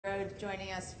Rohd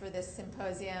joining us for this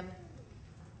symposium.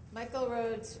 Michael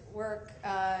Rohd's work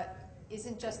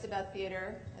isn't just about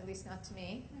theater, at least not to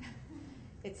me.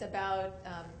 It's about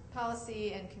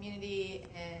policy and community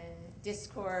and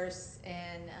discourse,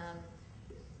 and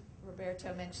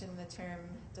Roberto mentioned the term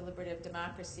deliberative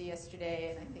democracy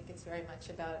yesterday, and I think it's very much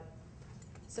about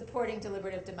supporting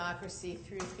deliberative democracy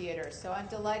through theater. So I'm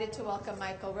delighted to welcome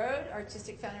Michael Rohd,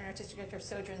 artistic founder and artistic director of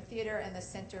Sojourn Theater and the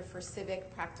Center for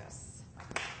Civic Practice.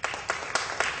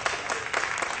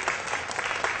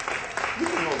 You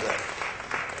can hold that.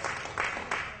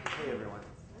 Hey, everyone.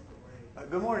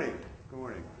 Good morning. Good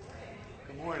morning.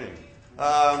 Good morning.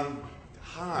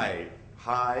 Hi.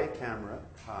 Hi, camera.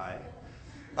 Hi.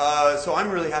 So I'm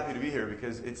really happy to be here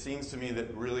because it seems to me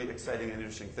that really exciting and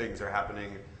interesting things are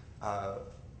happening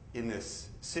in this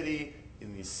city,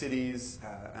 in these cities,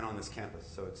 and on this campus.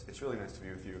 So it's really nice to be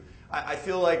with you. I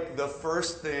feel like the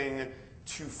first thing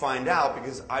to find out,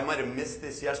 because I might have missed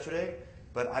this yesterday,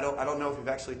 but I don't know if we've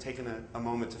actually taken a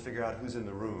moment to figure out who's in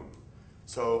the room.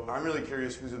 So I'm really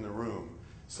curious who's in the room.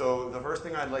 So the first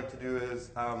thing I'd like to do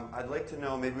is I'd like to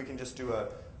know, maybe we can just do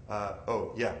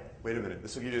oh yeah, wait a minute.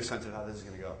 This will give you a sense of how this is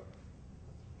going to go.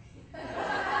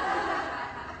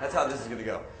 That's how this is going to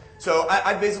go. So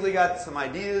I basically got some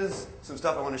ideas, some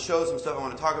stuff I want to show, some stuff I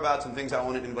want to talk about, some things I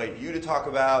want to invite you to talk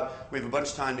about. We have a bunch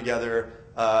of time together.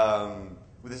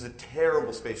 This is a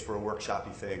terrible space for a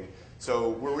workshop-y thing. So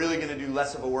we're really going to do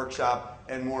less of a workshop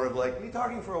and more of like me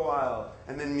talking for a while,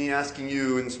 and then me asking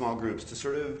you in small groups to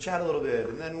sort of chat a little bit,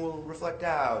 and then we'll reflect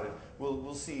out, and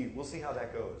we'll see how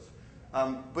that goes.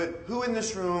 But who in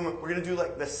this room, we're going to do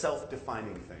like the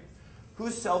self-defining thing.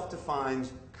 Who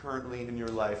self-defines currently in your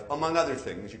life, among other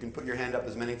things, you can put your hand up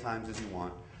as many times as you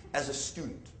want, as a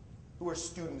student? Who are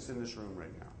students in this room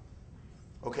right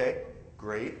now? Okay,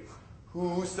 great.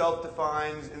 Who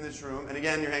self-defines in this room, and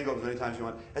again, your hand goes as many times as you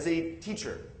want, as a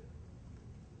teacher?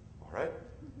 All right.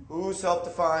 Who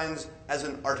self-defines as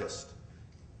an artist?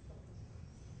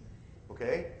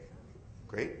 Okay,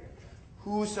 great.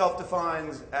 Who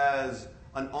self-defines as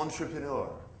an entrepreneur?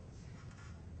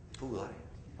 Ooh, all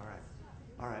right,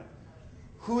 all right.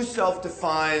 Who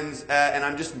self-defines, and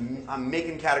I'm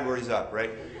making categories up,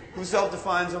 right? Who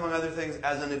self-defines, among other things,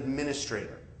 as an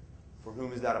administrator? For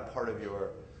whom is that a part of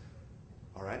your...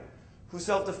 All right. Who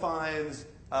self-defines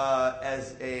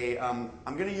as a, I'm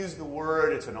going to use the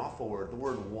word, it's an awful word, the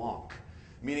word wonk,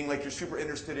 meaning like you're super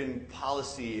interested in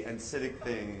policy and civic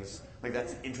things, like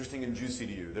that's interesting and juicy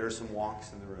to you. There are some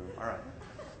wonks in the room. All right.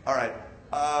 All right.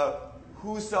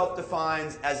 Who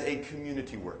self-defines as a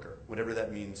community worker, whatever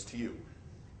that means to you?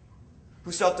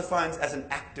 Who self-defines as an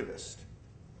activist?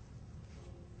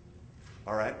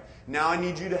 All right. Now I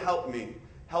need you to help me.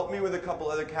 Help me with a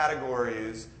couple other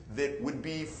categories that would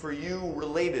be for you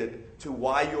related to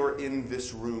why you're in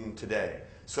this room today.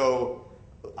 So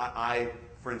I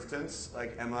for instance,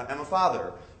 like am a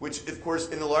father, which of course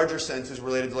in the larger sense is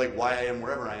related to like why I am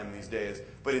wherever I am these days,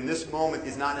 but in this moment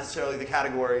is not necessarily the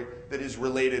category that is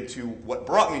related to what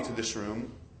brought me to this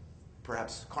room,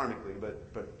 perhaps karmically,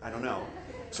 but I don't know.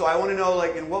 So I want to know,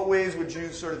 like, in what ways would you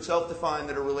sort of self-define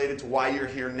that are related to why you're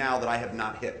here now that I have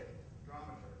not hit?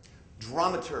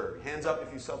 Dramaturg. Hands up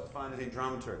if you self-define as a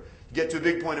dramaturg. You get to a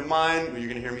big point of mine, you're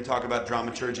going to hear me talk about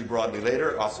dramaturgy broadly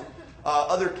later. Awesome.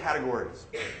 Other categories.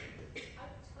 I would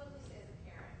totally say as a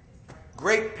parent.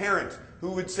 Great parent.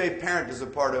 Who would say parent is a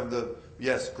part of the...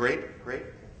 Yes, great, great.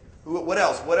 What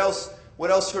else? What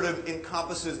else sort of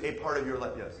encompasses a part of your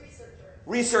life? Yes.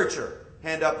 Researcher.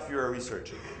 Hand up if you're a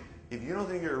researcher. If you don't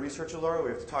think you're a researcher, Laura,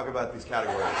 we have to talk about these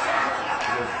categories.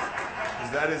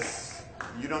 Because that is...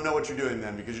 You don't know what you're doing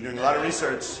then, because you're doing a lot of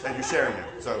research and you're sharing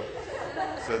it. So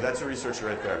that's a researcher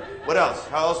right there. What else?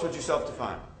 How else would you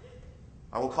self-define?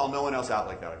 I will call no one else out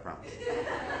like that, I promise.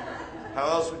 How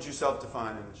else would you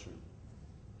self-define in this room?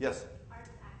 Yes?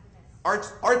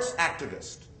 Arts activist. Arts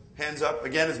activist. Hands up,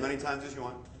 again, as many times as you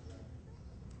want.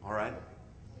 All right.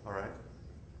 All right.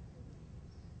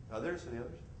 Others? Any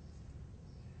others?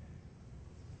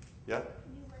 Yeah?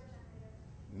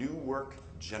 New work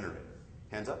generator.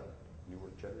 Hands up. New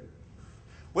work generator.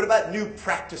 What about new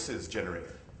practices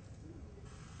generator?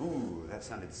 Ooh, that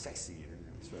sounded sexy.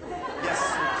 Yes,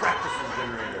 new practices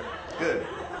generator. Good.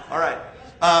 All right.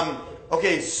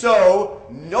 Okay, so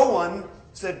no one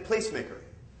said placemaker.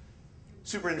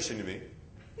 Super interesting to me.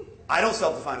 I don't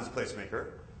self-define as a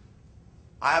placemaker.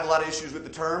 I have a lot of issues with the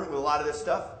term, with a lot of this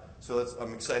stuff, so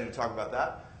I'm excited to talk about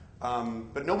that.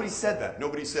 But nobody said that.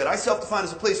 Nobody said, I self-define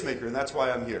as a placemaker, and that's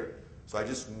why I'm here. So I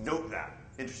just note that.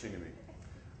 Interesting to me.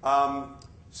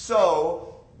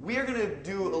 So we are going to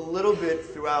do a little bit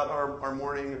throughout our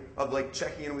morning of like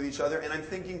checking in with each other. And I'm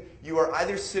thinking you are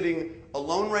either sitting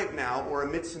alone right now or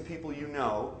amidst some people you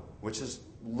know, which is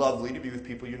lovely to be with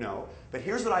people you know. But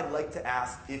here's what I'd like to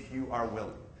ask if you are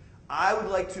willing. I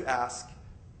would like to ask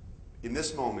in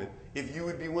this moment if you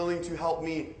would be willing to help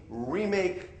me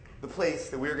remake the place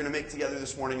that we're going to make together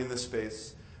this morning in this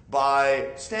space by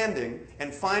standing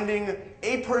and finding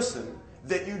a person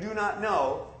that you do not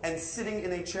know and sitting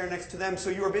in a chair next to them.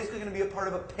 So you are basically going to be a part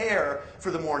of a pair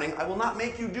for the morning. I will not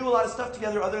make you do a lot of stuff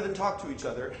together other than talk to each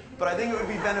other, but I think it would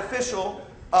be beneficial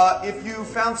if you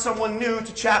found someone new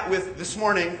to chat with this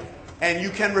morning, and you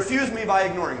can refuse me by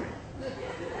ignoring me.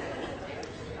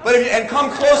 But and come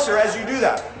closer as you do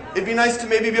that. It'd be nice to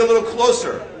maybe be a little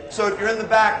closer. So if you're in the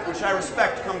back, which I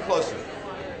respect, come closer.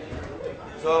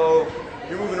 So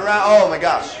you're moving around. Oh my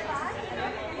gosh.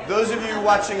 Those of you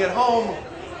watching at home,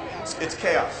 it's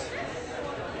chaos.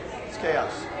 It's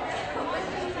chaos.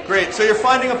 Great. So you're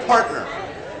finding a partner.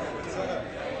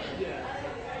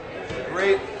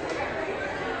 Great.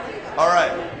 All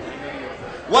right.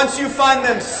 Once you find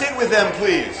them, sit with them,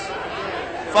 please.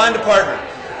 Find a partner.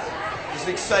 This is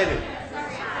exciting.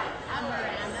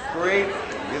 Great.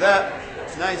 Do that.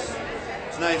 It's nice.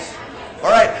 It's nice.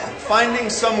 All right. Finding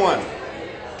someone.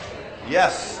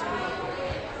 Yes.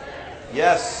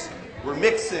 Yes. We're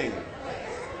mixing.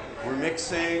 We're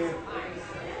mixing.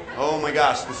 Oh my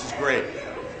gosh, this is great.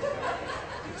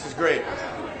 This is great.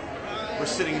 We're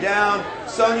sitting down.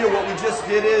 Sonia, what we just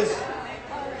did is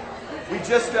we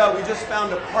just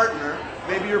found a partner.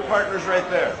 Maybe your partner's right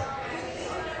there.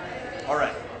 All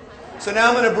right. So now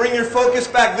I'm going to bring your focus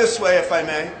back this way, if I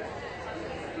may.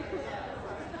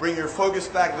 Bring your focus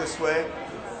back this way.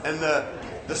 And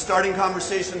the starting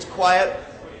conversation's quiet.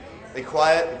 They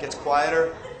quiet. It gets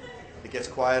quieter. It gets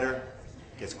quieter.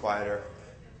 It gets quieter.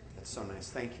 That's so nice.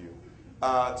 Thank you.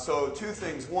 So two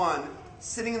things. One,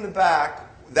 sitting in the back,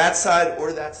 that side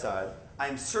or that side,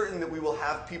 I'm certain that we will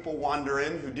have people wander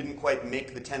in who didn't quite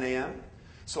make the 10 a.m.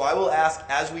 So I will ask,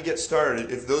 as we get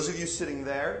started, if those of you sitting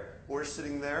there or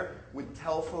sitting there would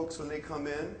tell folks when they come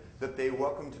in that they're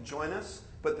welcome to join us,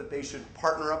 but that they should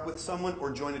partner up with someone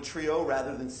or join a trio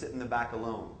rather than sit in the back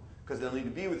alone, because they'll need to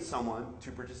be with someone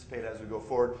to participate as we go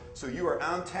forward. So you are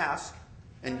on task,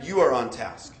 and you are on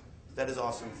task. That is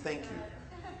awesome. Thank you.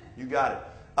 You got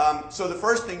it. So the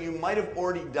first thing, you might have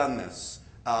already done this,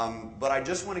 but I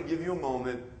just want to give you a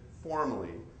moment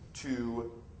formally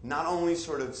to not only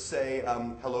sort of say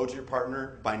hello to your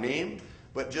partner by name,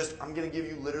 but just I'm going to give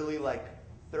you literally like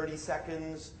 30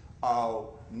 seconds.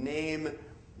 I'll name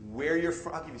where you're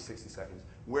from. I'll give you 60 seconds.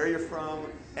 Where you're from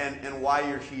and why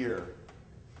you're here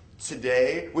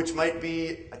today, which might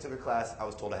be, I took a class, I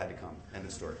was told I had to come. End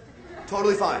of story.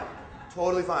 Totally fine.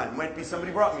 Totally fine. It might be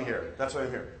somebody brought me here. That's why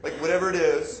I'm here. Like whatever it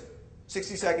is,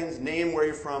 60 seconds, name where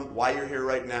you're from, why you're here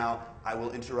right now. I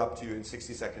will interrupt you in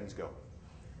 60 seconds. Go.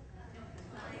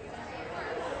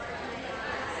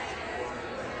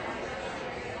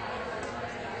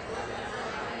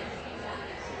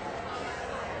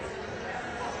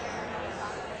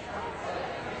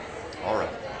 All right.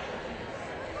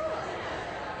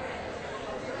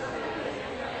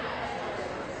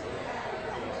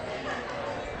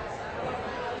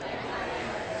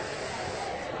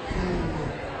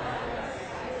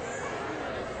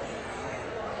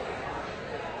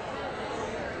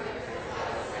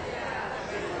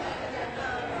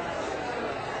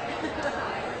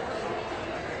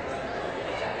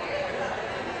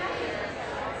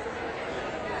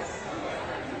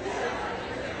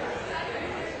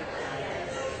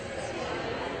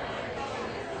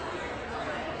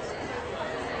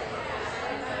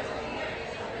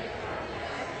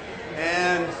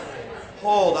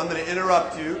 I'm going to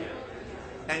interrupt you,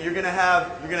 and you're going to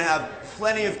have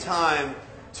plenty of time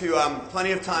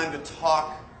to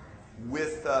talk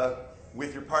with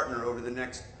your partner over the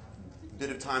next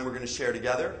bit of time we're going to share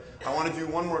together. I want to do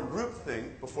one more group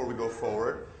thing before we go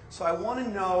forward. So I want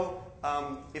to know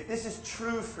if this is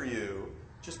true for you.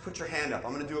 Just put your hand up.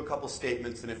 I'm going to do a couple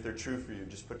statements, and if they're true for you,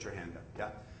 just put your hand up.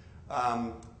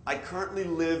 Yeah. I currently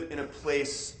live in a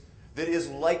place that is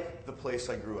like the place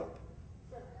I grew up.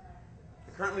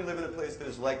 I currently live in a place that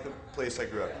is like the place I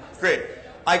grew up. Great.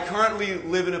 I currently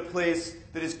live in a place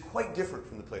that is quite different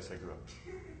from the place I grew up.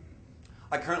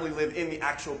 I currently live in the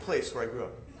actual place where I grew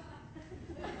up.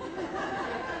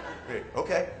 Great.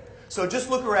 Okay. So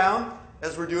just look around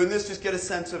as we're doing this. Just get a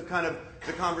sense of kind of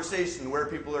the conversation, where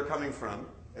people are coming from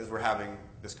as we're having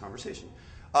this conversation.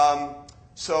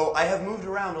 So I have moved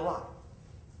around a lot.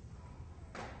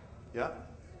 Yeah?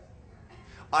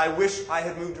 I wish I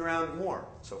had moved around more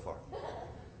so far.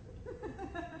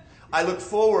 I look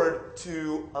forward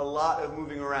to a lot of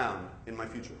moving around in my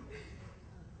future.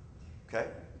 Okay?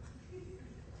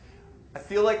 I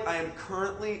feel like I am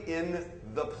currently in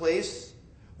the place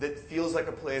that feels like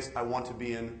a place I want to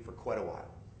be in for quite a while.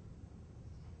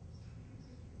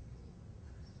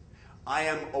 I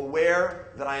am aware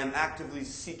that I am actively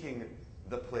seeking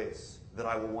the place that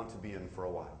I will want to be in for a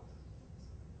while.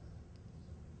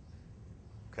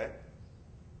 Okay?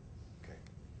 Okay.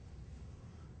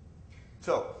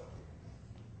 So,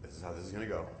 this is how this is going to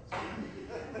go.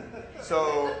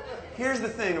 So, here's the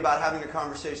thing about having a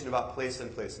conversation about place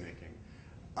and placemaking.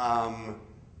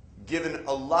 Given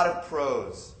a lot of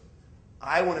pros,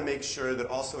 I want to make sure that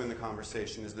also in the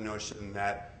conversation is the notion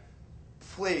that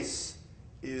place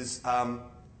is, well,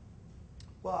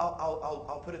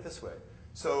 I'll put it this way.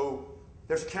 So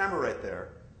there's a camera right there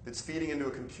that's feeding into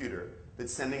a computer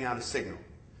that's sending out a signal.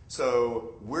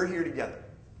 So we're here together,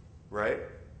 right?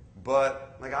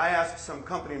 But like I asked some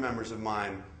company members of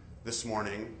mine this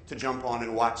morning to jump on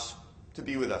and watch, to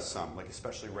be with us some, like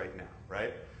especially right now,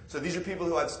 right? So these are people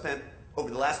who I've spent over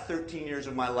the last 13 years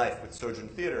of my life with Sojourn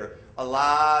Theater a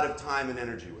lot of time and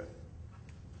energy with.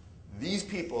 These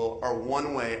people are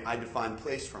one way I define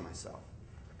place for myself.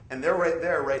 And they're right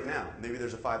there right now. Maybe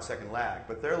there's a 5-second lag,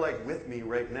 but they're like with me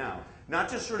right now. Not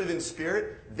just sort of in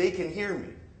spirit, they can hear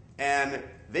me. And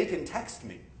they can text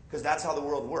me, because that's how the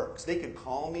world works. They could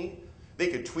call me, they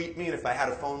could tweet me, and if I had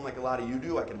a phone like a lot of you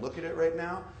do, I could look at it right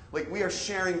now. Like we are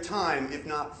sharing time, if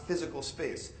not physical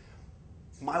space.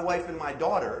 My wife and my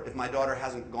daughter, if my daughter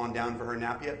hasn't gone down for her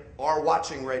nap yet, are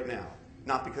watching right now.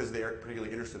 Not because they are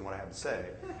particularly interested in what I have to say,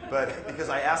 but because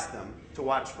I asked them to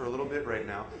watch for a little bit right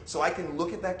now. So I can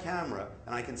look at that camera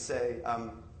and I can say,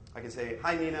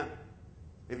 hi Nina,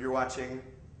 if you're watching,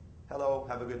 hello,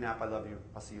 have a good nap, I love you,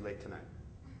 I'll see you late tonight.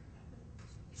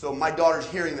 So my daughter's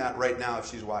hearing that right now if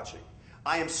she's watching.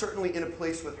 I am certainly in a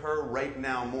place with her right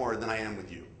now more than I am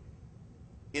with you,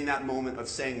 in that moment of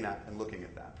saying that and looking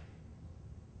at that.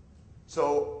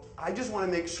 So I just want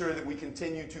to make sure that we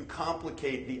continue to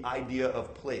complicate the idea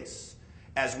of place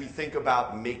as we think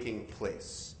about making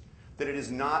place. That it is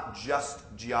not just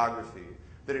geography,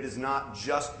 that it is not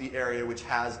just the area which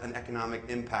has an economic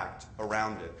impact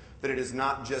around it, that it is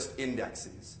not just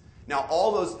indexes. Now,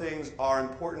 all those things are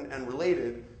important and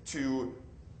related to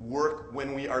work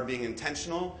when we are being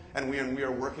intentional and when we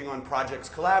are working on projects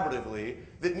collaboratively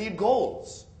that need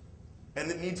goals and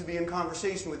that need to be in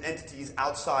conversation with entities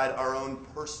outside our own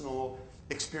personal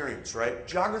experience, right?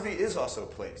 Geography is also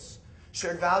place.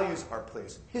 Shared values are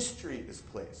place. History is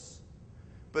place.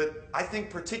 But I think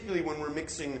particularly when we're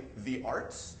mixing the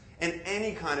arts and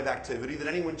any kind of activity that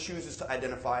anyone chooses to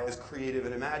identify as creative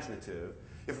and imaginative,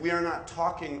 if we are not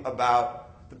talking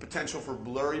about the potential for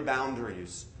blurry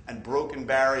boundaries and broken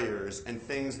barriers and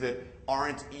things that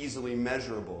aren't easily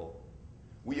measurable,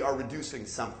 we are reducing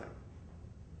something.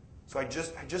 So I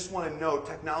just want to note,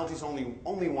 technology is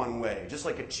only one way, just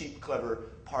like a cheap, clever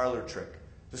parlor trick,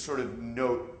 to sort of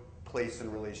note place in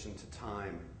relation to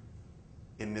time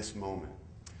in this moment.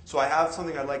 So I have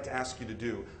something I'd like to ask you to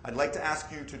do. I'd like to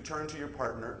ask you to turn to your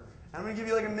partner, and I'm going to give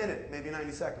you like a minute, maybe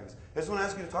 90 seconds. I just want to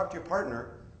ask you to talk to your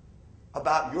partner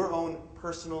about your own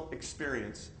personal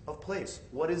experience of place.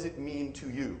 What does it mean to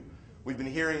you? We've been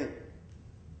hearing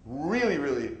really,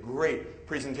 really great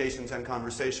presentations and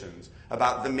conversations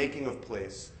about the making of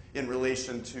place in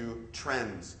relation to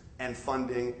trends and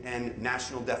funding and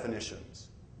national definitions.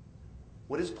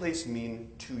 What does place mean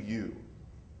to you?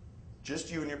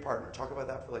 Just you and your partner. Talk about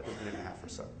that for like a minute and a half or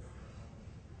so.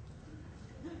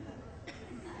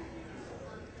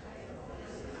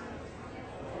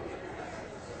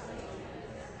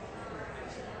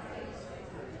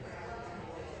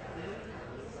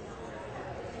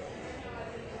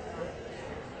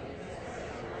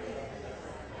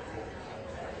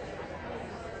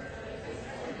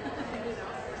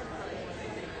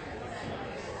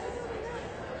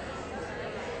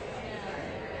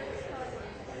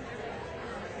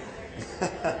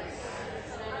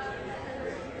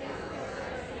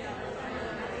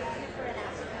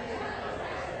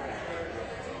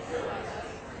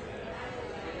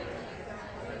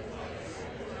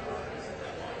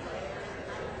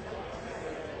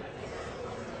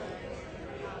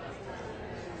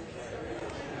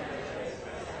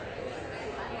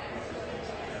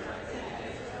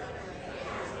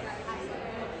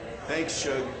 Thanks,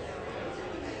 Shug.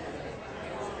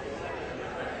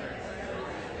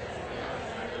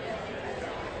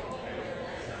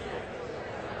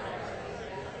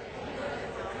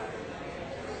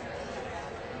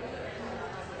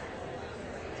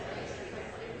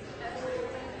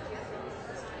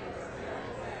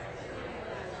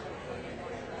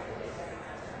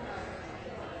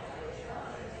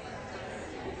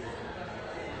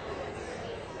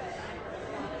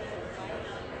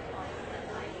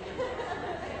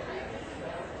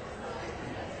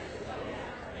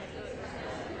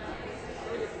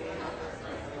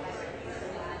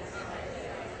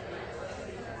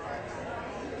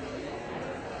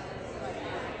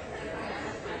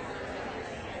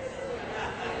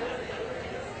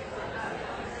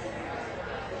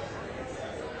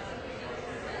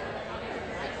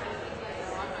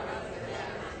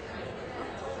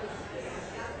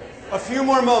 few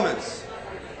more moments.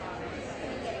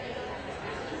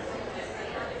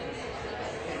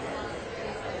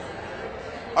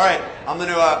 All right, I'm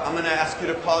gonna ask you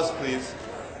to pause, please.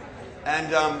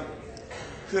 And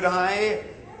could I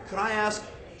ask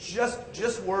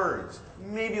just words,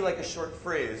 maybe like a short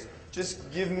phrase?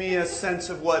 Just give me a sense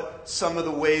of what some of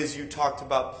the ways you talked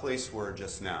about place were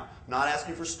just now. Not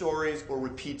asking for stories or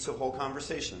repeats of whole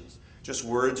conversations. Just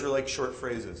words or like short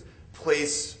phrases.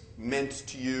 Place meant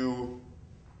to you.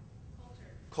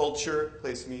 Culture.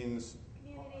 Place means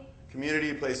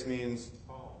community. Place means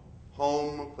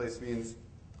home. Place means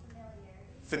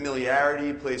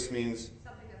familiarity. Place means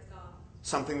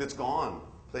something that's gone.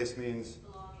 Place means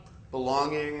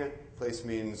belonging. Place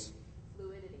means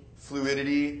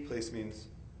fluidity. Place means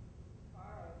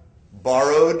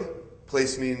borrowed.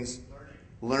 Place means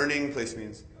learning. Place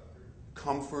means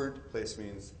comfort. Place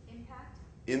means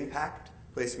impact.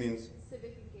 Place means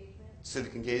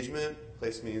civic engagement.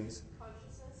 Place means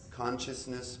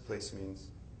consciousness. Place means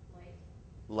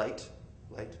light.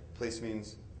 Place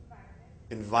means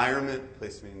environment.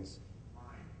 Place means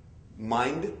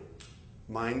mind.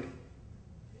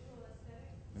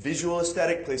 Visual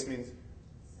aesthetic. Place means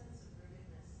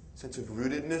sense of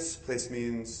rootedness. Place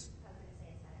means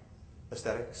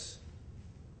aesthetics.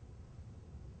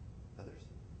 Others?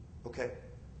 Okay.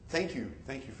 Thank you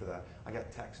for that. I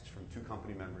got texts from 2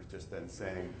 company members just then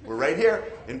saying, we're right here,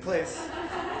 in place.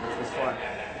 Which was fun.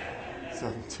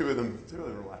 So two of them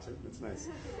are watching. It's nice.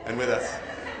 And with us.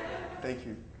 Thank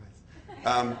you,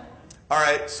 guys. All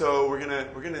right, so we're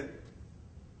gonna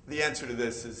the answer to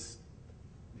this is,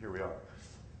 here we are.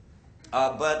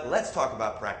 But let's talk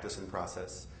about practice and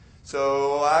process.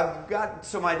 So I've got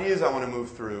some ideas I want to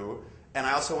move through, and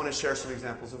I also want to share some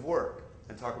examples of work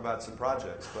and talk about some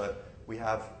projects. But we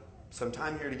have some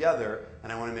time here together,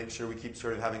 and I want to make sure we keep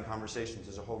sort of having conversations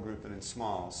as a whole group and in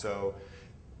small. So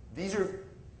these are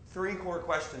 3 core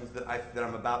questions that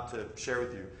I'm about to share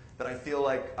with you that I feel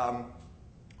like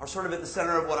are sort of at the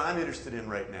center of what I'm interested in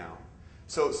right now.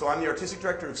 So I'm the artistic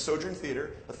director of Sojourn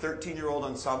Theater, a 13-year-old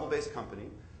ensemble-based company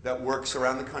that works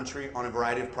around the country on a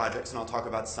variety of projects, and I'll talk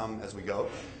about some as we go.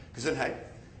 Gesundheit.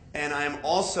 And I am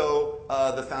also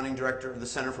the founding director of the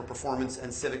Center for Performance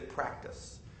and Civic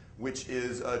Practice, which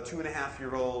is a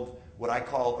 2.5-year-old, what I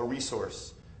call a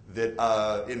resource that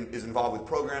is involved with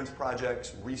programs,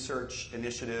 projects, research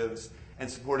initiatives, and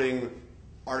supporting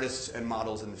artists and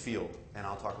models in the field. And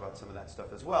I'll talk about some of that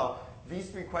stuff as well. These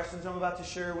 3 questions I'm about to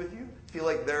share with you feel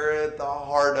like they're at the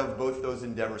heart of both those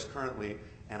endeavors currently,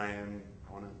 and I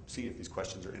want to see if these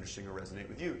questions are interesting or resonate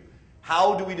with you.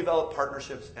 How do we develop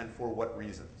partnerships, and for what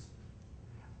reasons?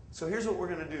 So here's what we're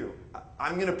going to do.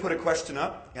 I'm going to put a question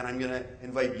up, and I'm going to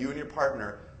invite you and your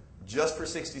partner just for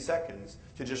 60 seconds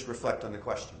to just reflect on the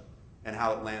question and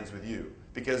how it lands with you.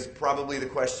 Because probably the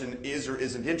question is or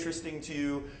isn't interesting to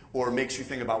you, or makes you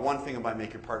think about one thing and might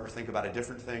make your partner think about a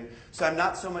different thing. So I'm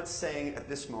not so much saying at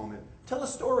this moment, tell a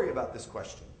story about this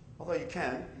question. Although you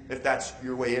can, if that's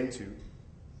your way into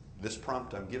this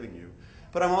prompt I'm giving you.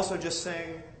 But I'm also just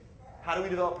saying, how do we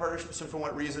develop partnerships, and for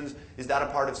what reasons? Is that a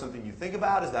part of something you think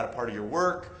about? Is that a part of your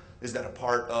work? Is that a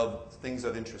part of things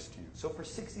of interest to you? So for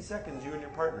 60 seconds, you and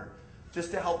your partner,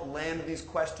 just to help land these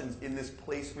questions in this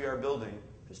place we are building,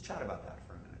 just chat about that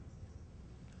for a minute.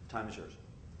 Time is yours.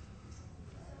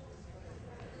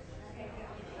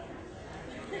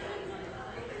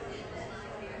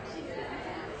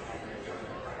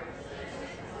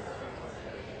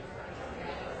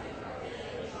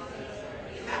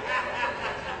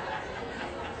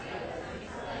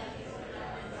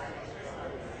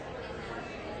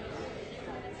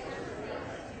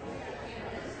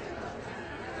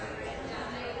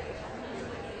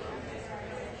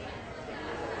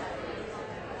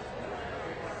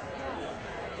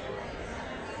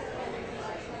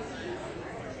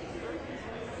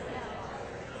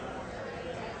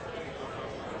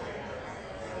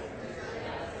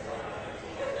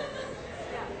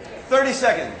 Thirty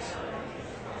seconds.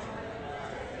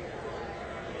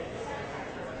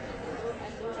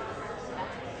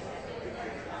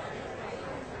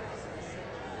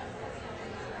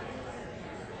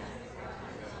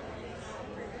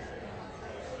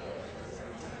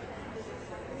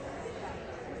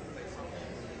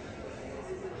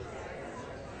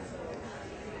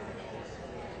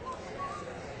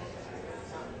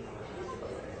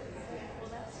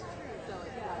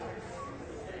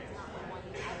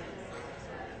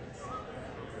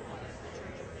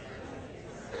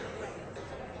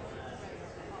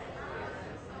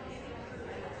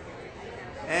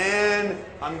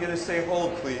 I'm going to say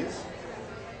hold, please.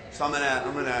 So I'm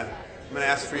gonna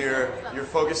ask for your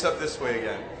focus up this way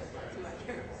again.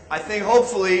 I think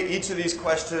hopefully each of these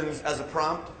questions as a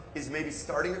prompt is maybe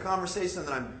starting a conversation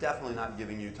that I'm definitely not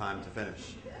giving you time to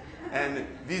finish. And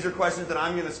these are questions that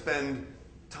I'm going to spend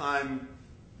time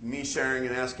me sharing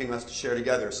and asking us to share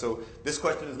together. So this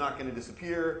question is not going to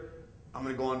disappear. I'm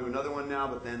going to go on to another one now,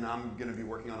 but then I'm going to be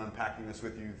working on unpacking this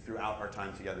with you throughout our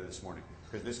time together this morning,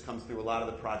 because this comes through a lot of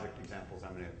the project examples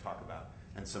I'm going to talk about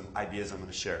and some ideas I'm going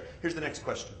to share. Here's the next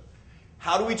question.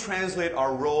 How do we translate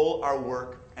our role, our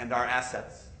work, and our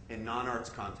assets in non-arts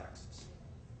contexts?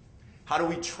 How do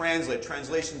we translate?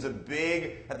 Translation's a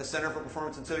big, at the Center for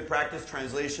Performance and Civic Practice,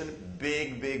 translation,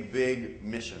 big, big, big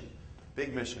mission.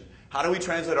 Big mission. How do we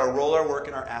translate our role, our work,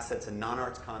 and our assets in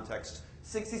non-arts contexts?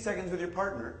 60 seconds with your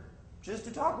partner, just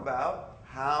to talk about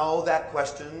how that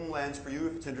question lands for you,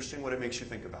 if it's interesting, what it makes you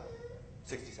think about.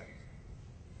 60 seconds.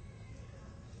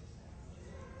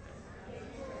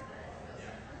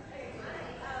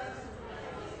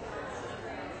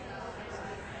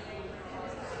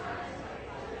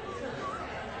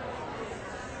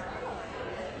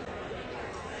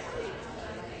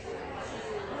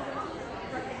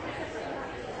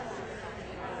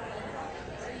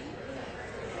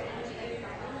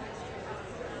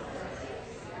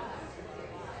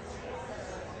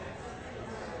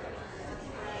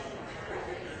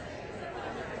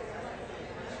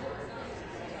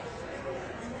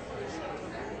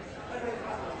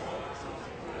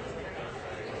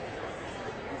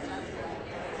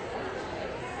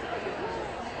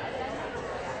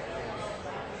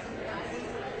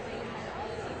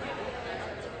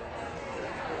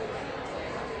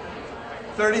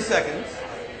 Thirty seconds.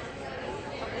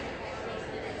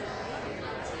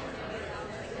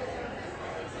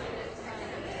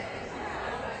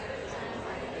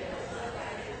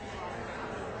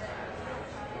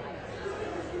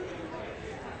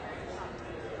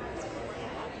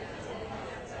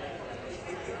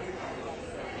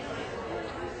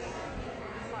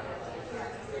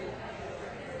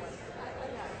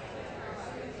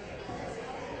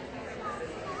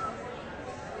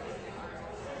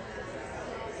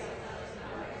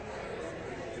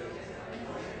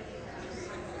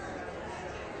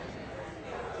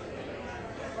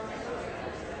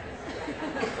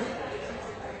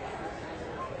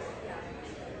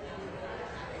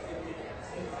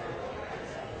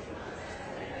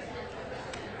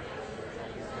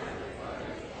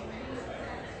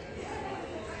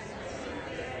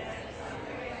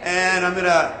 And I'm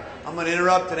gonna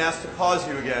interrupt and ask to pause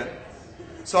you again.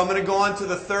 So I'm gonna go on to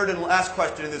the third and last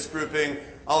question in this grouping,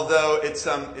 although it's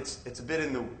a bit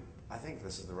in the, I think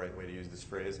this is the right way to use this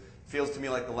phrase. It feels to me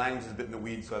like the language is a bit in the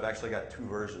weeds, so I've actually got two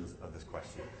versions of this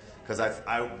question. Because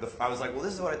I was like, well,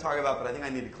 this is what I talk about, but I think I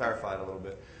need to clarify it a little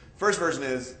bit. First version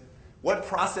is, what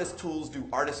process tools do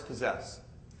artists possess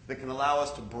that can allow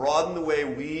us to broaden the way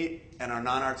we and our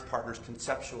non-arts partners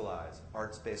conceptualize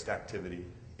arts-based activity,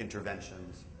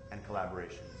 interventions, and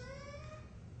collaborations?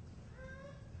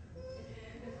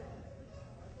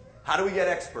 How do we get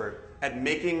expert at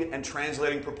making and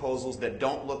translating proposals that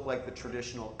don't look like the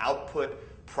traditional output,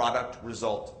 product,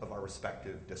 result of our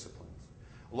respective disciplines?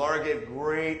 Laura gave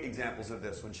great examples of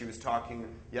this when she was talking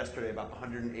yesterday about the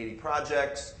 180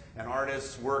 projects and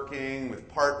artists working with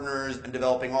partners and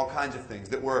developing all kinds of things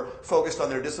that were focused on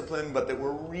their discipline, but that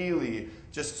were really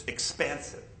just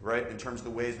expansive, right, in terms of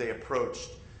the ways they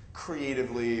approached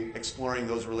creatively exploring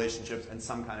those relationships and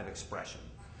some kind of expression.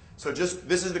 So just,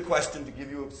 this is the question to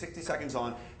give you 60 seconds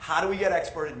on, how do we get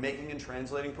expert at making and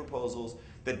translating proposals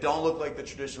that don't look like the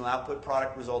traditional output,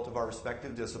 product, result of our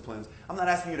respective disciplines? I'm not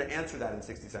asking you to answer that in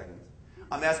 60 seconds.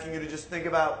 I'm asking you to just think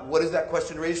about, what does that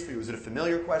question raise for you? Is it a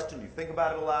familiar question? Do you think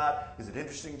about it a lot? Is it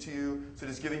interesting to you? So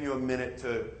just giving you a minute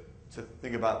to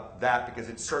think about that, because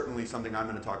it's certainly something I'm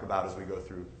going to talk about as we go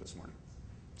through this morning.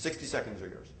 60 seconds are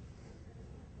yours.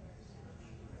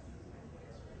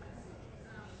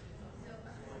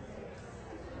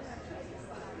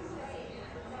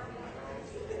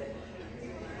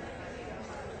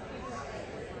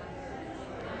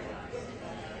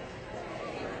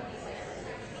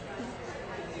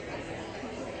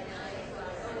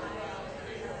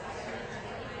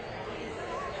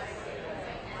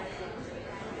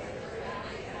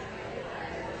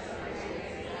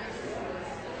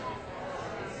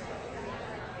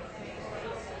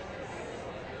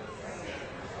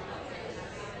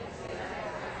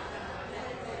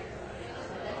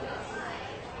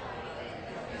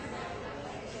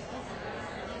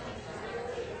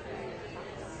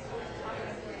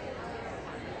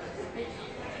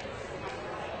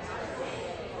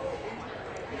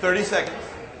 Thirty seconds.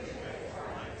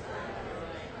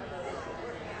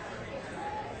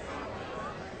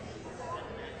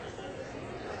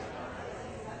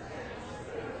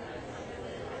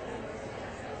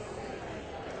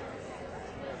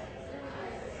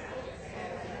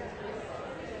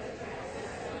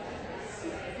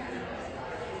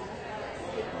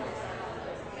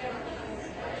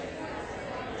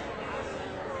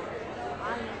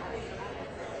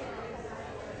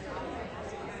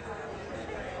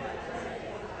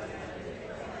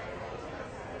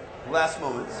 last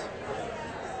moments.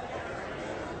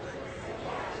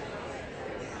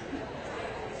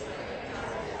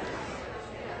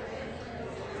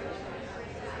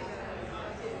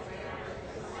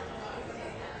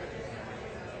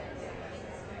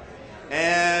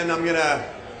 And I'm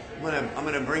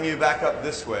gonna bring you back up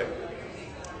this way.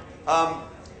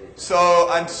 So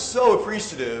I'm so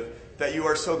appreciative that you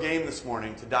are so game this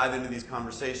morning to dive into these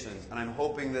conversations, and I'm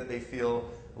hoping that they feel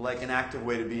like an active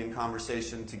way to be in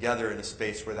conversation together in a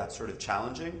space where that's sort of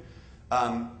challenging.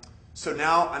 So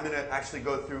now I'm going to actually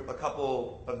go through a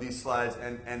couple of these slides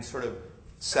and sort of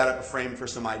set up a frame for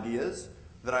some ideas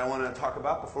that I want to talk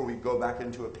about before we go back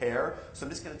into a pair. So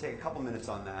I'm just going to take a couple minutes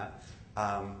on that,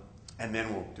 and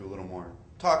then we'll do a little more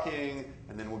talking,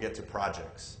 and then we'll get to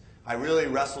projects. I really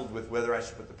wrestled with whether I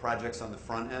should put the projects on the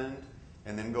front end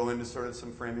and then go into sort of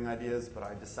some framing ideas, but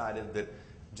I decided that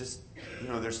just,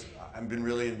 I've been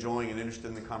really enjoying and interested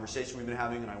in the conversation we've been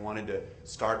having, and I wanted to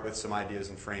start with some ideas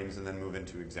and frames and then move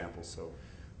into examples. So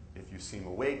if you seem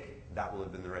awake, that will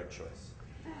have been the right choice.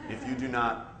 If you do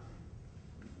not,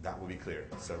 that will be clear.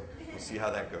 So we'll see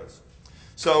how that goes.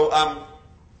 So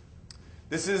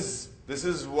this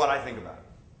is what I think about.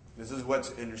 This is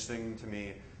what's interesting to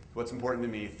me, what's important to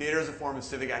me. Theater is a form of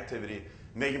civic activity,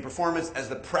 making performance as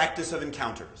the practice of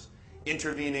encounters,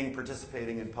 intervening,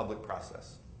 participating in public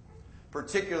process.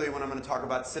 Particularly when I'm going to talk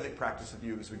about civic practice with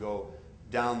you as we go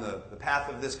down the path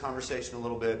of this conversation a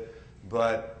little bit.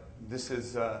 But this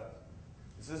is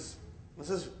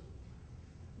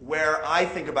where I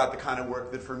think about the kind of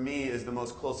work that for me is the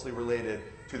most closely related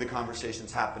to the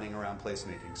conversations happening around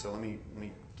placemaking. So let me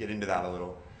get into that a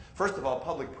little. First of all,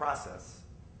 public process.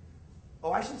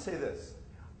 Oh, I should say this.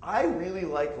 I really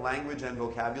like language and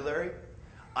vocabulary.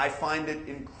 I find it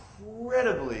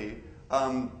incredibly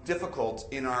difficult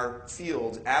in our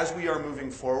field as we are moving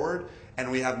forward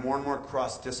and we have more and more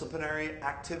cross-disciplinary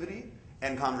activity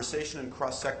and conversation and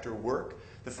cross-sector work.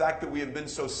 The fact that we have been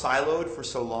so siloed for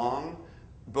so long,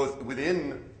 both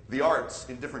within the arts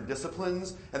in different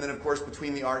disciplines and then, of course,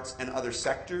 between the arts and other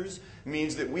sectors,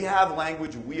 means that we have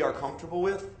language we are comfortable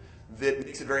with that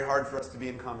makes it very hard for us to be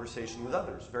in conversation with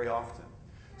others very often.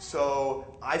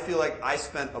 So I feel like I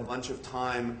spent a bunch of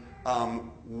time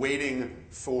waiting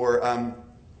for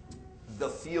the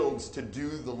fields to do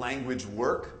the language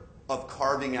work of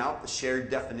carving out the shared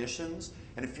definitions.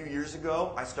 And a few years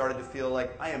ago, I started to feel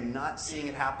like I am not seeing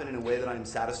it happen in a way that I'm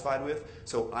satisfied with,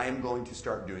 so I am going to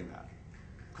start doing that.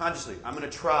 Consciously, I'm going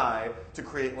to try to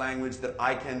create language that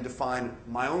I can define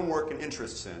my own work and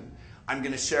interests in. I'm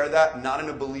going to share that not in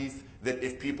a belief that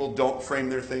if people don't frame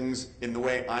their things in the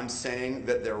way I'm saying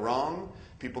that they're wrong.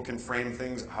 People can frame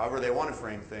things however they want to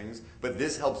frame things, but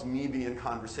this helps me be in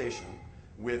conversation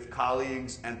with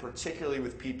colleagues and particularly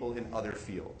with people in other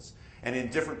fields. And in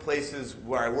different places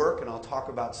where I work, and I'll talk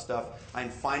about stuff, I'm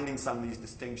finding some of these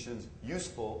distinctions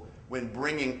useful when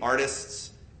bringing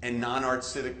artists and non-art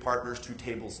civic partners to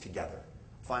tables together.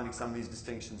 Finding some of these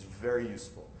distinctions very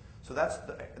useful. So that's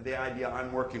the idea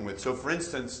I'm working with. So for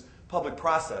instance, public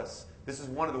process, this is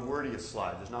one of the wordiest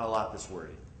slides. There's not a lot this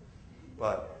wordy.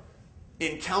 But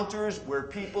encounters where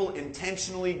people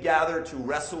intentionally gather to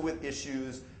wrestle with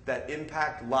issues that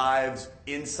impact lives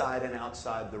inside and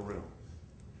outside the room.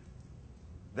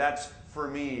 That's, for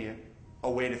me, a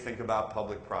way to think about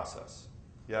public process.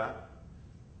 Yeah?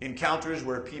 Encounters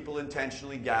where people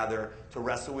intentionally gather to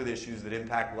wrestle with issues that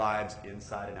impact lives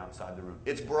inside and outside the room.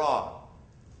 It's broad.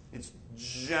 It's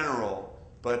general,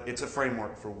 but it's a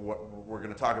framework for what we're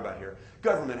going to talk about here.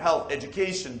 Government, health,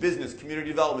 education, business, community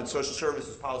development, social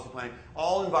services, policy planning,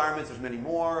 all environments, there's many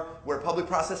more, where public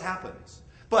process happens.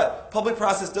 But public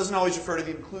process doesn't always refer to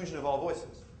the inclusion of all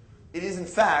voices. It is, in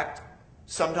fact,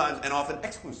 sometimes and often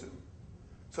exclusive.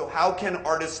 So how can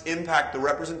artists impact the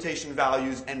representation,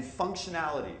 values, and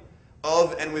functionality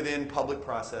of and within public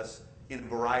process in a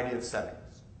variety of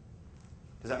settings?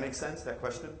 Does that make sense, that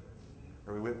question?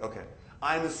 Are we with? Okay.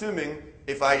 I'm assuming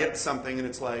if I get something and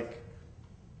it's like,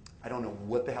 I don't know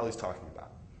what the hell he's talking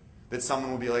about, that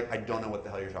someone will be like, I don't know what the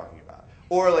hell you're talking about.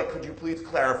 Or like, could you please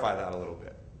clarify that a little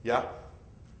bit? Yeah?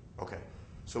 Okay.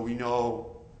 So we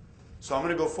know. So I'm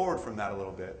going to go forward from that a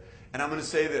little bit. And I'm going to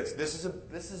say this. This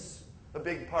is a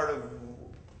big part of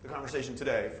the conversation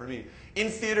today for me. In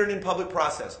theater and in public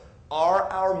process, are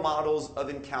our models of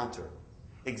encounter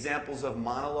examples of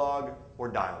monologue or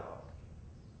dialogue?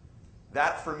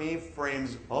 That, for me,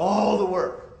 frames all the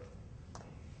work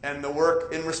and the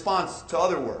work in response to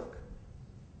other work.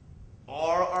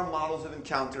 Are our models of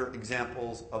encounter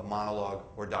examples of monologue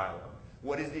or dialogue?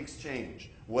 What is the exchange?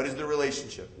 What is the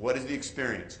relationship? What is the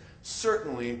experience?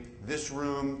 Certainly, this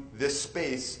room, this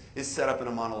space, is set up in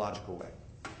a monological way.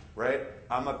 right?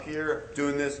 I'm up here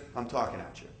doing this, I'm talking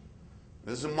at you.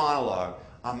 This is a monologue.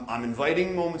 I'm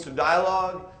inviting moments of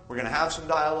dialogue. We're going to have some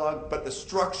dialogue, but the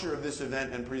structure of this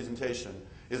event and presentation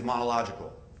is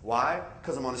monological. Why?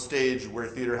 Because I'm on a stage where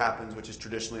theater happens, which is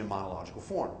traditionally a monological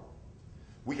form.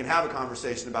 We can have a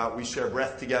conversation about we share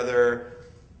breath together,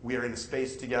 we are in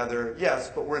space together, yes,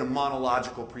 but we're in a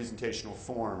monological presentational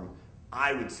form,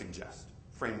 I would suggest,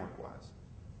 framework-wise.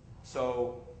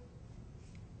 So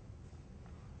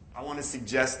I want to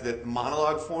suggest that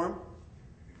monologue form,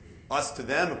 us to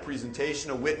them, a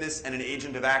presentation, a witness, and an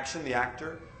agent of action, the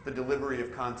actor, the delivery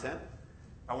of content.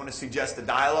 I want to suggest a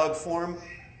dialogue form,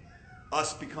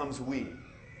 us becomes we,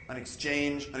 an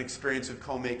exchange, an experience of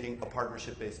co-making, a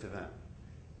partnership-based event.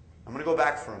 I'm going to go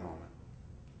back for a moment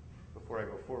before I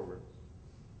go forward.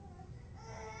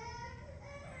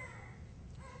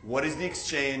 What is the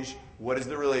exchange? What is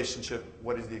the relationship?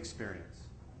 What is the experience?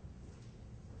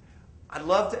 I'd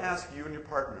love to ask you and your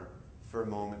partner for a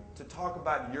moment to talk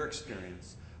about your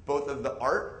experience, both of the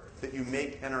art that you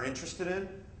make and are interested in,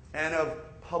 and of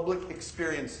public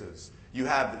experiences you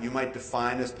have that you might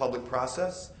define as public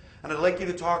process. And I'd like you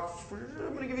to talk for,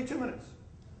 I'm going to give you 2 minutes.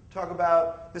 Talk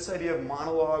about this idea of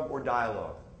monologue or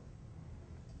dialogue.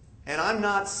 And I'm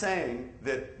not saying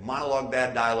that monologue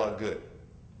bad, dialogue good.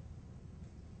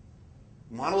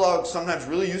 Monologue sometimes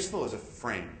really useful as a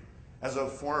frame, as a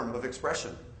form of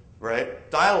expression, right?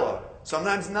 Dialogue,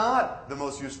 sometimes not the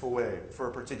most useful way for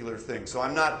a particular thing. So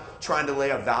I'm not trying to lay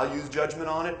a values judgment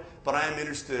on it, but I am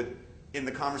interested in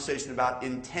the conversation about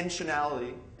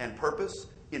intentionality and purpose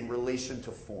in relation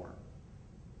to form.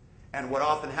 And what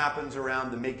often happens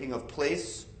around the making of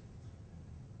place,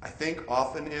 I think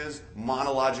often is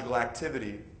monological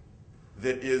activity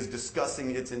that is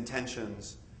discussing its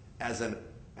intentions as a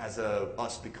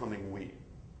us becoming we.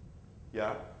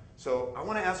 Yeah? So I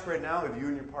want to ask right now if you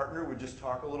and your partner would just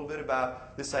talk a little bit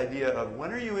about this idea of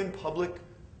when are you in public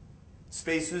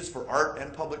spaces for art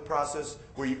and public process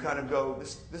where you kind of go,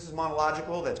 this is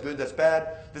monological, that's good, that's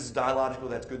bad. This is dialogical,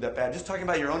 that's good, that's bad. Just talking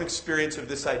about your own experience of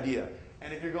this idea.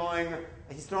 And if you're going,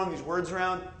 he's throwing these words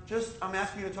around, I'm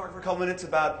asking you to talk for a couple minutes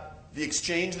about the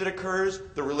exchange that occurs,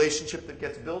 the relationship that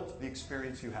gets built, the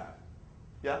experience you have.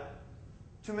 Yeah?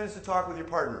 2 minutes to talk with your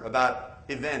partner about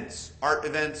events, art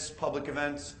events, public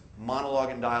events,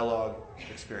 monologue and dialogue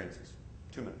experiences.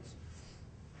 2 minutes.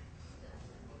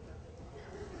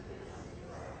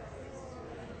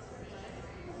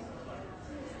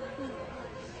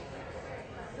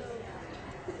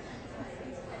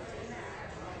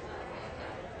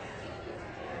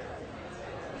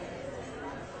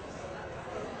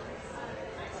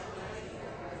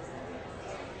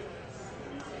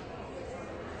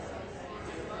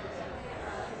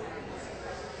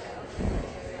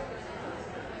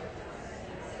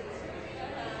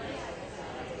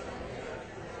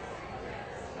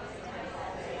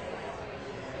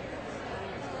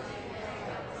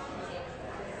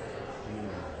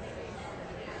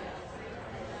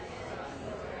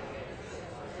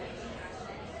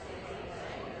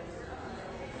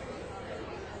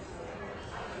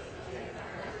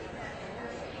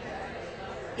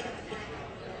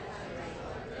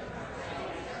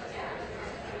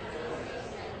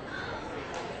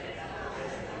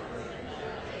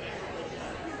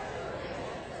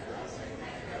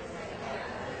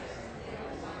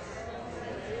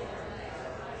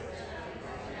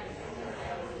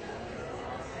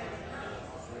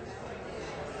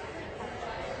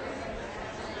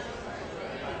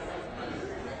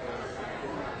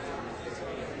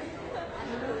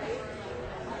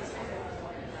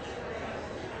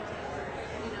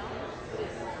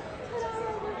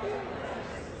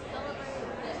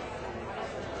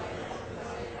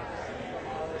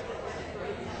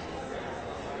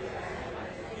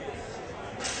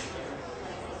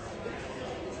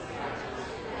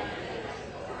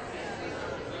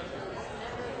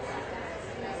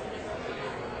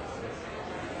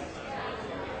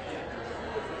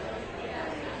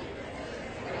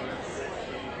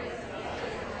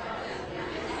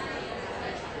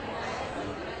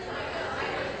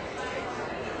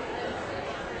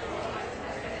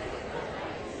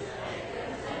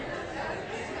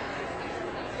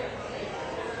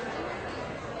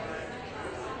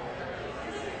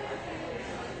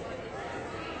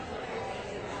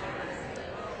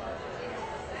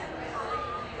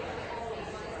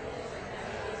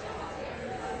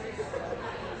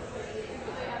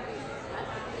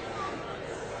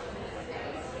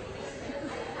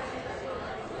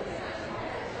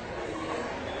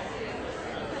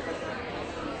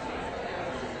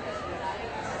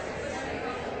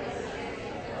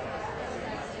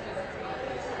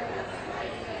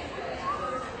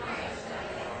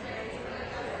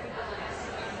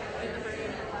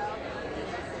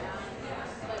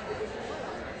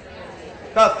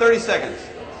 About 30 seconds.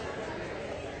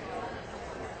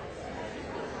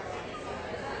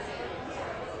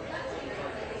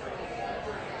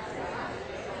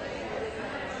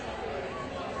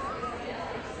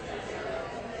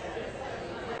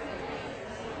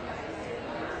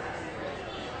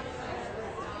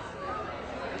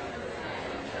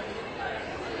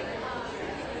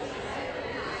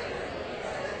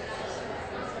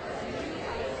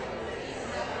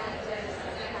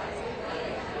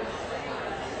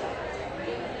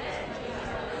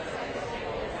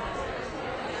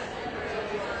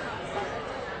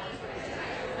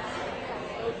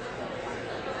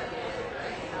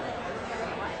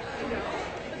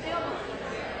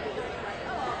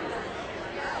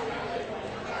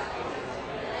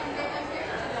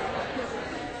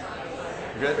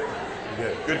 Good?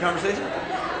 Good. Good conversation?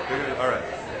 Good. All right.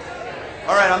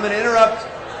 All right, I'm going to interrupt.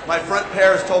 My front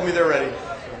pair has told me they're ready.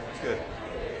 It's good.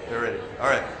 They're ready. All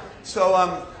right. So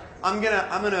I'm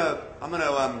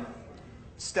gonna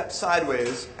step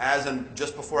sideways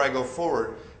just before I go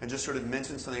forward and just sort of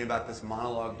mention something about this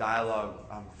monologue dialogue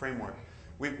framework.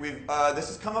 This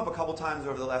has come up a couple times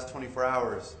over the last 24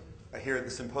 hours here at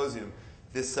the symposium.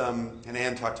 This and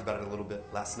Anne talked about it a little bit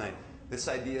last night. This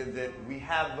idea that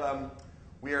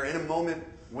we are in a moment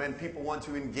when people want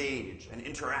to engage and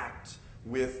interact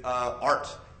with art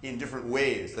in different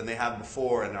ways than they have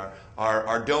before. And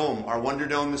our dome, our Wonder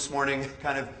Dome this morning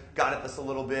kind of got at this a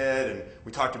little bit, and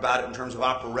we talked about it in terms of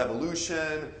opera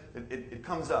revolution. It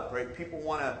comes up, right? People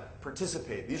want to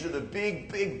participate. These are the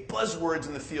big buzzwords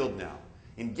in the field now.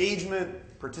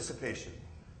 Engagement, participation.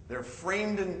 They're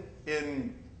framed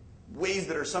in ways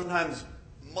that are sometimes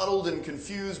muddled and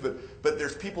confused, but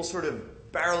there's people sort of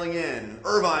barreling in.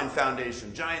 Irvine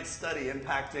Foundation, giant study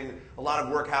impacting a lot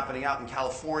of work happening out in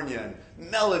California.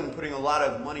 And Mellon putting a lot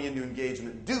of money into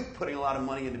engagement. Duke putting a lot of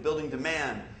money into building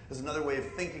demand is another way of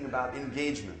thinking about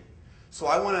engagement. So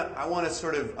I want to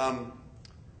sort of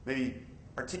maybe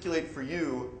articulate for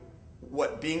you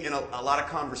what being in a lot of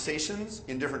conversations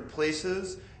in different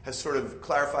places has sort of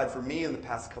clarified for me in the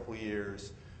past couple of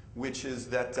years, which is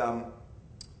that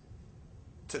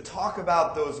to talk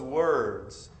about those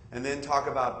words and then talk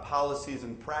about policies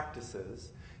and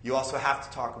practices, you also have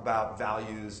to talk about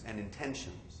values and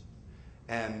intentions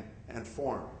and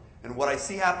form. And what I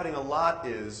see happening a lot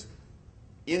is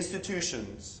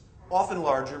institutions, often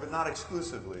larger but not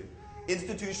exclusively,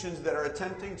 institutions that are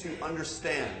attempting to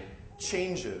understand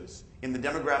changes in the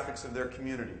demographics of their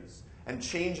communities and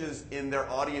changes in their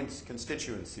audience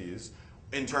constituencies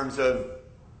in terms of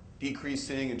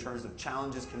decreasing, in terms of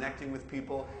challenges connecting with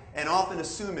people, and often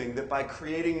assuming that by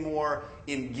creating more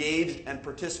engaged and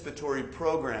participatory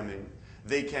programming,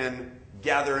 they can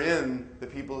gather in the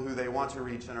people who they want to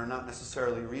reach and are not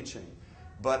necessarily reaching.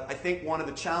 But I think one of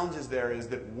the challenges there is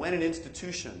that when an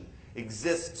institution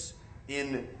exists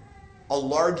in a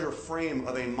larger frame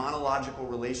of a monological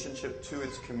relationship to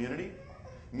its community,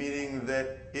 meaning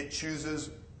that it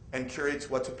chooses and curates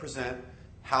what to present,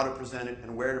 how to present it,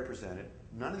 and where to present it,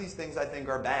 none of these things I think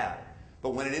are bad. But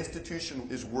when an institution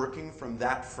is working from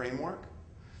that framework,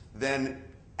 then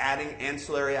adding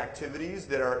ancillary activities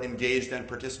that are engaged and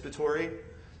participatory,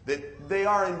 that they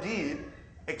are indeed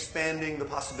expanding the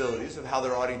possibilities of how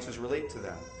their audiences relate to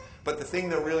them. But the thing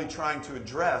they're really trying to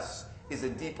address is a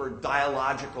deeper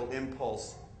dialogical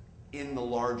impulse in the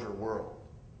larger world,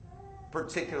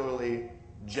 particularly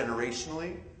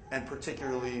generationally and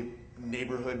particularly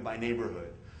neighborhood by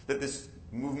neighborhood. That this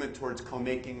movement towards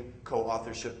co-making,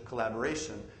 co-authorship,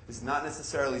 collaboration is not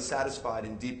necessarily satisfied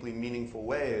in deeply meaningful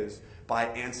ways by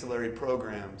ancillary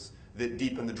programs that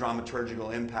deepen the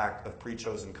dramaturgical impact of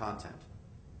pre-chosen content.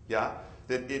 Yeah?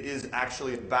 That it is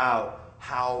actually about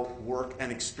how work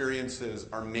and experiences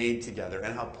are made together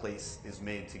and how place is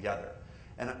made together.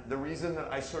 And the reason that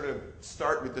I sort of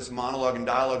start with this monologue and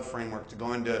dialogue framework to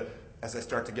go into, as I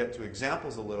start to get to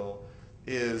examples a little,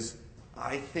 is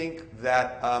I think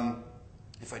that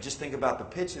if I just think about the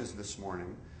pitches this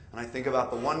morning, and I think about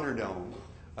the Wonder Dome,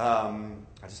 I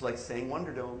just like saying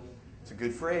Wonder Dome. It's a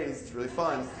good phrase. It's really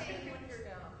fun.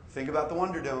 Think about the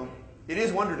Wonder Dome. It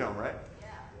is Wonder Dome, right? Yeah.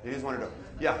 It is Wonder Dome.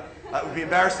 Yeah. It would be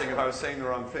embarrassing if I was saying the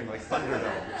wrong thing, like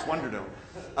Thunderdome. It's Wonder Dome.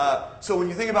 So when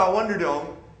you think about Wonder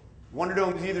Dome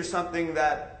is either something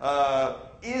that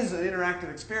is an interactive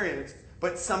experience,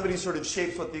 but somebody sort of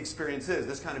shapes what the experience is.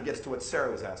 This kind of gets to what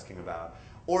Sarah was asking about.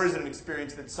 Or is it an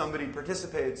experience that somebody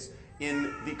participates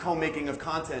in the co-making of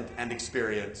content and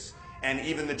experience, and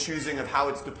even the choosing of how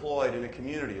it's deployed in a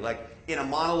community? Like in a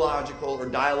monological or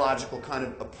dialogical kind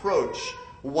of approach,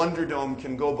 Wonder Dome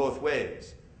can go both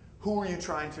ways. Who are you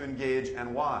trying to engage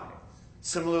and why?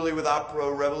 Similarly with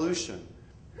opera revolution.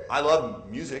 I love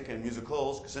music and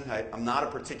musicals. Gesundheit. I'm not a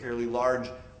particularly large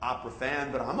opera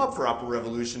fan, but I'm up for Opera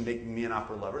Revolution, making me an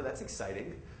opera lover. That's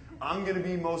exciting. I'm going to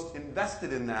be most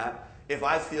invested in that if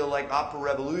I feel like Opera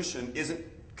Revolution isn't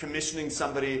commissioning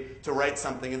somebody to write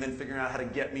something and then figuring out how to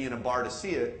get me in a bar to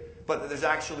see it, but that there's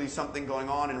actually something going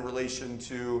on in relation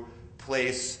to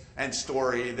place and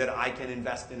story that I can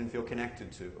invest in and feel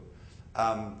connected to.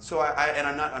 I'm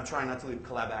trying not to leave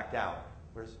Collab Act out.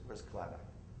 Where's Collab Act?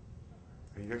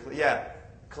 Are you here? Yeah,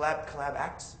 Collab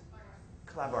Acts?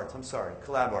 Collab Arts, I'm sorry,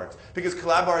 Collab Arts. Because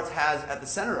Collab Arts has at the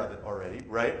center of it already,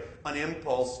 right, an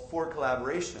impulse for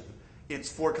collaboration. It's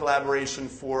for collaboration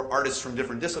for artists from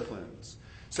different disciplines.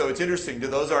 So it's interesting, do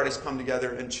those artists come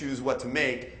together and choose what to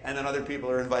make, and then other people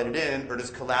are invited in, or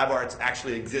does Collab Arts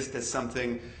actually exist as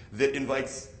something that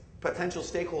invites potential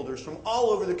stakeholders from all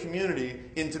over the community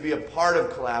in to be a part of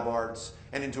Collab Arts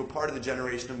and into a part of the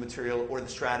generation of material or the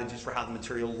strategies for how the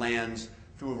material lands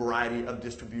through a variety of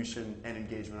distribution and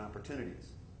engagement opportunities,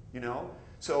 you know?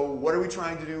 So what are we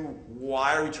trying to do?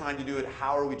 Why are we trying to do it?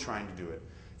 How are we trying to do it?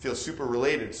 Feels super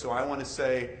related. So I want to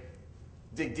say,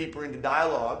 dig deeper into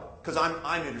dialogue, because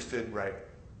I'm interested, right?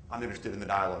 I'm interested in the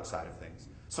dialogue side of things.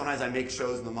 Sometimes I make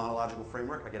shows in the monological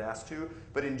framework, I get asked to,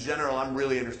 but in general, I'm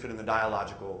really interested in the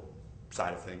dialogical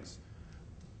side of things.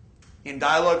 In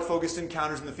dialogue-focused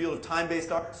encounters in the field of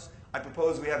time-based arts, I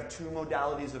propose we have two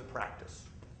modalities of practice.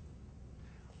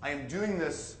 I am doing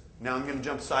this, now I'm going to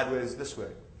jump sideways this way.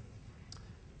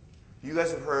 You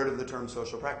guys have heard of the term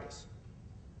social practice.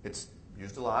 It's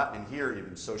used a lot, and here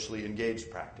even socially engaged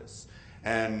practice.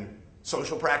 And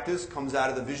social practice comes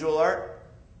out of the visual art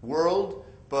world,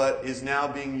 but is now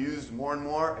being used more and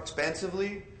more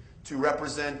expansively to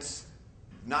represent,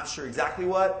 not sure exactly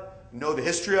what, know the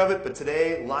history of it, but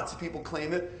today lots of people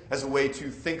claim it as a way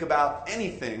to think about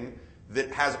anything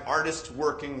that has artists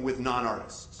working with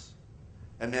non-artists.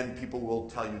 And then people will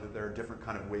tell you that there are different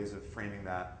kind of ways of framing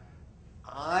that.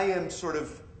 I am sort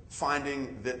of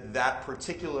finding that that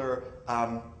particular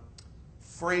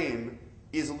frame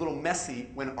is a little messy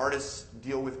when artists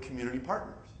deal with community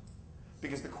partners.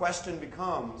 Because the question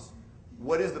becomes,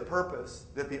 what is the purpose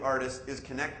that the artist is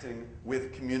connecting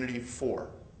with community for?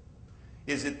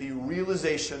 Is it the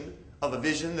realization of a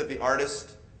vision that the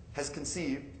artist has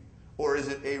conceived, or is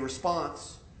it a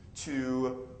response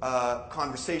to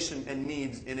conversation and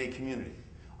needs in a community?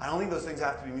 I don't think those things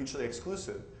have to be mutually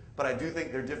exclusive, but I do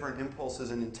think they're different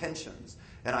impulses and intentions.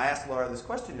 And I asked Laura this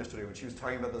question yesterday when she was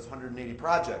talking about those 180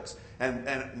 projects and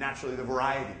naturally the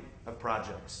variety of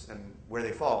projects and where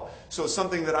they fall. So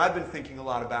something that I've been thinking a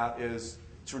lot about is,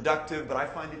 it's reductive, but I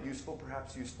find it useful,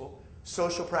 perhaps useful,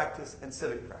 social practice and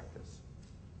civic practice.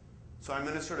 So I'm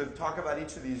going to sort of talk about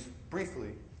each of these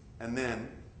briefly and then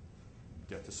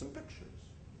get to some pictures.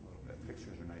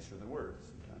 Pictures are nicer than words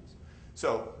sometimes.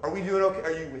 So, are we doing okay?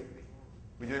 Are you with me?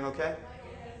 We doing okay?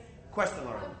 Yes. Question,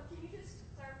 Laura. Can you just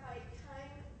clarify,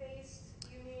 time-based,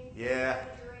 you mean Yeah.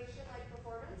 duration, like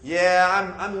performance?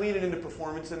 Yeah, I'm leaning into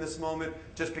performance in this moment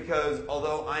just because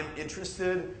although I'm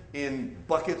interested in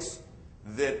buckets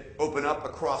that open up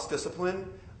across discipline,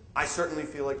 I certainly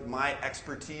feel like my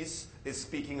expertise is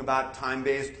speaking about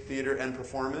time-based theater and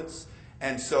performance.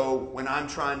 And so when I'm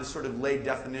trying to sort of lay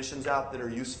definitions out that are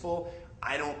useful,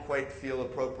 I don't quite feel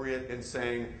appropriate in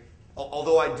saying,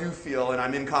 although I do feel, and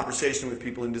I'm in conversation with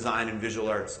people in design and visual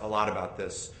arts a lot about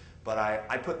this, but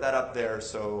I put that up there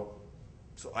so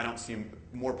I don't seem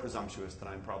more presumptuous than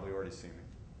I'm probably already seeming.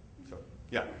 So,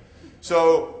 yeah.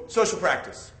 So, social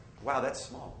practice. Wow, that's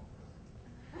small.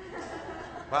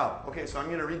 Wow, okay, so I'm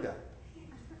going to read that.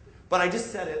 But I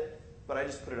just said it, but I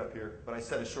just put it up here, but I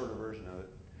said a shorter version of it.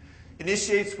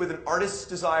 Initiates with an artist's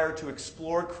desire to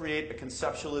explore, create a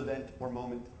conceptual event or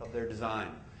moment of their design.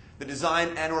 The design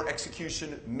and or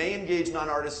execution may engage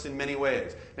non-artists in many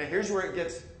ways. Now here's where it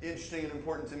gets interesting and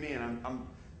important to me, and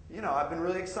I've been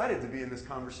really excited to be in this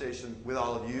conversation with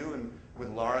all of you and with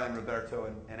Laura and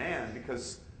Roberto and Anne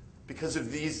because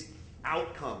of these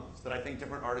outcomes that I think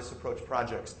different artists approach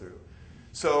projects through.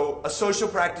 So a social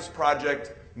practice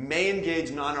project may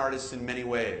engage non-artists in many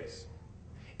ways.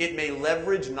 It may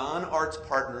leverage non-arts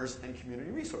partners and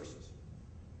community resources.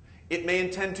 It may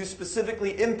intend to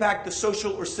specifically impact the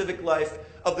social or civic life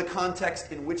of the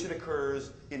context in which it occurs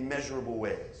in measurable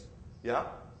ways. Yeah?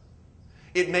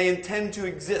 It may intend to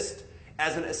exist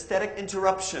as an aesthetic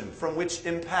interruption from which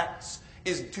impacts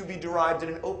is to be derived in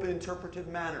an open interpretive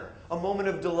manner, a moment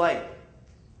of delight,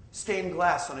 stained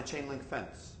glass on a chain link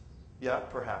fence. Yeah,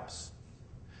 perhaps.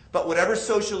 But whatever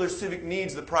social or civic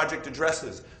needs the project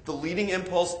addresses, the leading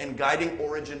impulse and guiding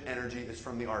origin energy is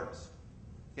from the artist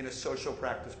in a social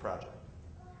practice project.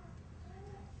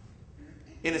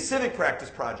 In a civic practice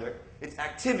project, it's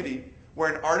activity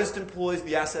where an artist employs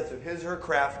the assets of his or her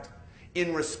craft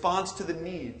in response to the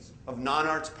needs of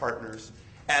non-arts partners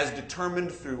as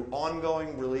determined through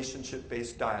ongoing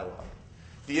relationship-based dialogue.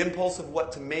 The impulse of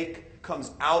what to make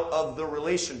comes out of the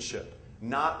relationship,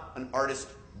 not an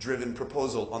artist-driven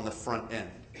proposal on the front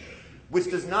end. Which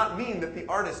does not mean that the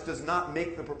artist does not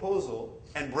make the proposal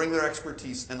and bring their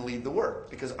expertise and lead the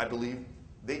work, because I believe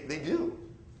they do.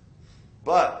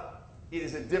 But it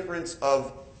is a difference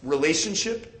of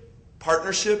relationship,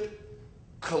 partnership,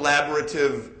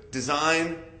 collaborative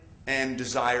design, and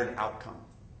desired outcome.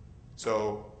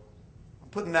 So I'm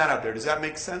putting that out there. Does that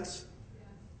make sense?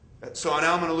 Yeah. So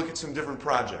now I'm going to look at some different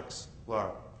projects.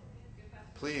 Laura,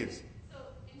 please. So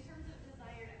in terms of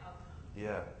desired outcome,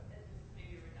 yeah. this may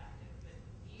be reductive, but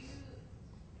you,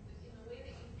 in the way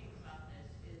that you think about this,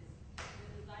 is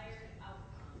the desired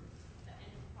outcome, the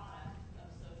end product of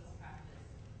social practice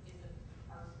is an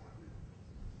art form.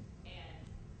 And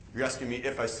You're asking me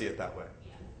if I see it that way.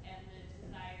 yes, and the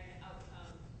desired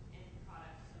outcome, end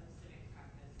product of civic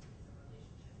practice is a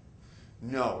relationship.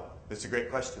 No, that's a great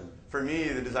question. For me,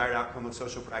 the desired outcome of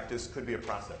social practice could be a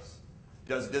process.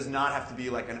 Does not have to be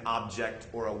like an object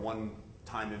or a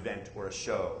one-time event or a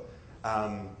show.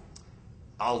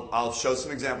 I'll show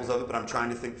some examples of it, but I'm trying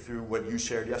to think through what you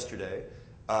shared yesterday.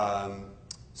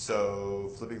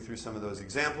 So flipping through some of those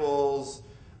examples,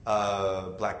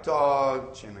 black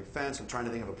dog, chain link fence, I'm trying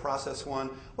to think of a process one.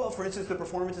 Well, for instance, the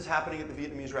performance is happening at the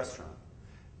Vietnamese restaurant.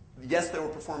 Yes, there were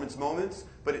performance moments,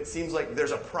 but it seems like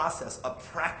there's a process, a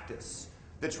practice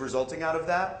that's resulting out of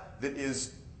that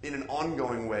is in an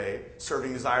ongoing way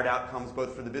serving desired outcomes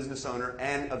both for the business owner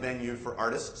and a venue for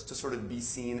artists to sort of be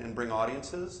seen and bring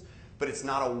audiences. But it's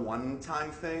not a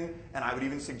one-time thing, and I would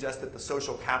even suggest that the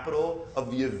social capital of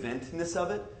the eventness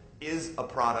of it is a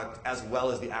product as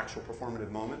well as the actual performative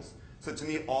moments. So to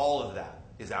me, all of that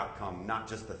is outcome, not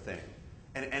just the thing.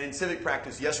 And in civic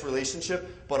practice, yes,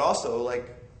 relationship, but also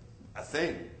like a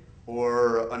thing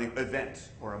or an event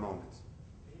or a moment.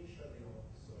 Can you show the old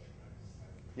social practice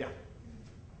slide? Yeah.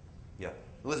 Yeah.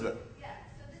 Elizabeth. Yeah,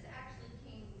 so this actually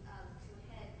came to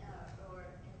a head,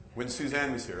 When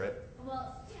Suzanne was here, right?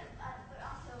 well, yeah, but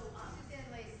also Suzanne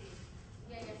Lacey.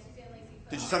 Suzanne Lacey.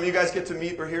 Did some of you guys get to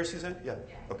meet or hear Suzanne? Yeah.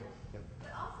 Yeah. Okay. Yeah.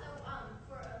 But also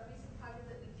for a recent project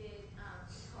that we did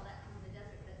called At Home in the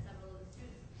Desert that several of the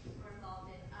students were involved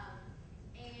in,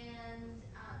 and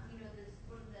you know, this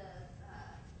one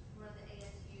of the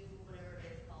ASU, whatever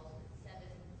it is called, 7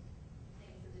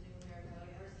 things of the new American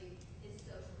University is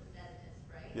social indebtedness,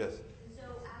 right? Yes. And so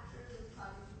after this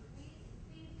project, we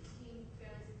became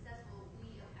fairly successful.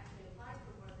 We actually applied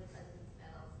for one of the President's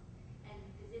Medals, and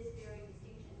this very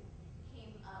distinction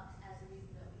came up as a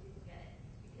reason that we didn't get it,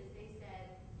 because they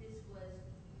said this was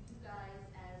you guys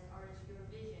as artists, your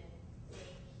vision,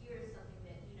 saying here's something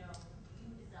that you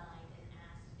designed and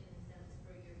asked in a sense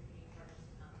for your community partners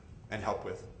to come. And help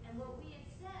with. And what we had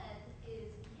said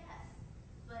is yes,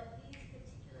 but these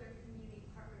particular community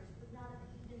partners would not have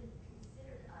even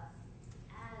considered us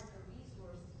as a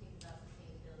resource to think about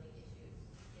sustainability issues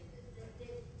in this.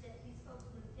 That these folks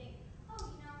would think,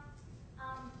 oh,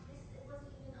 it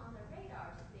wasn't even on their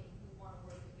radar to think we want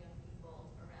to work with young people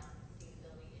around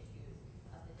sustainability issues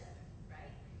of the desert,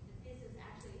 right? That this is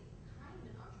actually kind of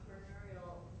an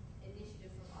entrepreneurial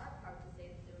initiative from our part to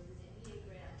say that there was this NEA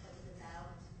grant that was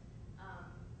about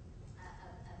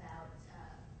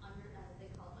they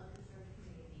call it underserved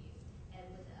communities, and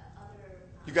with other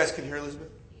You guys can hear Elizabeth?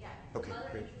 yeah, Okay, other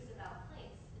great. interests about place.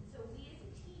 And so we as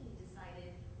a team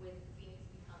decided, with Phoenix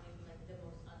becoming like the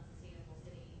most unsustainable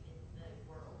city in the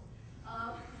world,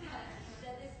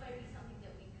 that this might be something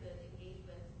that we could engage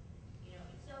with.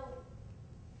 So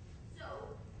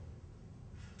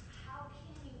how can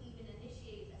you even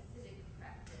initiate a civic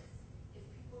practice if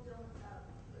people don't,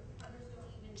 if partners don't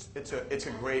even It's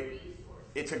a have great resource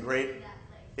it's a in great that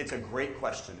place? it's a great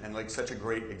question and like such a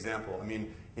great example. I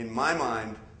mean, in my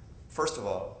mind, first of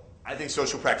all, I think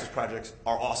social practice projects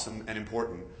are awesome and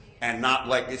important. And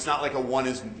it's not like a one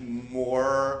is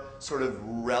more sort of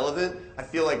relevant. I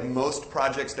feel like most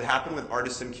projects that happen with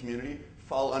artists and community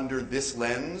fall under this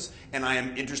lens, and I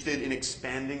am interested in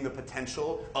expanding the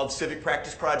potential of civic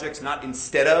practice projects, not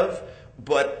instead of,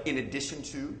 but in addition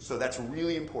to. So that's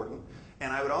really important.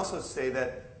 And I would also say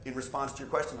that in response to your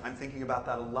question, I'm thinking about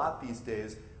that a lot these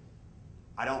days.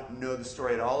 I don't know the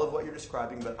story at all of what you're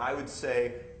describing, but I would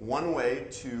say one way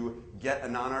to get a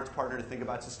non-arts partner to think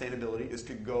about sustainability is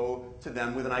to go to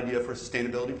them with an idea for a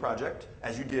sustainability project,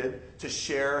 as you did, to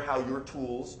share how your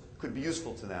tools could be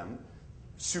useful to them.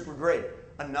 Super great.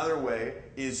 Another way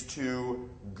is to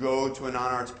go to a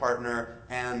non-arts partner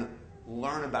and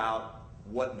learn about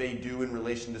what they do in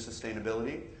relation to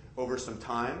sustainability over some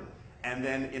time, and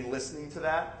then in listening to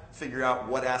that, figure out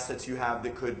what assets you have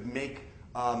that could make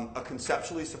a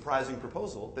conceptually surprising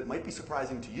proposal that might be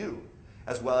surprising to you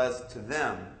as well as to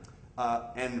them.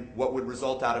 And what would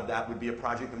result out of that would be a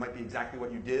project that might be exactly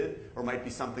what you did, or might be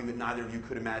something that neither of you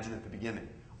could imagine at the beginning.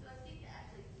 So I think that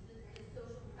actually the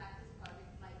social practice project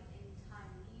might in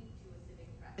time lead to a civic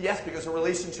practice. Yes, because a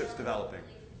relationship's developing.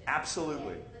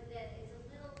 Absolutely. But that it's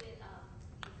a little bit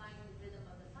finding the rhythm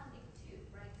of the funding too,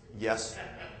 right? So Yes.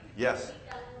 Yes.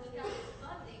 We got this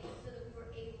funding so that we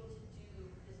were able to do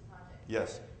this project.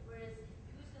 Yes. Whereas,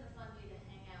 who's going to fund you to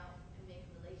hang out and make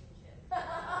a relationship?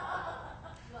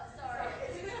 Well, sorry.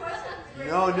 It's a good question.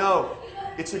 No.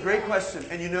 It's a great question,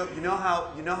 and you know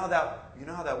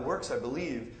how that works. I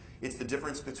believe it's the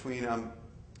difference between.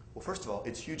 Well, first of all,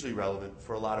 it's hugely relevant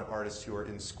for a lot of artists who are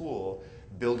in school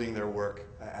building their work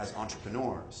as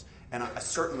entrepreneurs. And I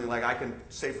certainly, like, I can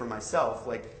say for myself,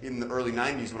 like in the early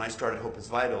 90s when I started Hope is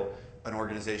Vital, an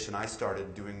organization I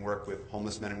started doing work with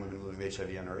homeless men and women living with HIV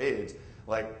and or AIDS,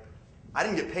 like, I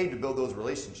didn't get paid to build those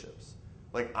relationships.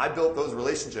 Like, I built those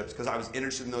relationships because I was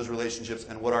interested in those relationships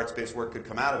and what arts-based work could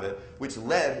come out of it, which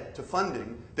led to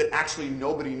funding that actually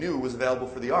nobody knew was available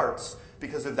for the arts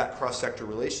because of that cross-sector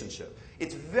relationship.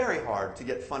 It's very hard to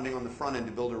get funding on the front end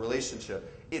to build a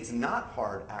relationship. It's not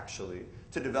hard, actually,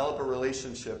 to develop a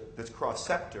relationship that's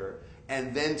cross-sector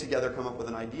and then together come up with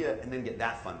an idea and then get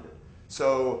that funded.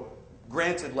 So,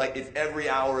 granted, like, if every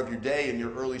hour of your day in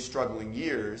your early struggling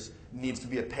years needs to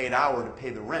be a paid hour to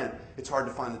pay the rent, it's hard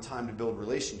to find the time to build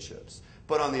relationships.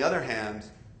 But on the other hand,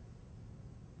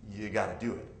 you got to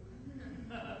do it.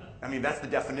 I mean, that's the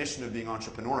definition of being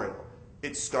entrepreneurial.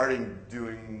 It's starting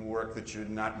doing work that you're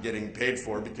not getting paid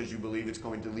for because you believe it's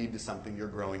going to lead to something you're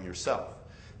growing yourself.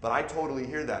 But I totally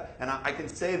hear that. And I can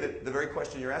say that the very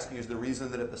question you're asking is the reason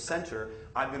that at the center,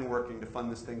 I've been working to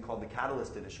fund this thing called the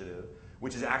Catalyst Initiative,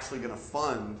 which is actually going to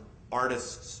fund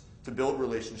artists to build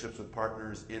relationships with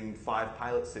partners in 5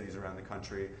 pilot cities around the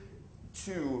country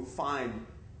to find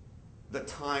the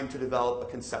time to develop a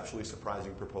conceptually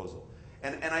surprising proposal.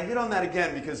 And I hit on that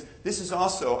again because this is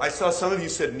also, I saw some of you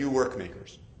said new work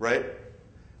makers, right?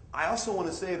 I also want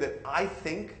to say that I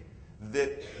think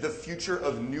that the future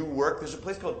of new work, there's a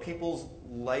place called People's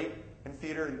Light and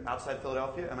Theater outside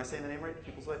Philadelphia. Am I saying the name right?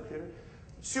 People's Light and Theater?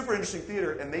 Super interesting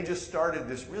theater, and they just started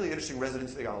this really interesting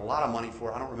residency they got a lot of money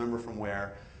for. I don't remember from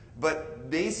where.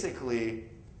 But basically,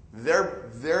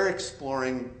 they're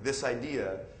exploring this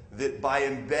idea that by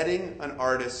embedding an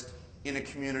artist in a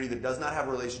community that does not have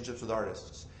relationships with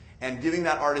artists and giving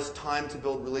that artist time to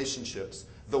build relationships,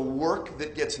 the work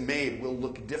that gets made will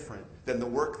look different than the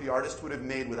work the artist would have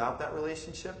made without that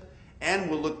relationship, and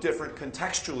will look different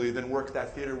contextually than work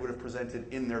that theater would have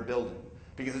presented in their building,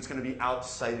 because it's going to be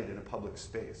outsited in a public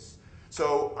space.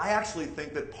 So I actually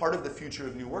think that part of the future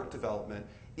of new work development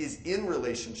is in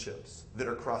relationships that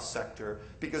are cross-sector,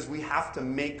 because we have to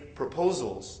make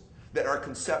proposals that are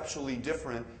conceptually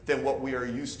different than what we are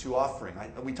used to offering.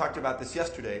 We talked about this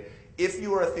yesterday. If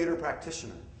you are a theater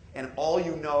practitioner and all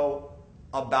you know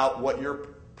about what your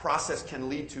process can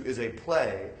lead to is a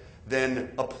play,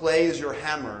 then a play is your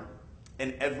hammer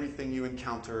and everything you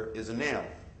encounter is a nail.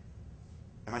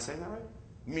 Am I saying that right?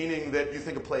 Meaning that you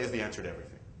think a play is the answer to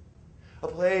everything. A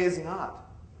play is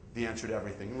not the answer to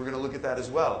everything. We're going to look at that as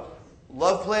well.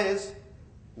 Love plays.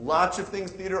 Lots of things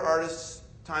theater artists,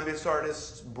 time-based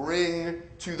artists bring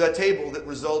to the table that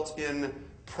result in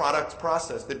product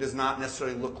process that does not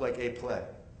necessarily look like a play.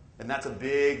 And that's a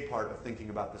big part of thinking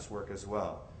about this work as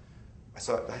well.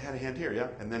 I had a hand here, yeah?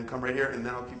 And then come right here, and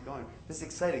then I'll keep going. This is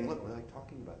exciting. Look, we're like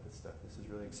talking about this stuff. This is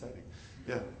really exciting.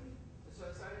 Yeah. So I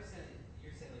understand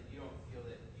you're saying like you don't feel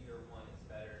that either one is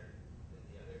better than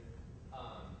the other.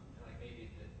 And like maybe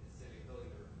the civic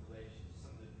building the relation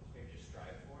something to maybe just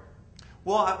strive for.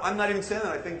 Well, I'm not even saying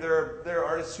that. I think there are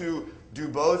artists who do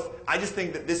both. I just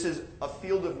think that this is a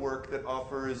field of work that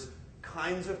offers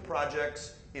kinds of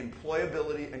projects,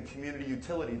 employability, and community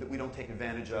utility that we don't take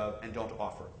advantage of and don't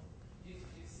offer. Do you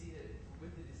see that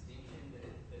with the distinction that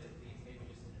it leaves maybe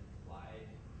just an implied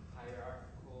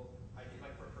hierarchical idea,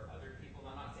 like for other people?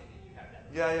 I'm not saying that you have that.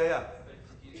 Yeah. But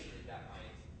do you think that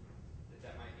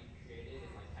might be created,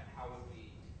 and like how would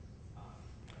we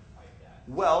fight that?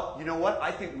 Well, you know what?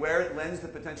 I think where it lends the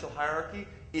potential hierarchy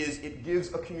is it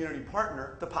gives a community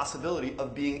partner the possibility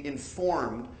of being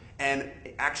informed and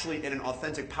actually in an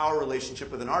authentic power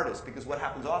relationship with an artist. Because what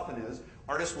happens often is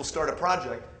artists will start a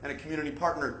project and a community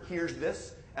partner hears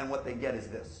this and what they get is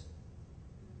this.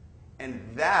 And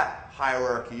that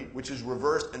hierarchy, which is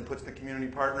reversed and puts the community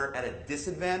partner at a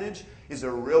disadvantage, is a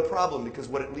real problem, because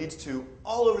what it leads to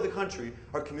all over the country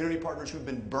are community partners who've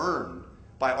been burned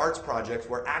by arts projects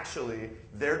where actually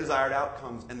their desired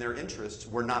outcomes and their interests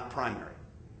were not primary.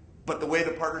 But the way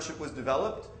the partnership was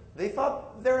developed, they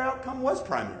thought their outcome was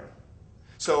primary.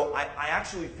 So I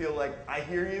actually feel like I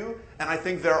hear you, and I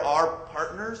think there are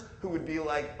partners who would be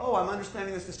like, oh, I'm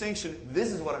understanding this distinction.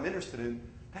 This is what I'm interested in.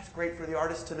 That's great for the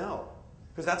artist to know,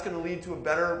 because that's going to lead to a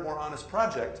better, more honest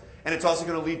project. And it's also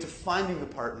going to lead to finding the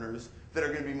partners that are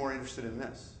going to be more interested in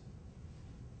this.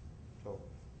 So,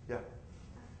 yeah.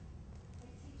 I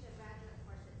teach a graduate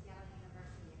course at Seattle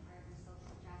University in Art and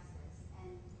Social Justice,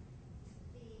 and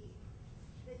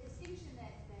the distinction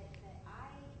that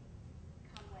I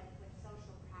come with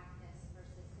social practice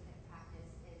versus civic practice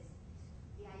is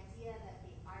the idea that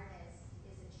the artist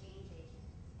is a change agent,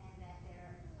 and that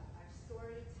they're a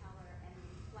storyteller and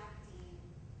reflecting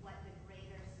what the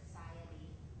greater society,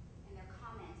 and they're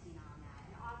commenting on that.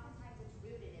 And oftentimes it's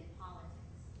rooted in politics.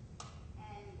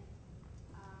 And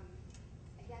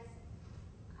I guess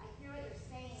I hear what you're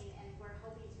saying, and we're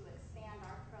hoping to expand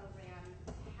our program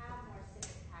to have more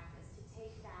civic practice, to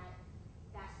take that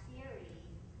theory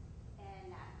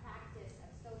and that practice of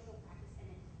social practice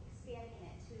and expanding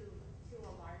it to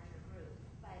a larger group.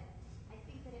 But I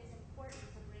think that it's important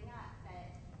to bring up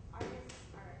that artists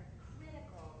are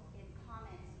critical in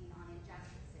commenting on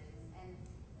injustices, and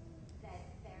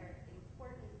that they're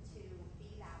important to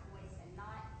be that voice and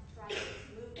not try to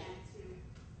move them to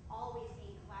always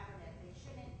being collaborative.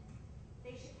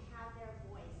 They should have their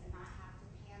voice and not have to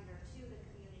pander to the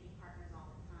community partners all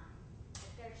the time.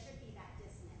 But there should be that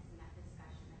dissonance in that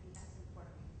discussion. I think that's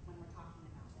important when we're talking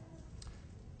about this.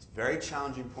 It's a very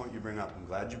challenging point you bring up. I'm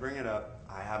glad you bring it up.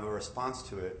 I have a response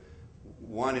to it.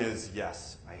 One is,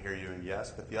 yes, I hear you, and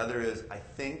yes. But the other is, I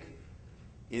think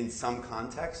in some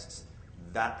contexts,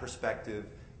 that perspective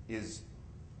is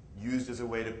used as a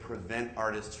way to prevent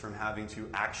artists from having to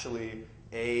actually,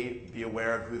 A, be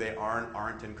aware of who they are and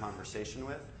aren't in conversation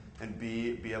with, and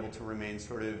B, be able to remain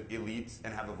sort of elite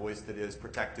and have a voice that is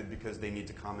protected because they need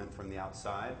to comment from the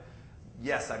outside.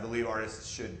 Yes, I believe artists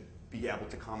should be able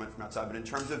to comment from outside, but in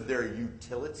terms of their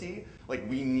utility, like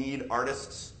we need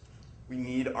artists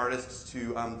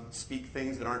to speak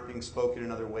things that aren't being spoken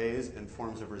in other ways and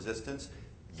forms of resistance.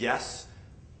 Yes,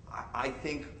 I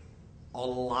think a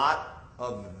lot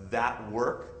of that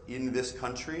work in this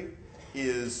country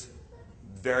is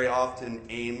very often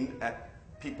aimed at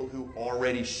people who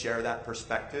already share that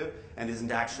perspective and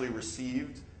isn't actually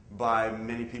received by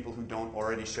many people who don't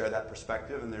already share that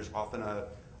perspective, and there's often a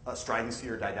stridency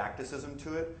or didacticism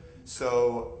to it.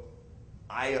 So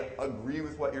I agree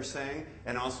with what you're saying,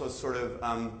 and also sort of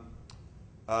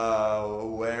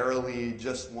warily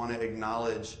just want to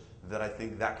acknowledge that I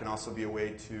think that can also be a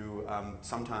way to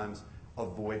sometimes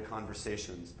avoid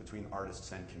conversations between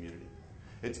artists and community.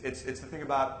 It's the thing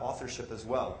about authorship as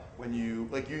well. When you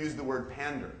use the word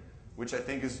pander, which I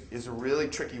think is a really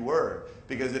tricky word,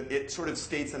 because it sort of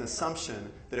states an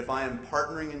assumption that if I am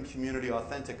partnering in community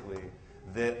authentically,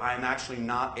 that I'm actually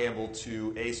not able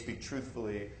to A, speak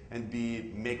truthfully, and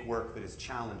B, make work that is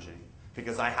challenging,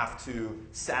 because I have to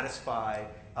satisfy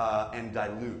and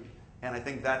dilute. And I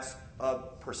think that's a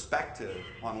perspective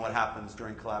on what happens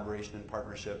during collaboration and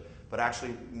partnership, but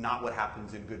actually not what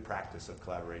happens in good practice of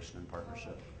collaboration and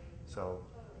partnership. So,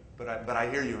 but I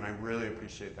hear you, and I really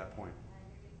appreciate that point.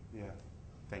 Yeah,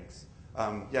 thanks.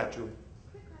 Yeah, Julie.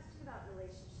 Quick question about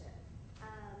relationship.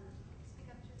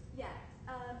 Speak up, Julie. Yeah.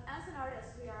 As an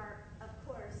artist, we are, of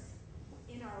course,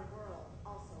 in our world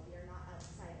also. We are not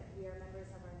outside it. We are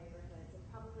members of our neighborhoods and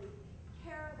probably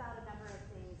care about a number of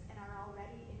things and are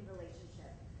already in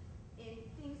relationship in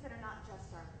things that are not just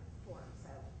our form.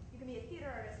 So you can be a theater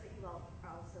artist, but you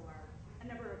also are a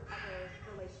number of other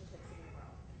relationships in the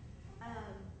world.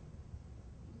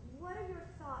 What are your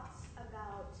thoughts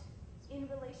about, in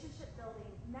relationship building,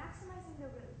 maximizing the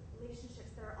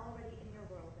relationships that are already in your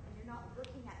world, and you're not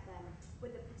looking at them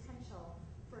with the potential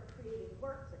for creating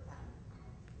work with them,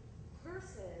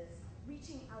 versus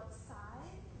reaching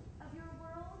outside of your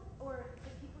world or the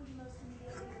people you most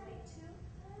immediately relate to?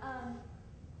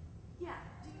 Yeah.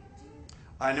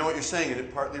 I know what you're saying, and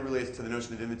it partly relates to the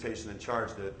notion of invitation and charge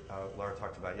that Laura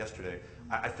talked about yesterday.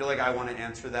 I feel like I want to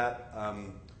answer that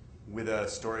with a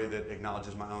story that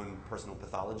acknowledges my own personal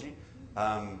pathology,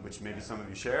 which maybe some of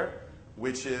you share,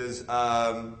 which is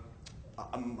one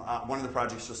of the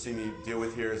projects you'll see me deal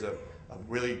with here is a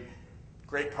really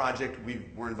great project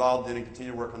we're involved in and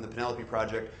continue to work on, the Penelope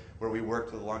project, where we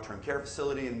worked with a long-term care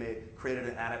facility and created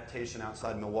an adaptation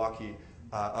outside Milwaukee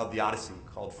of the Odyssey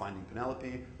called Finding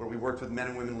Penelope, where we worked with men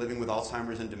and women living with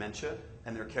Alzheimer's and dementia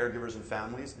and their caregivers and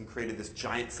families and created this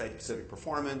giant site-specific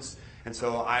performance. And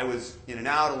so I was in and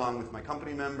out along with my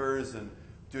company members and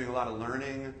doing a lot of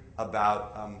learning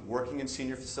about working in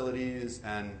senior facilities,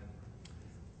 and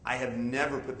I have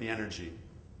never put the energy.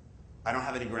 I don't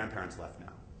have any grandparents left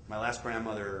now. My last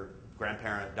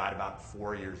grandparent died about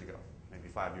 4 years ago, maybe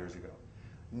 5 years ago.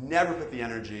 Never put the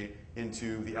energy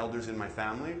into the elders in my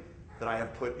family that I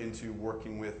have put into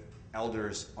working with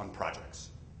elders on projects.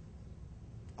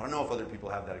 I don't know if other people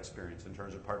have that experience in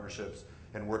terms of partnerships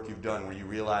and work you've done where you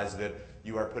realize that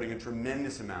you are putting a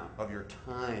tremendous amount of your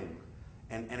time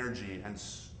and energy and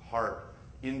heart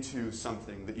into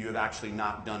something that you have actually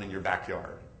not done in your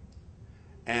backyard.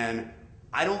 And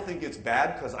I don't think it's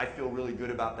bad because I feel really good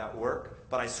about that work,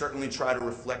 but I certainly try to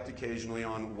reflect occasionally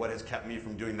on what has kept me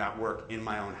from doing that work in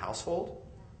my own household,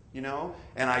 you know?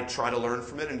 And I try to learn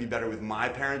from it and be better with my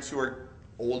parents who are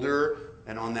older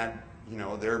and on that, you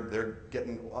know, they're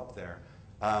getting up there.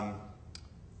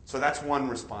 So that's one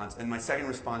response. And my second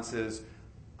response is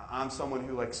I'm someone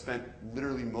who spent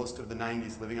literally most of the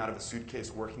 90s living out of a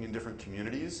suitcase working in different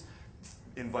communities,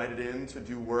 invited in to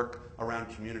do work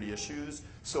around community issues,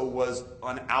 so was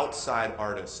an outside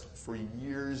artist for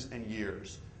years and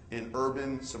years in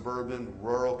urban, suburban,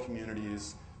 rural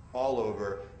communities all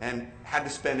over, and had to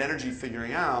spend energy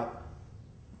figuring out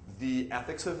the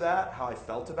ethics of that, how I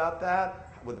felt about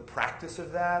that, with the practice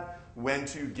of that, when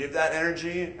to give that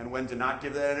energy and when to not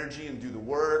give that energy and do the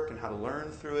work and how to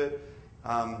learn through it.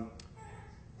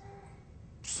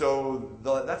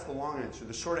 That's the long answer.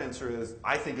 The short answer is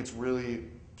I think it's really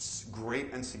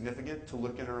great and significant to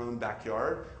look in our own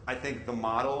backyard. I think the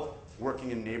model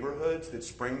working in neighborhoods that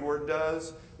Springboard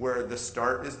does, where the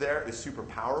start is there, is super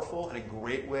powerful and a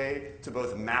great way to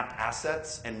both map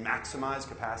assets and maximize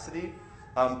capacity.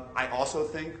 I also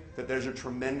think that there's a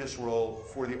tremendous role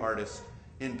for the artist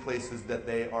in places that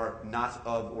they are not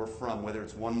of or from, whether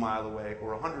it's 1 mile away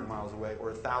or 100 miles away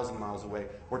or 1,000 miles away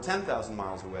or 10,000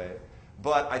 miles away.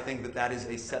 But I think that that is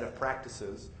a set of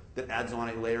practices that adds on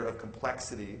a layer of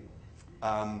complexity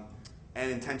and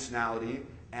intentionality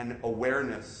and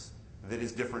awareness that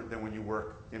is different than when you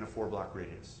work in a 4-block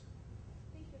radius.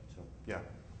 Thank you. So, yeah.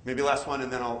 Maybe last one,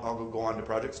 and then I'll go on to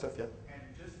project stuff, yeah? And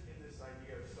just in this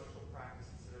idea of social practice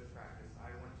and civic practice,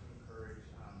 I want to encourage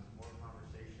more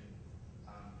conversation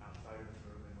outside of this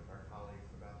room and with our colleagues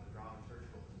about the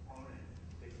dramaturgical component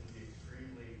that can be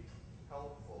extremely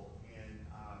helpful in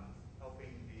helping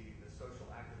the social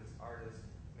activist artist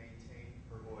maintain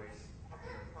her voice in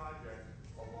her project,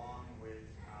 along with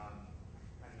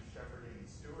kind of shepherding and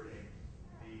stewarding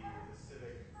the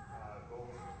civic goals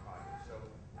of the project. So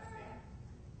I think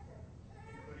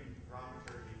including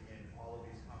dramaturgy in all of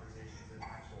these conversations and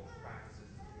actual practices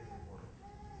is important.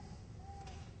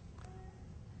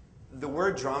 The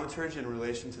word dramaturgy in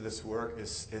relation to this work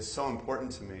is so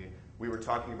important to me. We were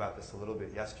talking about this a little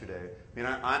bit yesterday. I mean,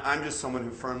 I'm just someone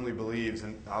who firmly believes,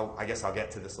 and I guess I'll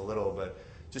get to this a little, but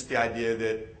just the idea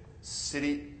that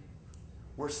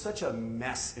we're such a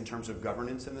mess in terms of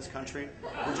governance in this country.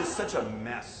 We're just such a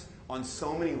mess on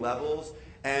so many levels,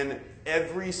 and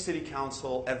every city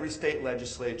council, every state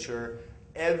legislature,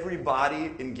 every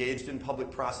body engaged in public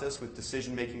process with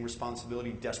decision-making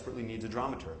responsibility desperately needs a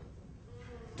dramaturg.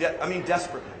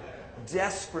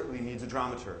 Desperately needs a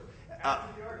dramaturg.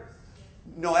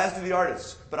 No, as do the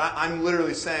artists. But I'm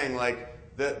literally saying,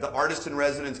 the artist in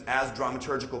residence as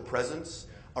dramaturgical presence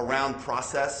around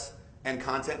process and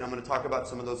content, and I'm going to talk about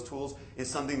some of those tools, is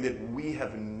something that we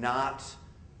have not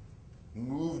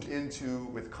moved into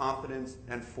with confidence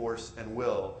and force and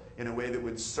will in a way that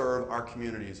would serve our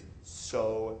communities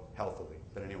so healthily.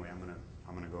 But anyway, I'm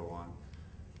going to go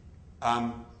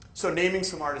on. So naming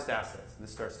some artist assets, and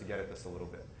this starts to get at this a little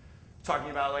bit.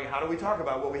 Talking about how do we talk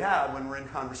about what we have when we're in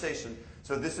conversation.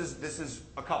 So this is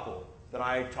a couple that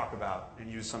I talk about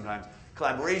and use sometimes.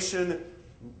 Collaboration,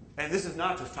 and this is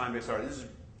not just time-based art, this is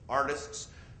artists,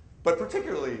 but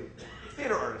particularly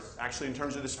theater artists, actually, in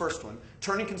terms of this first one,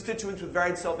 turning constituents with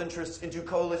varied self-interests into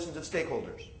coalitions of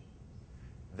stakeholders.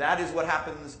 That is what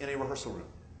happens in a rehearsal room,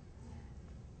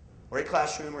 or a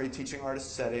classroom, or a teaching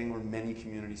artist setting, or many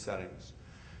community settings.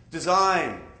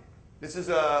 Design. This is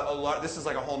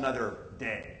like a whole nother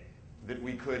day that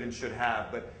we could and should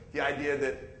have, but the idea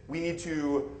that we need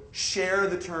to share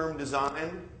the term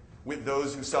design with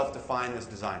those who self-define as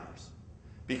designers,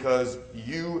 because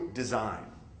you design.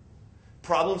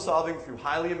 Problem solving through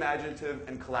highly imaginative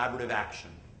and collaborative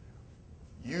action.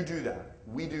 You do that.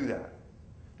 We do that.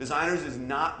 Designers is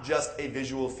not just a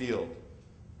visual field.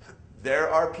 There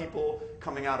are people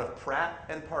coming out of Pratt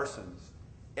and Parsons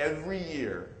every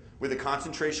year with a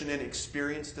concentration in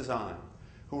experience design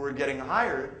who are getting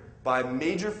hired by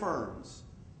major firms,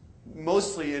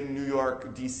 mostly in New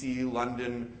York, DC,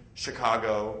 London,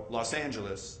 Chicago, Los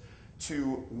Angeles,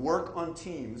 to work on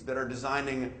teams that are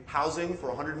designing housing for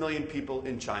 100 million people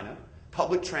in China,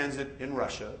 public transit in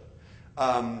Russia,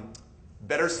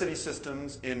 better city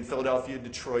systems in Philadelphia,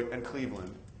 Detroit, and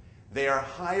Cleveland. They are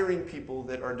hiring people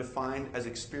that are defined as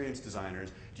experience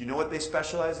designers. Do you know what they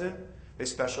specialize in? They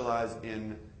specialize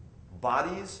in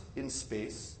bodies in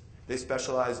space. They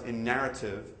specialize in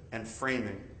narrative and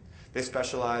framing. They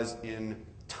specialize in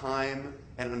time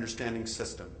and understanding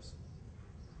systems.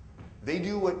 They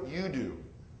do what you do,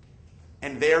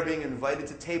 and they are being invited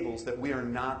to tables that we are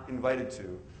not invited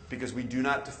to because we do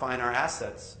not define our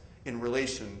assets in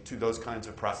relation to those kinds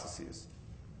of processes.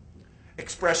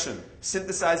 Expression,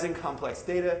 synthesizing complex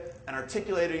data and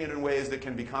articulating it in ways that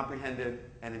can be comprehended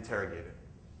and interrogated.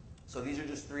 So these are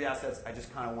just 3 assets I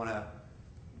just kind of want to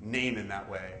name in that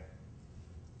way.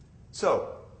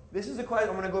 So this is a question.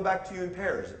 I'm going to go back to you in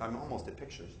pairs. I'm almost at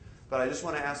pictures. But I just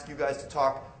want to ask you guys to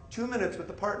talk 2 minutes with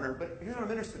the partner. But here's what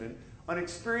I'm interested in. An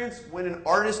experience when an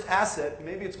artist asset,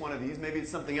 maybe it's one of these, maybe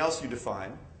it's something else you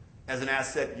define as an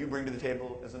asset you bring to the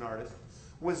table as an artist,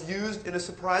 was used in a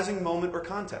surprising moment or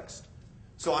context.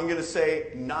 So I'm going to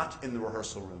say not in the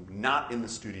rehearsal room, not in the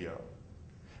studio.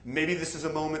 Maybe this is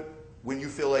a moment when you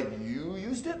feel like you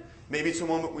used it. Maybe it's a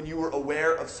moment when you were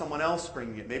aware of someone else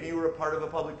bringing it. Maybe you were a part of a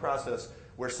public process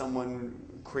where someone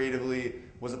creatively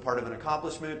was a part of an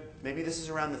accomplishment. Maybe this is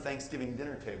around the Thanksgiving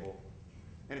dinner table.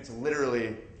 And it's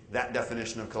literally that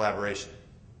definition of collaboration.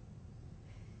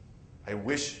 I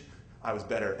wish I was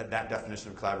better at that definition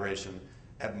of collaboration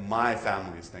at my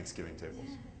family's Thanksgiving tables.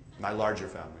 My larger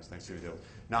family's Thanksgiving tables.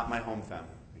 Not my home family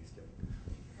Thanksgiving.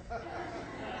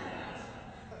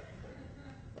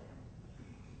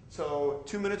 So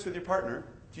 2 minutes with your partner.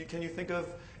 Can you think of,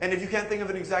 and if you can't think of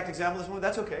an exact example of this one,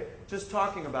 that's okay. Just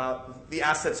talking about the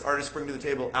assets artists bring to the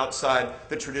table outside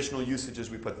the traditional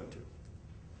usages we put them to.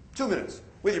 2 minutes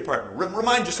with your partner.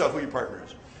 Remind yourself who your partner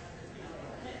is.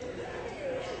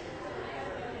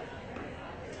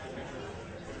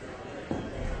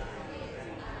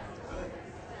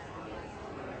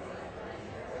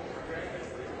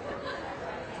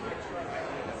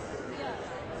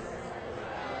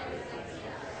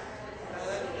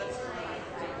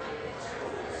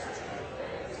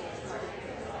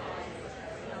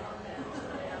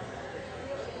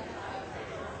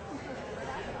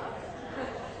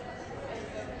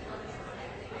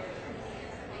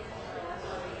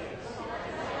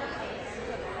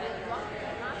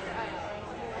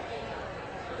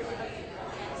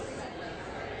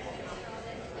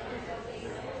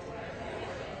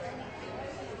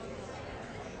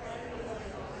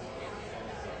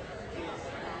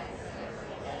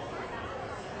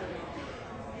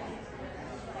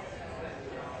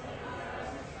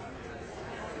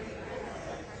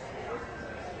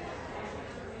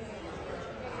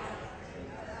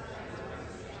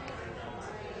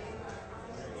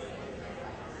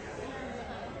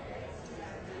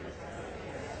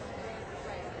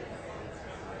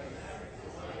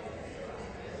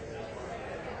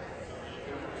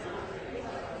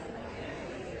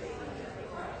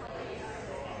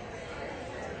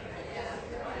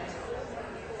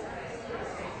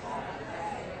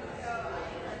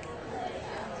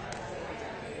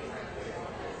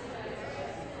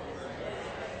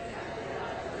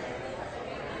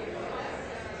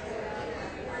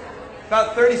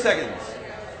 About 30 seconds.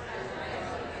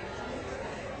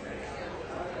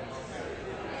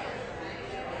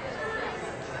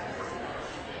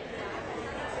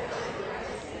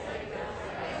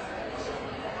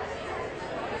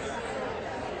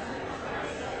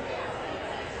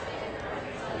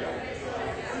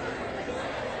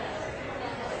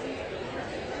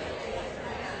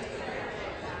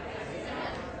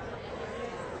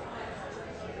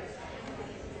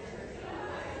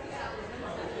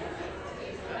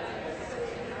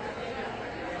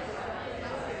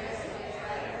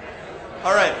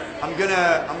 All right, I'm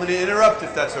gonna interrupt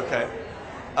if that's okay.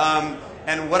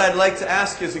 And what I'd like to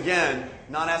ask is, again,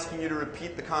 not asking you to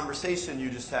repeat the conversation you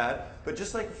just had, but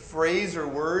just like phrase or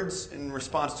words in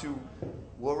response to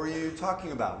what were you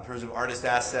talking about in terms of artist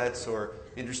assets or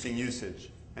interesting usage.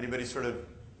 Anybody sort of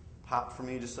pop for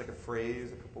me, just like a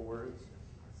phrase, a couple words?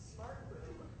 Smart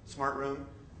room. Smart room.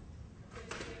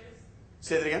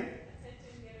 Say that again.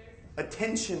 Attention getters.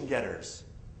 Attention getters.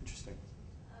 Interesting.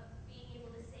 Being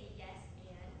able to say yes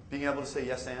and. Being able to say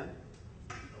yes and.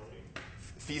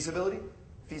 Feasibility.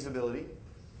 Feasibility.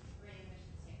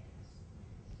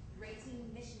 Writing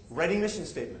mission statements. Writing mission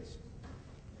statements.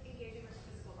 Engaging with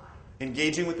physical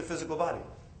Engaging with the physical body.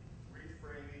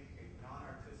 Reframing a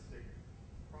non-artistic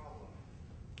problem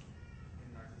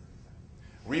in an artistic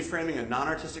sense. Reframing a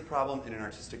non-artistic problem in an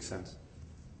artistic sense.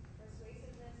 Persuasiveness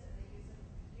and the use of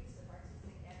artistic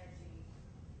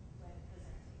energy when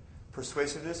presenting.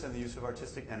 Persuasiveness and the use of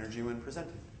artistic energy when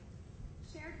presenting.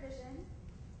 Shared vision,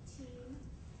 team,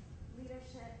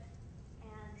 leadership,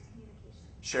 and communication.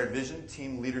 Shared vision,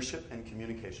 team, leadership, and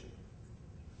communication.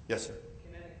 Yes, sir?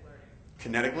 Kinetic learning.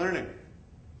 Kinetic learning.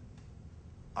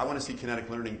 I want to see kinetic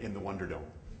learning in the Wonder Dome.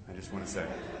 I just want to say.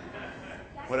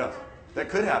 What else? That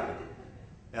could happen.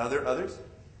 Are there others?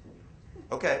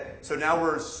 Okay, so now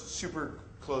we're super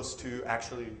close to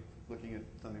actually looking at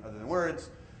something other than words.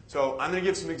 So I'm going to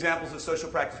give some examples of social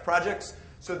practice projects.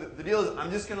 So the deal is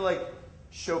I'm just going to like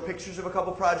show pictures of a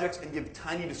couple projects and give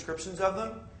tiny descriptions of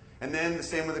them. And then the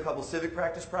same with a couple civic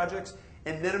practice projects.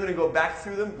 And then I'm going to go back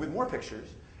through them with more pictures.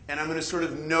 And I'm going to sort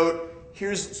of note,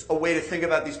 here's a way to think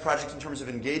about these projects in terms of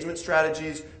engagement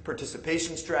strategies,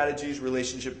 participation strategies,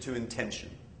 relationship to intention.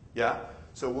 Yeah?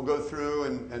 So we'll go through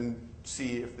and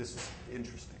see if this is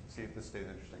interesting, see if this stays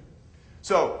interesting.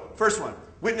 So, first one,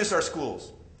 witness our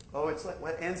schools. Oh, it's like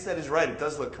what Ann said is right. It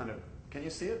does look kind of, can you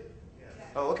see it? Yeah.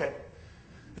 Oh, okay.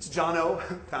 It's John O.,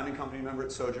 founding company member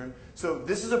at Sojourn. So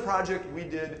this is a project we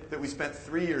did that we spent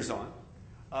 3 years on.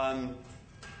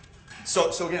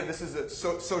 So again, this is a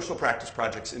social practice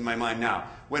projects in my mind now.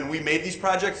 When we made these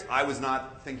projects, I was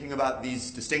not thinking about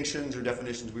these distinctions or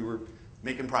definitions. We were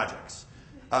making projects.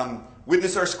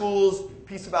 Witness our schools,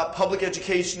 piece about public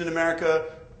education in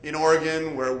America, in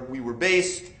Oregon, where we were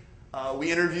based.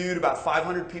 We interviewed about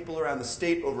 500 people around the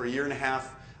state over a year and a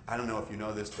half. I don't know if you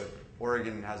know this, but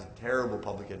Oregon has terrible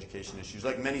public education issues,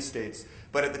 like many states.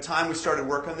 But at the time we started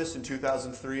work on this in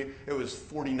 2003, it was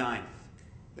 49th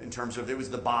in terms of, it was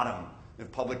the bottom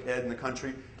of public ed in the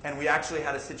country. And we actually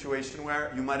had a situation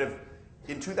where you might have,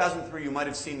 in 2003, you might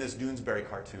have seen this Doonesbury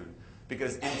cartoon.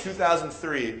 Because in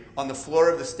 2003, on the floor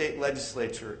of the state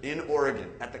legislature in Oregon,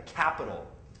 at the Capitol,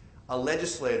 a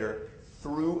legislator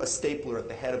threw a stapler at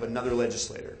the head of another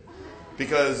legislator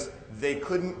because they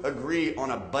couldn't agree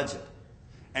on a budget.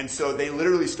 And so they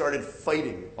literally started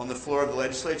fighting on the floor of the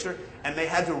legislature, and they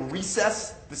had to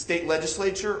recess the state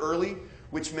legislature early,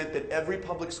 which meant that every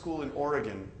public school in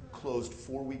Oregon closed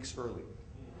 4 weeks early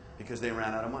because they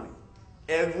ran out of money.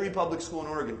 Every public school in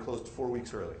Oregon closed 4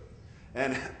 weeks early.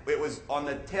 And it was on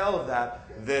the tail of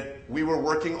that that we were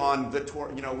working on the tour.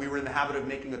 You know, we were in the habit of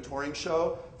making a touring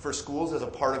show for schools as a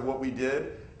part of what we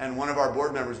did. And one of our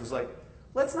board members was like,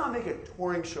 let's not make a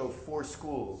touring show for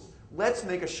schools. Let's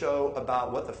make a show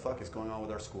about what the fuck is going on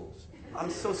with our schools. I'm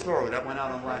so sorry that went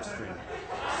out on live stream.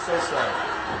 So sorry.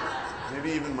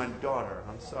 Maybe even my daughter.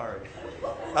 I'm sorry.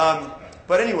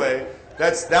 But anyway,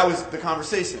 that was the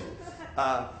conversation.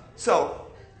 So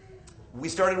we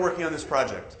started working on this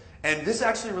project. And this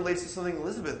actually relates to something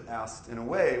Elizabeth asked in a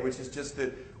way, which is just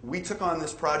that we took on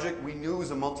this project. We knew it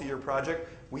was a multi-year project.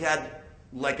 We had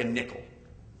like a nickel.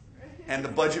 And the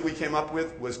budget we came up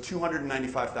with was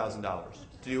 $295,000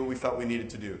 to do what we felt we needed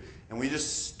to do. And we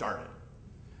just started.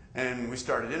 And we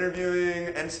started interviewing,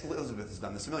 and Elizabeth has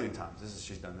done this a million times.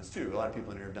 She's done this too. A lot of people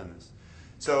in here have done this.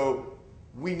 So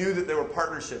we knew that there were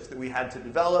partnerships that we had to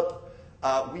develop.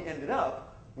 We ended up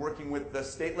working with the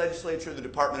state legislature, the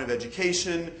Department of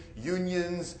Education,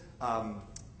 unions,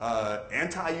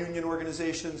 anti-union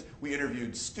organizations. We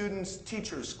interviewed students,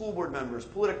 teachers, school board members,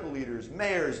 political leaders,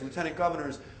 mayors, lieutenant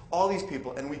governors, all these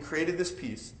people, and we created this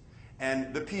piece.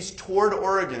 And the piece toured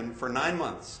Oregon for 9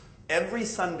 months. Every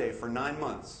Sunday for 9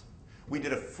 months, we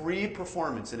did a free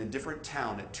performance in a different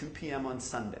town at 2 p.m. on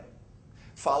Sunday,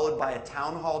 followed by a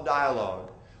town hall dialogue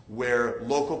where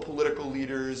local political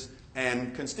leaders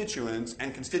and constituents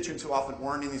who often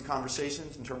weren't in these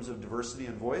conversations in terms of diversity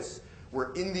and voice,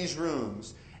 were in these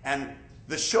rooms. And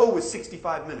the show was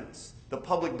 65 minutes. The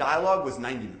public dialogue was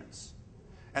 90 minutes.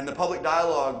 And the public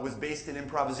dialogue was based in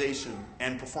improvisation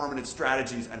and performative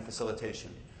strategies and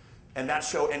facilitation. And that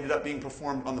show ended up being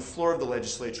performed on the floor of the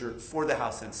legislature for the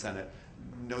House and Senate.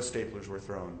 No staplers were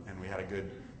thrown, and we had a good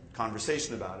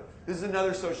conversation about it. This is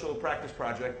another social practice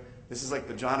project. This is like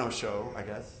the John O. show, I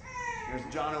guess.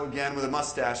 There's John O. again with a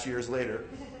mustache years later.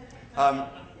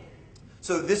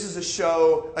 So this is a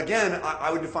show, again,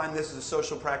 I would define this as a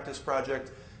social practice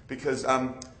project because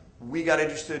we got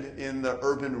interested in the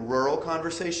urban-rural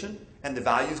conversation and the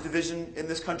values division in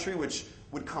this country, which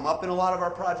would come up in a lot of our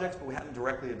projects, but we hadn't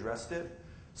directly addressed it.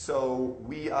 So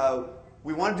we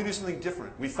wanted to do something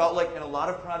different. We felt like in a lot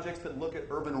of projects that look at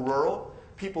urban-rural,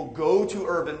 people go to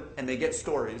urban and they get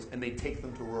stories and they take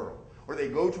them to rural. Or they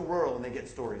go to rural and they get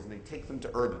stories and they take them to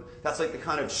urban. That's like the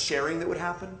kind of sharing that would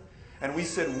happen. And we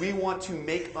said we want to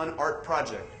make an art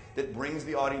project that brings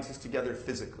the audiences together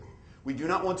physically. We do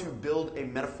not want to build a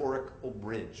metaphorical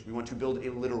bridge. We want to build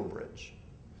a literal bridge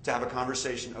to have a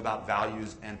conversation about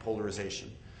values and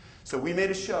polarization. So we made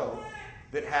a show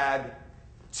that had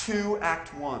 2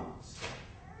 act ones,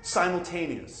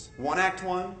 simultaneous. One act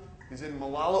one is in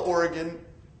Molalla, Oregon,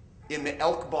 in the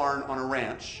elk barn on a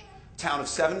ranch, town of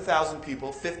 7,000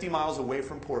 people, 50 miles away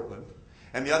from Portland.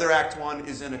 And the other act one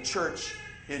is in a church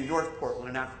in North Portland,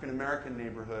 an African-American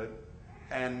neighborhood.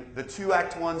 And the 2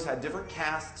 act ones had different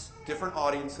casts, different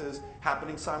audiences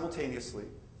happening simultaneously.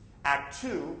 Act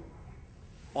 2,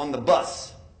 on the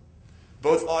bus.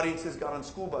 Both audiences got on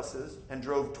school buses and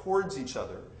drove towards each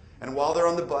other. And while they're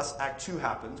on the bus, Act 2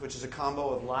 happens, which is a combo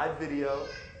of live video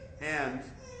and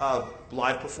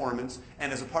live performance.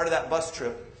 And as a part of that bus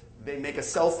trip, they make a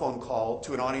cell phone call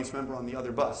to an audience member on the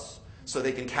other bus so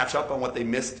they can catch up on what they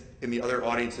missed in the other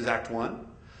audience's Act 1.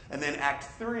 And then Act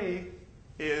 3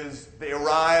 is they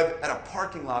arrive at a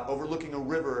parking lot overlooking a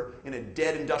river in a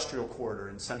dead industrial corridor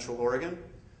in Central Oregon.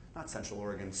 Not Central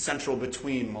Oregon, central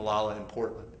between Molalla and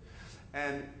Portland.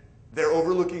 And they're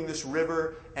overlooking this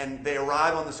river, and they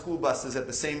arrive on the school buses at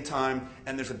the same time,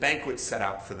 and there's a banquet set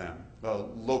out for them, a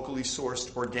locally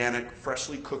sourced, organic,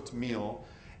 freshly cooked meal.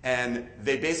 And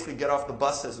they basically get off the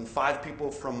buses, and 5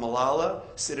 people from Molalla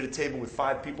sit at a table with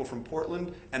 5 people from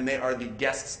Portland, and they are the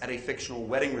guests at a fictional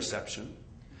wedding reception.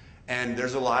 And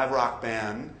there's a live rock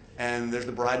band, and there's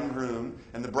the bride and groom,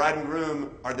 and the bride and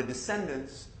groom are the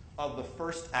descendants of the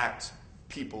first act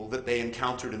people that they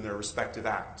encountered in their respective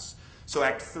acts. So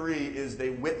Act 3 is they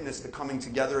witness the coming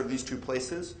together of these 2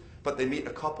 places, but they meet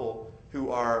a couple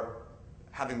who are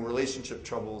having relationship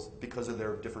troubles because of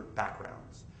their different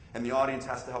backgrounds. And the audience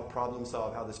has to help problem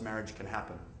solve how this marriage can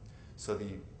happen. So the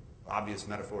obvious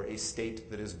metaphor, a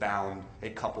state that is bound, a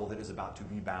couple that is about to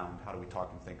be bound. How do we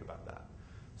talk and think about that?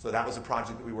 So that was a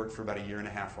project that we worked for about 1.5 years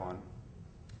on.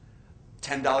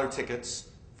 $10 tickets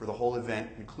for the whole event,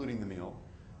 including the meal,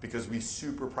 because we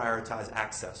super prioritize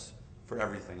access for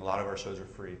everything. A lot of our shows are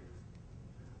free.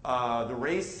 The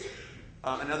Race,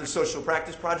 another social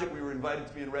practice project. We were invited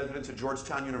to be in residence at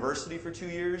Georgetown University for 2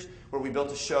 years, where we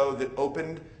built a show that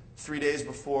opened 3 days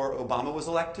before Obama was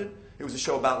elected. It was a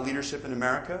show about leadership in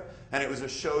America, and it was a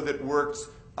show that worked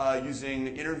using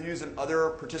interviews and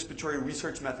other participatory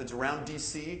research methods around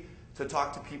DC to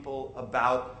talk to people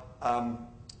about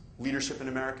leadership in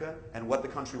America and what the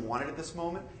country wanted at this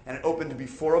moment. And it opened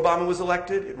before Obama was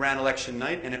elected, it ran election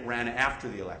night, and it ran after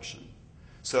the election.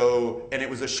 So, and it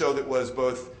was a show that was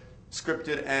both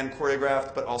scripted and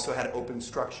choreographed, but also had open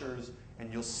structures.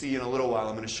 And you'll see in a little while,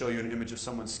 I'm going to show you an image of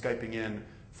someone Skyping in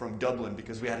from Dublin,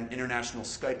 because we had an international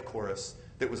Skype chorus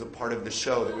that was a part of the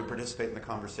show that would participate in the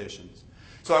conversations.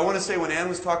 So I want to say, when Anne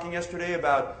was talking yesterday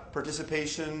about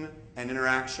participation and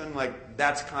interaction, like,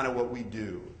 that's kind of what we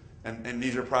do. And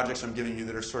these are projects I'm giving you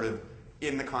that are sort of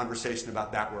in the conversation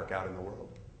about that work out in the world.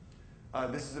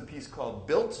 This is a piece called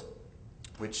Built,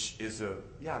 which is a,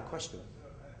 question. So,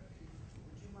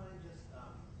 would you mind just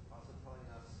also telling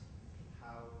us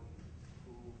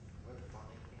where the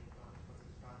funding came from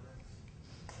these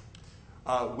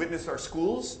projects? Witness Our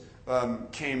Schools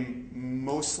came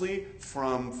mostly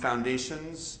from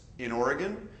foundations in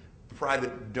Oregon,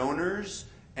 private donors,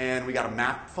 and we got a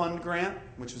MAP fund grant,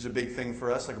 which was a big thing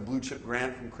for us, like a blue chip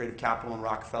grant from Creative Capital and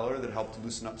Rockefeller that helped to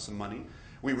loosen up some money.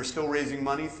 We were still raising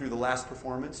money through the last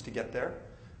performance to get there.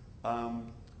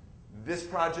 This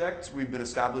project, we've been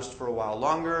established for a while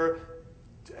longer,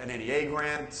 an NEA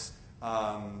grant,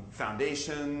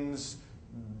 foundations,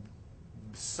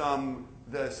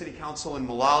 the City Council in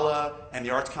Molalla and the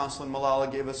Arts Council in Molalla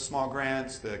gave us small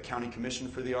grants, the County Commission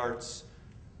for the Arts.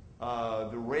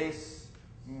 The Race,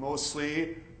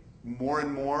 mostly, more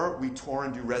and more, we tour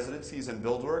and do residencies and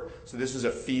build work. So this was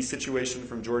a fee situation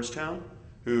from Georgetown,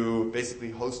 who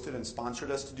basically hosted and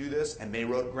sponsored us to do this, and they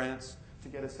wrote grants to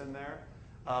get us in there.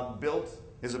 Built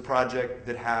is a project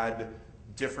that had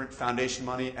different foundation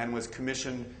money and was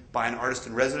commissioned by an artist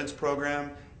in residence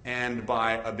program and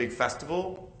by a big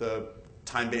festival, the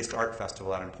time-based art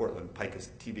festival out in Portland, Picus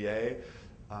TBA.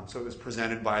 So it was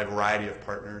presented by a variety of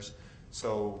partners.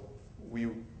 So we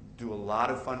do a lot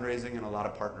of fundraising and a lot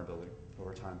of partner building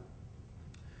over time.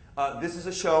 This is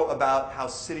a show about how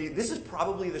this is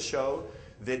probably the show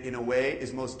that in a way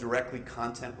is most directly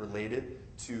content related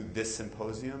to this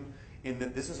symposium, in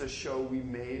that this is a show we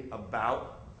made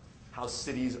about how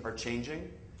cities are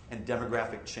changing and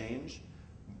demographic change.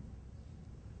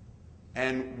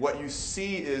 And what you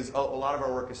see is a lot of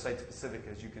our work is site-specific,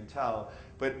 as you can tell.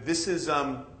 But this is,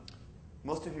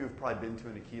 most of you have probably been to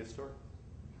an IKEA store,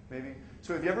 maybe.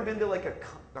 So have you ever been to like a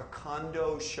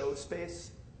condo show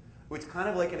space? It's kind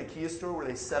of like an IKEA store where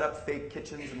they set up fake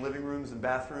kitchens and living rooms and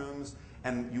bathrooms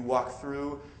and you walk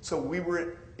through. So we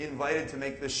were invited to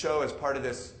make this show as part of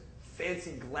this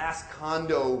fancy glass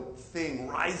condo thing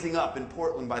rising up in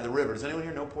Portland by the river. Does anyone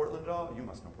here know Portland at all? You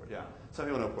must know Portland. Yeah, some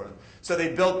people know Portland. So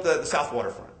they built the South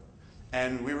Waterfront.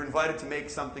 And we were invited to make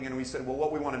something, and we said, well,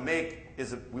 what we want to make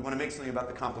is we want to make something about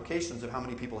the complications of how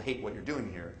many people hate what you're doing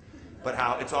here, but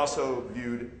how it's also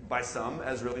viewed by some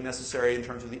as really necessary in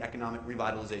terms of the economic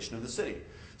revitalization of the city.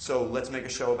 So let's make a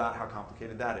show about how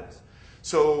complicated that is.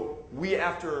 So we,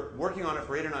 after working on it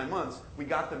for 8 or 9 months, we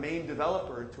got the main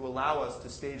developer to allow us to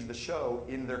stage the show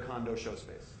in their condo show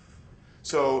space.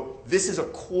 So this is a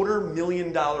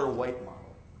 $250,000 white model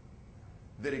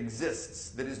that exists,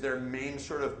 that is their main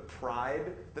sort of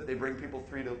pride that they bring people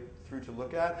through to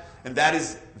look at. And that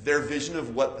is their vision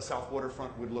of what the South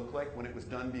Waterfront would look like when it was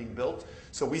done being built.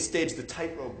 So we staged the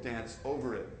tightrope dance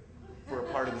over it for a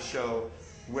part of the show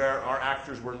where our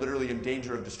actors were literally in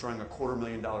danger of destroying a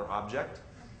 $250,000 object,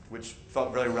 which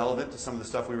felt very relevant to some of the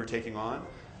stuff we were taking on.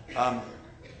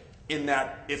 In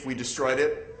that if we destroyed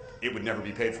it, it would never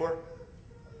be paid for,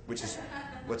 which is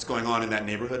what's going on in that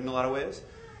neighborhood in a lot of ways.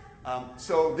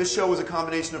 So this show was a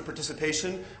combination of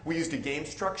participation. We used a game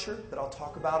structure that I'll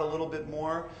talk about a little bit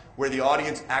more, where the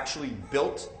audience actually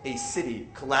built a city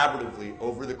collaboratively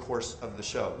over the course of the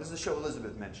show. This is the show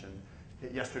Elizabeth mentioned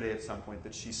yesterday at some point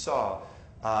that she saw.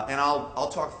 And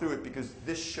I'll talk through it because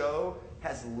this show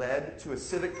has led to a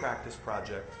civic practice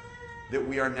project that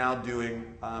we are now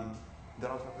doing that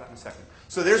I'll talk about in a second.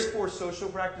 So there's 4 social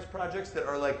practice projects that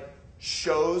are like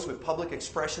shows with public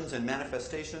expressions and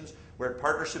manifestations where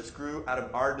partnerships grew out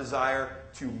of our desire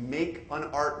to make an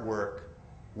artwork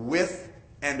with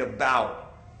and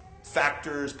about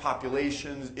factors,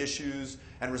 populations, issues,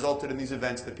 and resulted in these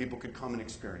events that people could come and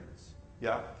experience.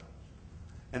 Yeah?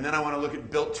 And then I want to look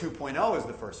at Built 2.0 as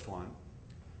the first one.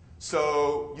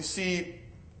 So you see,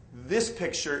 this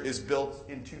picture is built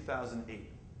in 2008,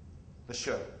 the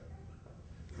show.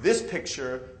 This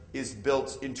picture is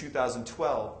built in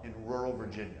 2012 in rural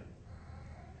Virginia.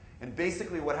 And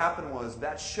basically what happened was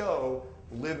that show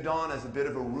lived on as a bit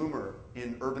of a rumor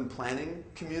in urban planning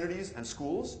communities and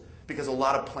schools because a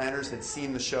lot of planners had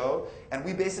seen the show. And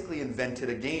we basically invented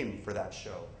a game for that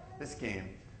show, this game.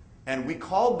 And we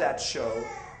called that show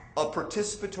a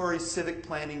participatory civic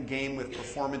planning game with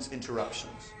performance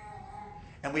interruptions.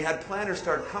 And we had planners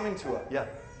start coming to us. Yeah.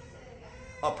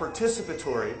 A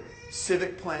participatory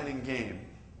civic planning game.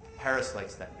 Harris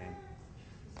likes that name.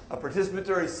 A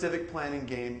participatory civic planning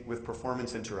game with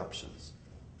performance interruptions.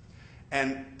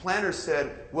 And planners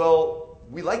said, well,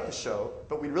 we like the show,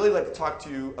 but we'd really like to talk to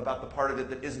you about the part of it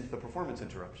that isn't the performance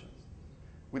interruptions.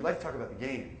 We'd like to talk about the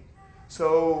game.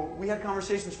 So we had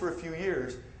conversations for a few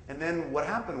years, and then what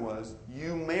happened was,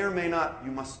 you may or may not,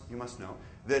 you must know,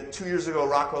 that 2 years ago,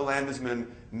 Rocco Landesman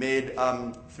made,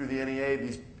 through the NEA,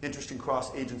 these interesting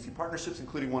cross-agency partnerships,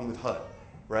 including one with HUD,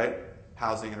 right?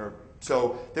 Housing and urban.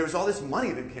 So there was all this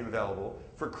money that became available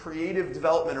for creative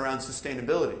development around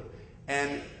sustainability.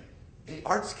 And the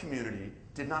arts community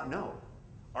did not know.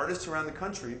 Artists around the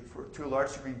country, to a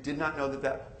large degree, did not know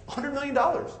that $100 million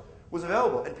was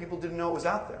available, and people didn't know it was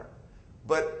out there.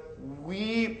 But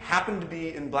we happened to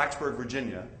be in Blacksburg,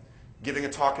 Virginia, giving a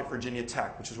talk at Virginia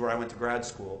Tech, which is where I went to grad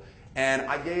school. And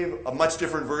I gave a much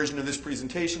different version of this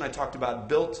presentation. I talked about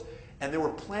Built, and there were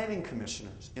planning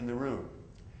commissioners in the room.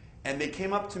 And they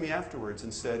came up to me afterwards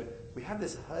and said, we have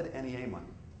this HUD NEA money.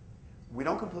 We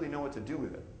don't completely know what to do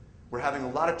with it. We're having a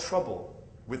lot of trouble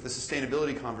with the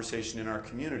sustainability conversation in our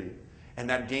community, and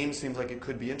that game seems like it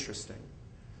could be interesting.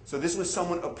 So this was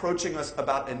someone approaching us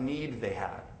about a need they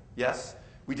had. Yes?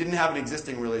 We didn't have an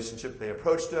existing relationship. They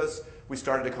approached us. We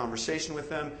started a conversation with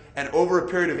them. And over a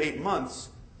period of 8 months,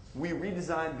 we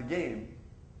redesigned the game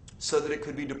so that it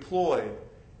could be deployed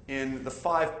in the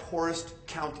 5 poorest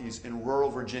counties in rural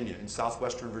Virginia, in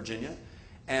southwestern Virginia.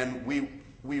 And we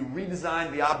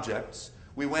redesigned the objects.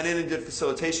 We went in and did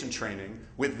facilitation training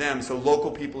with them, so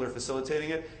local people are facilitating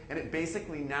it. And it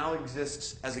basically now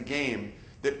exists as a game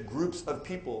that groups of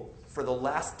people for the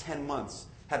last 10 months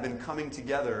have been coming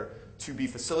together to be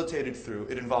facilitated through.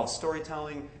 It involves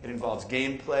storytelling, it involves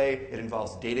gameplay, it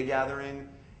involves data gathering,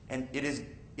 and it is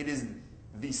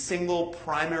the single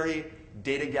primary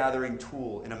data gathering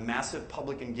tool in a massive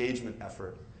public engagement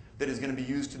effort that is going to be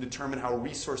used to determine how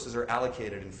resources are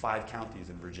allocated in 5 counties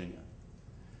in Virginia.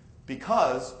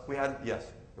 Because we had, yes,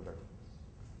 Roberto.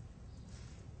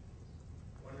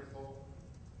 Wonderful.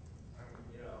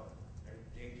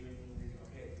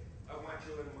 Okay, I want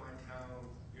you in my town.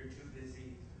 You're too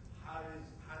busy. How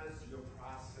does your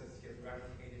process get recognized?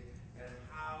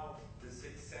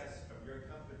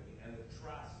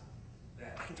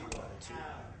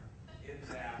 have in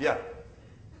that Yeah.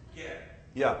 get,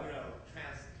 Yeah.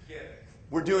 get.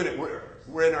 We're doing it.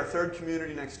 We're in our third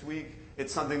community next week.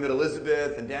 It's something that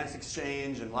Elizabeth and Dance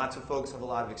Exchange and lots of folks have a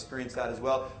lot of experience at as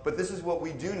well. But this is what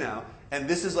we do now. And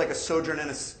this is like a Sojourn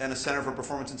and a Center for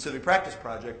Performance and Civic Practice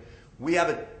project.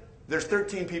 There's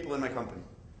 13 people in my company.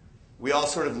 We all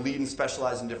sort of lead and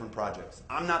specialize in different projects.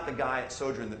 I'm not the guy at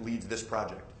Sojourn that leads this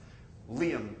project.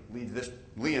 Liam leads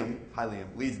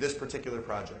this particular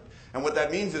project. And what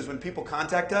that means is when people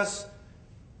contact us,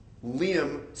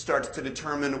 Liam starts to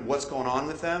determine what's going on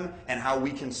with them and how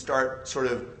we can start sort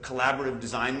of collaborative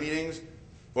design meetings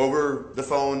over the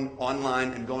phone, online,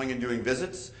 and going and doing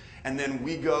visits. And then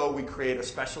we create a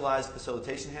specialized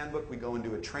facilitation handbook, we go and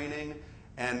do a training,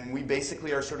 and we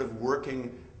basically are sort of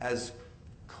working as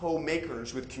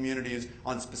co-makers with communities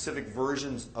on specific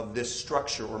versions of this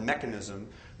structure or mechanism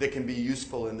that can be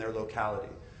useful in their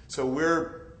locality. So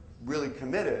we're really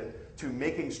committed to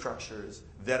making structures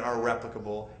that are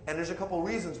replicable. And there's a couple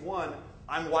reasons. One,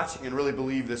 I'm watching and really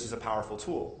believe this is a powerful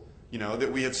tool,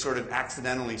 that we have sort of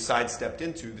accidentally sidestepped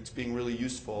into that's being really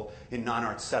useful in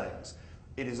non-art settings.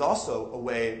 It is also a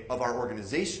way of our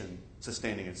organization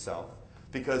sustaining itself,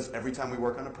 because every time we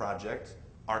work on a project,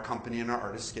 our company and our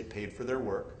artists get paid for their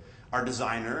work. Our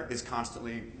designer is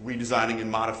constantly redesigning and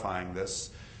modifying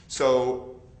this.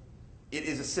 So it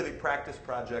is a civic practice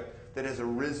project that has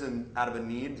arisen out of a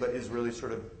need, but is really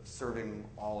sort of serving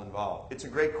all involved. It's a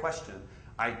great question.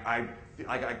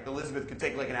 Elizabeth could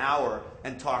take like an hour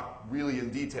and talk really in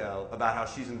detail about how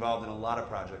she's involved in a lot of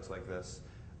projects like this.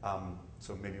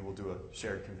 So maybe we'll do a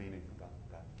shared convening about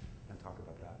that and talk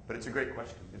about that. But it's a great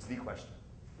question. It's the question.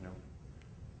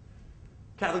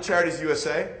 Catholic Charities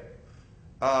USA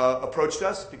approached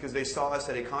us because they saw us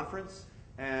at a conference.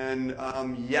 And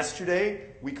yesterday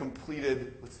we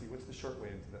completed, let's see, what's the short way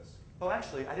into this? Oh,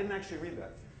 actually, I didn't actually read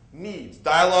that. Needs,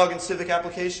 dialogue and civic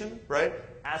application, right?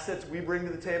 Assets we bring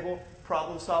to the table,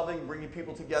 problem solving, bringing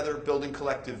people together, building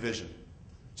collective vision.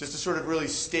 Just to sort of really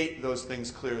state those things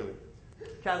clearly.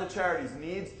 Catholic Charities,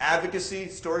 needs, advocacy,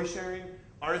 story sharing,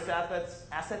 artist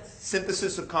assets,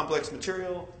 synthesis of complex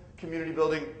material, community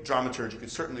building, dramaturgy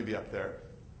could certainly be up there.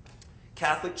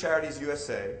 Catholic Charities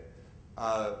USA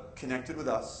connected with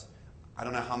us. I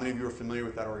don't know how many of you are familiar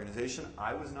with that organization.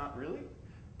 I was not really.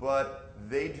 But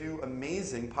they do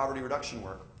amazing poverty reduction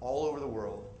work all over the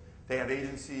world. They have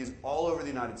agencies all over the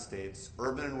United States,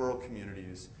 urban and rural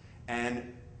communities.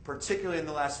 And particularly in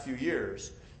the last few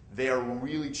years, they are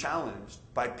really challenged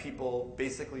by people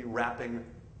basically wrapping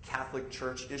Catholic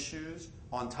Church issues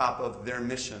on top of their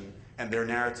mission and their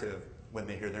narrative when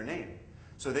they hear their name.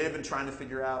 So they have been trying to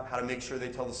figure out how to make sure they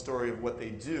tell the story of what they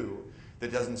do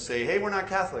that doesn't say, hey, we're not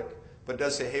Catholic, but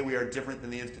does say, hey, we are different than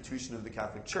the institution of the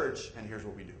Catholic Church, and here's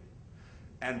what we do.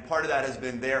 And part of that has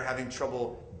been they're having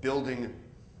trouble building.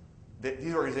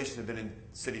 These organizations have been in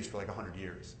cities for like 100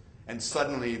 years. And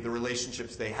suddenly the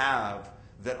relationships they have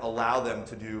that allow them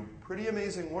to do pretty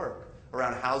amazing work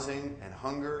around housing and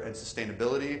hunger and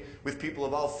sustainability with people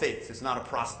of all faiths. It's not a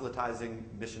proselytizing,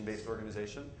 mission-based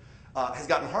organization. Has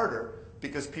gotten harder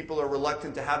because people are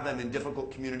reluctant to have them in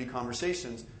difficult community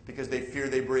conversations because they fear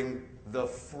they bring the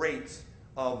freight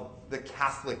of the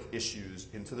Catholic issues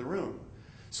into the room.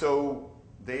 So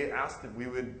they asked if we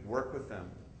would work with them.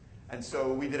 And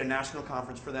so we did a national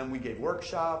conference for them. We gave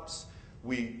workshops.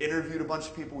 We interviewed a bunch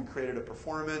of people. We created a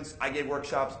performance. I gave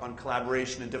workshops on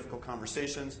collaboration and difficult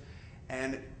conversations.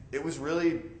 And it was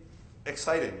really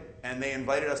exciting. And they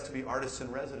invited us to be artists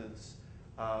in residence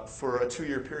for a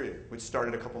 2-year period, which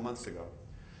started a couple months ago.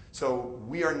 So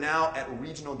we are now at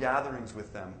regional gatherings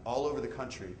with them all over the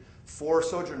country. 4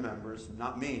 Sojourn members,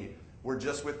 not me, were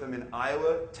just with them in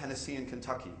Iowa, Tennessee, and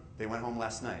Kentucky. They went home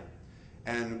last night.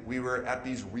 And we were at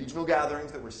these regional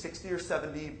gatherings that were 60 or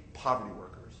 70 poverty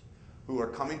workers who are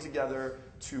coming together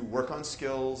to work on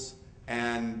skills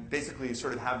and basically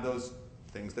sort of have those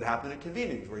things that happen at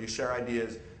convenings where you share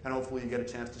ideas and hopefully you get a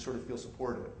chance to sort of feel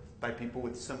supported by people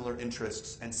with similar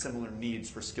interests and similar needs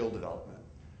for skill development.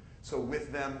 So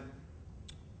with them,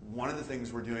 one of the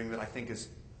things we're doing that I think is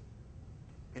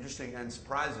interesting and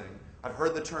surprising, I've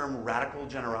heard the term radical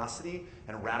generosity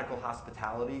and radical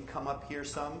hospitality come up here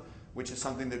some, which is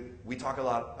something that we talk a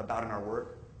lot about in our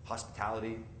work.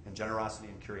 Hospitality and generosity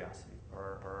and curiosity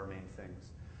are our main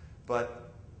things.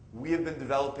 But we have been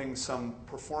developing some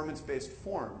performance-based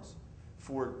forms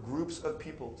for groups of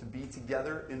people to be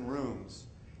together in rooms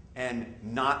and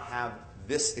not have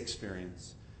this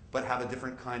experience, but have a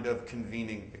different kind of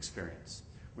convening experience.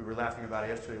 We were laughing about it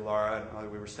yesterday, Laura,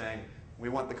 and we were saying, we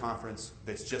want the conference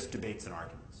that's just debates and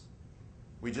arguments.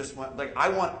 We just want, like, I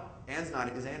want, Anne's not,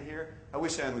 is Anne here? I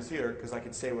wish Anne was here because I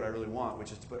could say what I really want,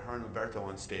 which is to put her and Roberto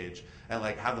on stage and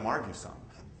like have them argue some,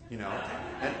 you know?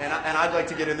 And I'd like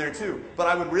to get in there too. But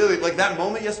I would really, like that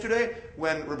moment yesterday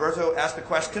when Roberto asked a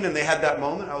question and they had that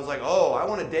moment, I was like, oh, I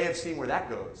want a day of seeing where that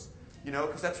goes, you know?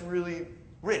 Because that's really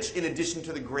rich in addition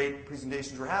to the great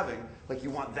presentations we're having. Like you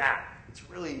want that. It's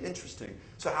really interesting.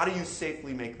 So how do you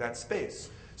safely make that space?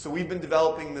 So we've been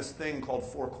developing this thing called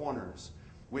Four Corners,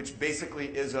 which basically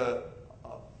is a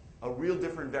real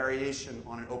different variation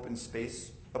on an open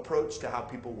space approach to how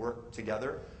people work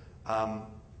together.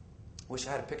 Wish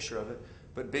I had a picture of it.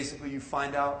 But basically you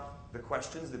find out the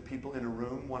questions that people in a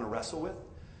room want to wrestle with.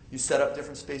 You set up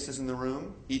different spaces in the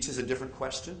room. Each is a different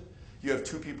question. You have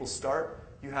two people start.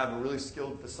 You have a really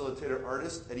skilled facilitator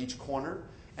artist at each corner.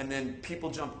 And then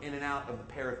people jump in and out of a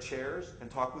pair of chairs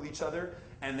and talk with each other.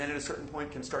 And then at a certain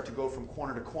point can start to go from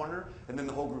corner to corner. And then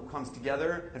the whole group comes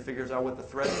together and figures out what the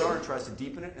threads are and tries to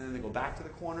deepen it. And then they go back to the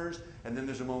corners. And then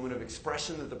there's a moment of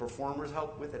expression that the performers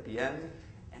help with at the end.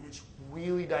 And it's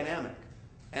really dynamic.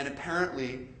 And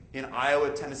apparently in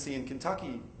Iowa, Tennessee, and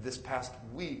Kentucky this past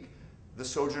week, the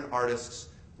Sojourn artists,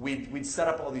 we'd set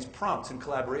up all these prompts in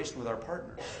collaboration with our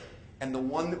partners. And the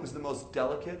one that was the most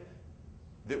delicate,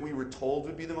 that we were told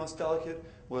would be the most delicate,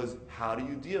 was how do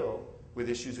you deal with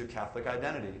issues of Catholic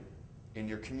identity in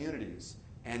your communities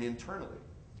and internally?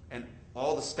 And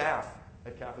all the staff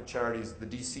at Catholic Charities, the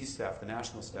DC staff, the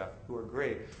national staff, who are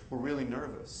great, were really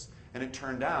nervous. And it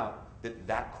turned out that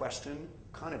that question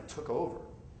kind of took over.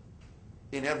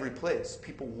 In every place,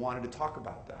 people wanted to talk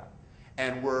about that.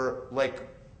 And were like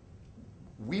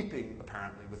weeping,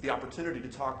 apparently, with the opportunity to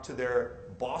talk to their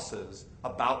bosses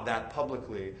about that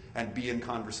publicly and be in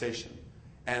conversation.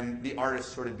 And the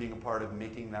artists sort of being a part of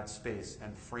making that space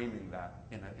and framing that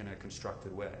in a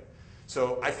constructed way.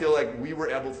 So I feel like we were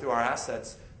able, through our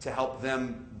assets, to help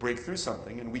them break through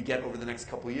something, and we get over the next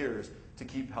couple of years to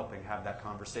keep helping have that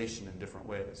conversation in different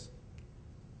ways.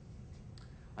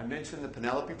 I mentioned the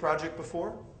Penelope project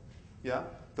before, yeah?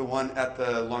 The one at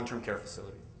the long-term care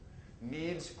facility.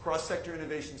 Needs cross-sector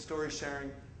innovation, story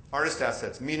sharing, artist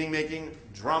assets, meaning making,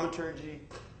 dramaturgy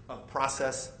of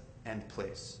process and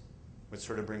place, which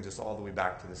sort of brings us all the way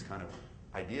back to this kind of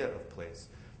idea of place.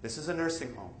 This is a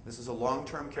nursing home. This is a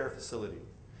long-term care facility.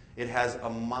 It has a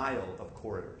mile of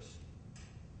corridors.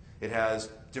 It has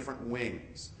different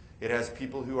wings. It has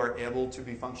people who are able to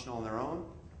be functional on their own.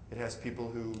 It has people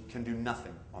who can do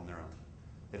nothing on their own.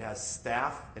 It has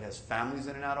staff. It has families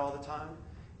in and out all the time.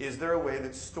 Is there a way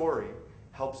that story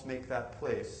helps make that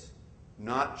place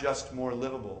not just more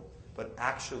livable, but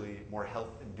actually more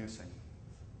health-inducing?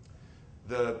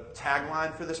 The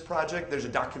tagline for this project, there's a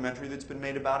documentary that's been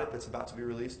made about it that's about to be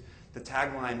released. The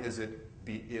tagline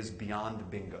is Beyond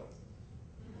Bingo,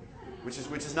 which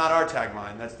is not our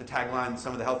tagline. That's the tagline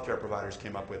some of the healthcare providers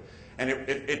came up with. And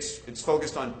it's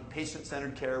focused on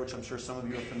patient-centered care, which I'm sure some of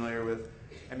you are familiar with.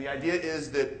 And the idea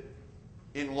is that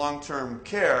in long-term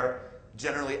care,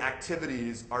 generally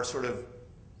activities are sort of,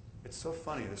 it's so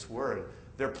funny, this word,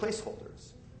 they're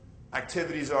placeholders.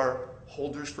 Activities are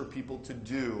holders for people to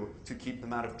do to keep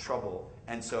them out of trouble,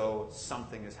 and so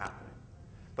something is happening.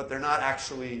 But they're not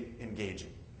actually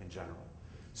engaging in general.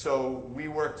 So we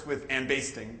worked with Ann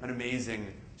Basting, an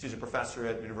amazing, she's a professor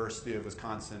at University of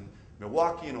Wisconsin,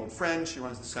 Milwaukee, an old friend. She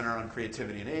runs the Center on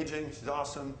Creativity and Aging. She's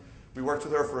awesome. We worked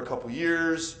with her for a couple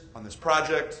years on this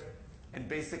project, and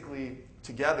basically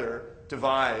together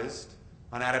devised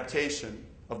an adaptation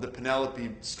of the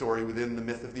Penelope story within the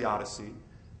myth of the Odyssey,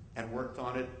 and worked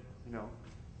on it. You know,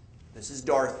 this is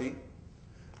Dorothy.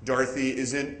 Dorothy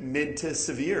is in mid to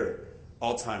severe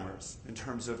Alzheimer's in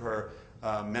terms of her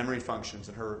memory functions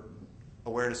and her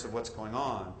awareness of what's going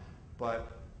on.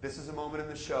 But this is a moment in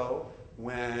the show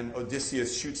when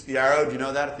Odysseus shoots the arrow. Do you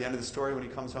know that at the end of the story when he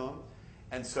comes home?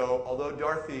 And so although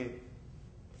Dorothy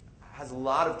has a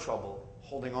lot of trouble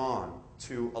holding on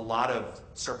to a lot of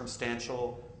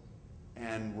circumstantial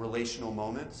and relational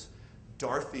moments,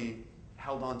 Dorothy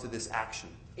held on to this action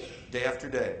day after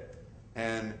day.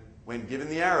 And when given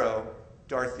the arrow,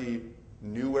 Dorothy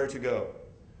knew where to go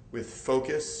with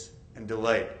focus and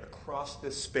delight across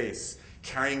this space,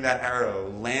 carrying that arrow,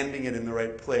 landing it in the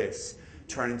right place,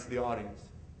 turning to the audience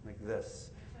like this,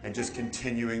 and just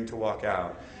continuing to walk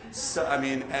out. So, I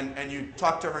mean, and you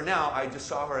talk to her now. I just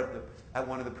saw her at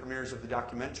one of the premieres of the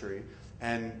documentary,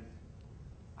 and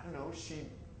I don't know,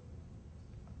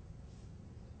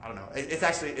 I don't know. It's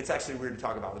actually weird to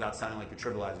talk about without sounding like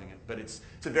you're trivializing it. But it's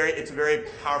a very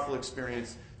powerful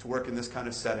experience to work in this kind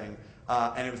of setting,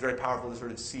 and it was very powerful to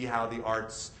sort of see how the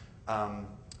arts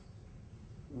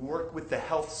work with the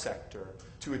health sector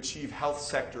to achieve health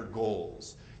sector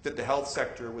goals that the health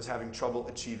sector was having trouble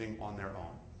achieving on their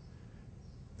own.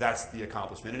 That's the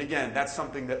accomplishment. And again, that's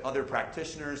something that other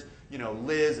practitioners,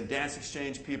 Liz and Dance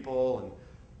Exchange people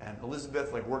and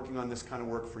Elizabeth, like working on this kind of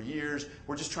work for years,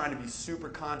 we're just trying to be super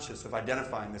conscious of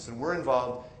identifying this. And we're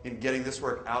involved in getting this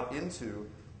work out into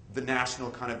the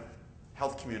national kind of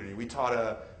health community. We taught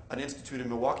an institute in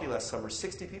Milwaukee last summer.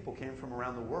 60 people came from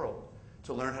around the world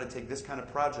to learn how to take this kind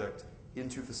of project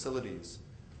into facilities.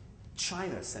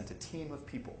 China sent a team of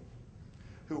people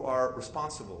who are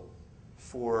responsible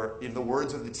for, in the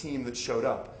words of the team that showed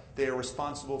up, they are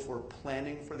responsible for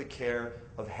planning for the care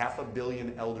of 500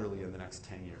 million elderly in the next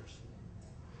 10 years.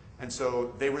 And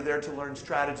so they were there to learn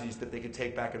strategies that they could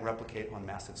take back and replicate on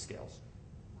massive scales.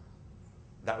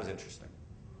 That was interesting.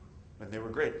 And they were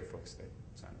great, the folks they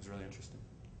signed. It was really interesting.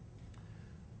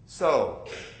 So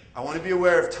I want to be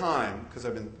aware of time, because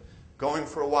I've been going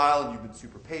for a while and you've been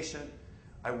super patient.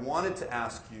 I wanted to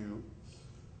ask you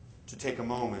to take a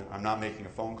moment. I'm not making a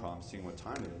phone call. I'm seeing what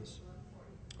time it is.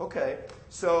 Okay,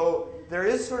 so there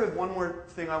is sort of one more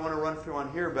thing I want to run through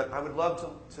on here, but I would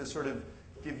love to sort of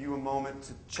give you a moment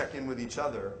to check in with each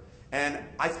other. And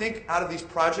I think out of these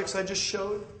projects I just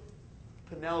showed,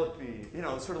 Penelope,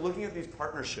 sort of looking at these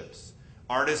partnerships,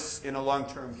 artists in a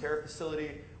long-term care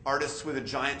facility, artists with a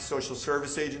giant social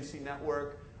service agency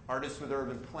network, artists with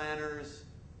urban planners,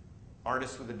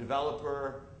 artists with a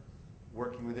developer,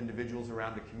 working with individuals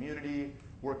around the community,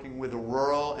 working with a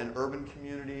rural and urban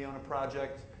community on a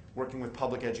project, working with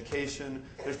public education.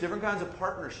 There's different kinds of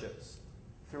partnerships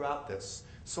throughout this.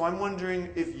 So I'm wondering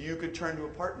if you could turn to a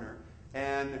partner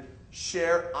and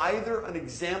share either an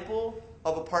example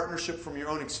of a partnership from your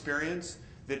own experience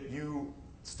that you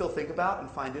still think about and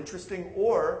find interesting,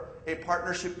 or a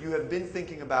partnership you have been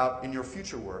thinking about in your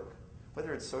future work,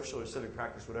 whether it's social or civic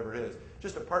practice, whatever it is,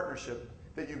 just a partnership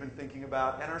that you've been thinking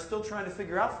about and are still trying to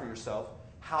figure out for yourself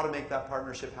how to make that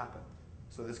partnership happen.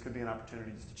 So this could be an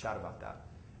opportunity just to chat about that.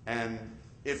 And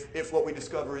if what we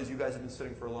discover is you guys have been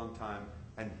sitting for a long time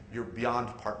and you're beyond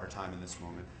partner time in this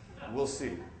moment, we'll see.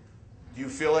 Do you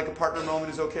feel like a partner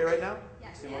moment is okay right now?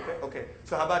 Yes. Seem okay? Okay.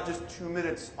 So how about just 2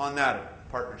 minutes on that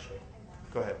partnership?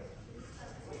 Go ahead.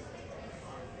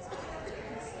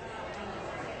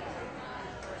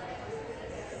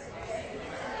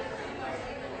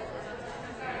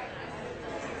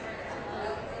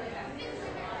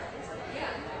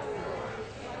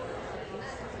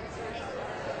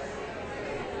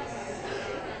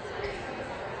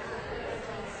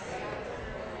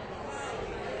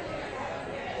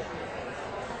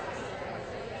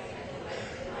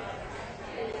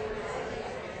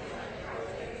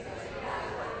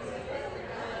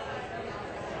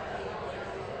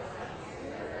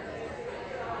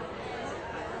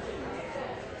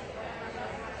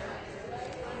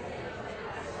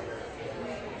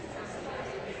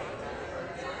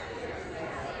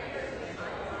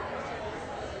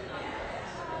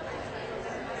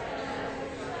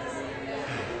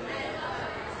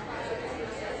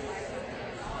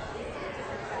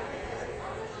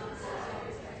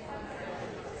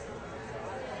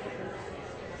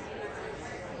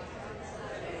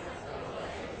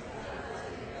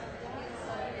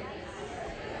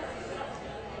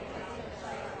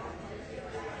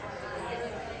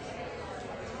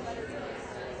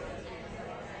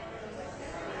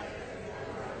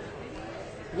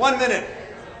 One minute.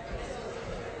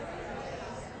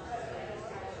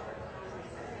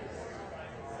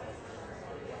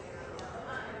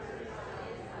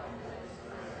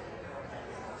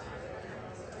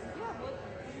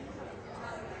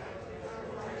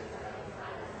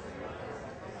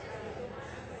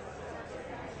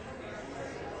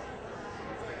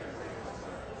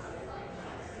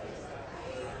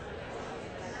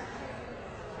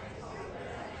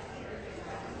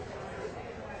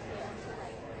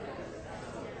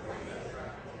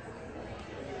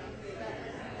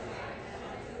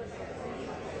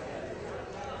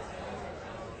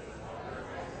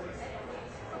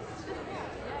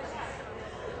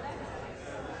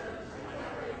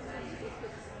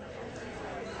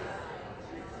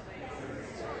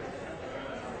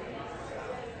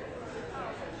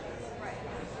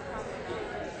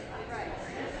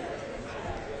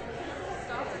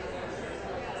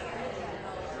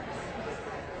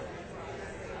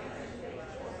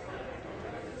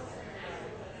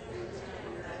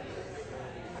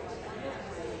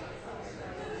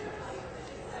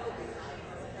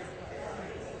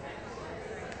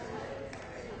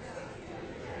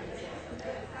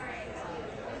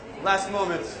 Last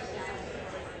moments.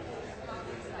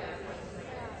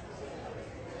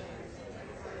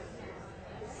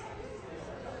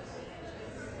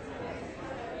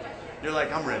 You're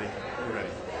like, I'm ready. I'm ready.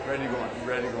 Ready to go on.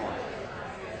 Ready to go on.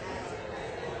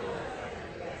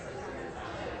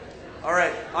 All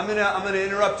right, I'm gonna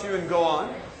interrupt you and go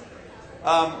on.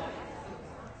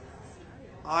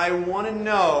 I want to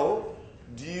know,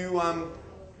 do you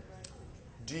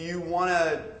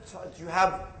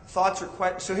have thoughts or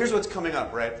questions? So here's what's coming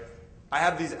up, right? I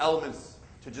have these elements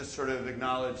to just sort of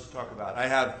acknowledge, talk about. I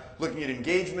have looking at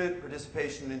engagement,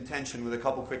 participation, and intention with a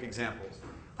couple quick examples.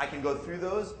 I can go through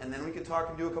those, and then we could talk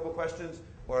and do a couple questions,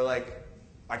 or like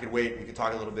I could wait, we could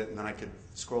talk a little bit, and then I could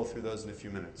scroll through those in a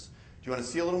few minutes. Do you want to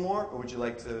see a little more, or would you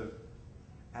like to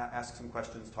ask some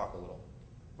questions, talk a little?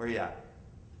 Where are you at? I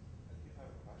do have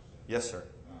a question. Yes, sir.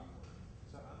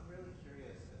 So I'm really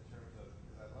curious in terms of,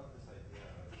 because I love this idea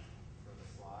of, for the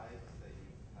slides, that you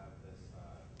have this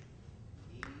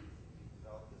need, you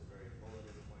develop this very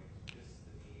bulleted point, this is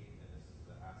the need, and this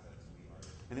is the assets we are.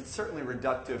 And it's certainly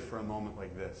reductive for a moment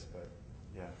like this, but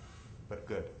yeah, but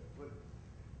good. But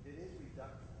it is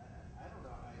reductive. I don't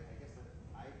know. I guess that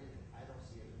I don't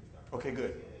see it as reductive. Okay,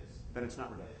 good. It is, Then it's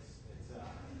not reductive.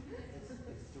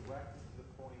 It's direct to the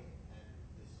point and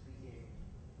is speaking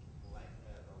a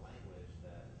language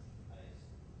that I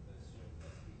assume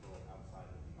that people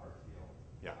outside of the art field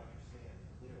understand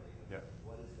clearly. Yeah.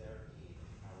 What is their need,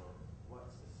 or what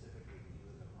specifically you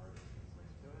as an artist can bring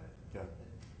to it? Yeah.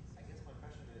 And I guess my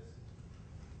question is,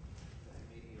 and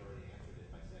maybe you already answered it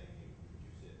by saying you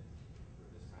produce it for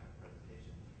this kind of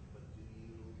presentation, but do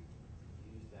you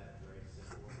use that very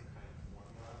simple kind of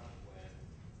formula when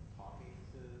talking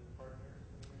to partners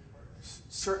and community partners?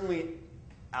 Certainly,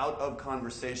 out of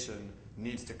conversation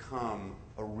needs to come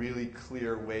a really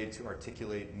clear way to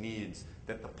articulate needs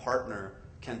that the partner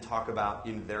can talk about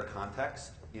in their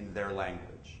context, in their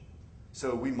language.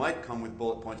 So we might come with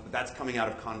bullet points, but that's coming out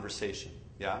of conversation,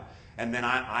 yeah? And then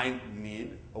I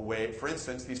need a way, for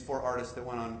instance, these 4 artists that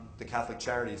went on the Catholic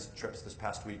Charities trips this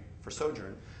past week for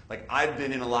Sojourn, like I've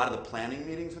been in a lot of the planning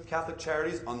meetings with Catholic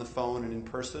Charities on the phone and in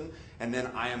person, and then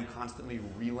I am constantly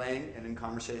relaying and in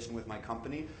conversation with my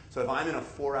company. So if I'm in a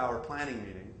 4-hour planning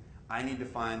meeting, I need to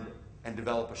find and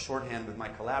develop a shorthand with my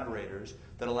collaborators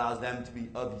that allows them to be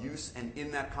of use and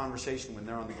in that conversation when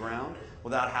they're on the ground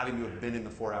without having to have been in the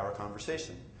 4-hour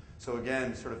conversation. So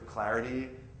again, sort of clarity,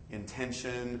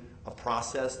 intention, a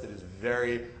process that is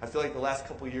very, I feel like the last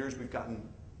couple of years we've gotten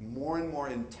more and more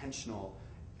intentional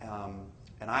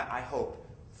and I hope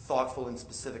thoughtful and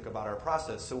specific about our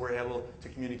process so we're able to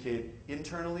communicate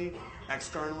internally,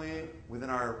 externally, within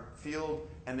our field,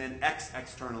 and then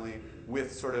externally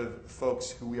with sort of folks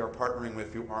who we are partnering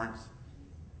with who aren't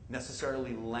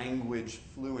necessarily language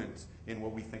fluent in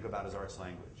what we think about as arts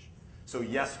language. So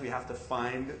yes, we have to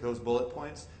find those bullet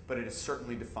points, but it is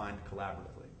certainly defined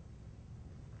collaboratively.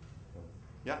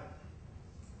 Yeah?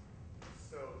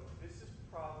 So this is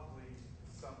probably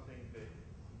something that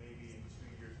maybe in 2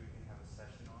 years we can have a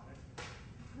session on it.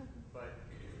 But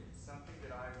something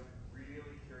that I'm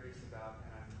really curious about,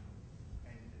 and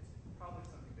it's probably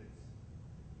something that's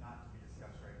not to be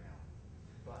discussed right now.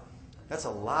 But that's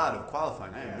a lot of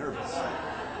qualifying. I am nervous.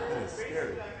 That is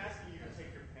scary. basically, I'm asking you to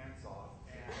take your pants off.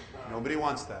 And, Nobody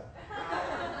wants that.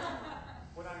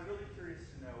 what I'm really curious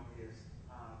to know is,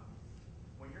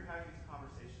 when you're having these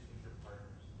conversations with your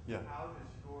partners, how does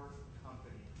your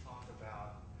company talk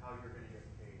about how you're going to get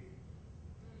paid?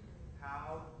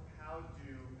 How does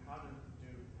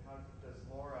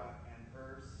Laura and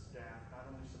her staff not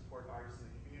only support artists in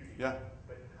the community,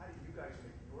 but how do you guys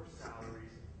make your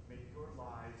salaries, make your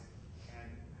lives,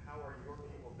 and how are your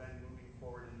people then moving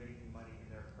forward and making money in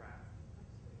their craft?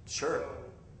 Sure.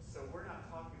 So we're not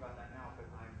talking about that now, but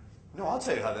No, I'll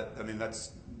tell you how that, I mean,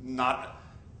 that's not,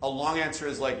 a long answer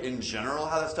is like in general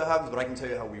how that stuff happens, but I can tell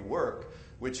you how we work,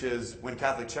 which is when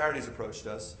Catholic Charities approached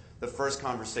us, the first set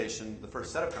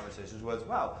of conversations was,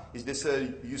 wow, is this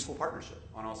a useful partnership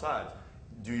on all sides?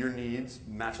 Do your needs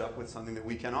match up with something that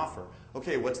we can offer?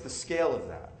 Okay, what's the scale of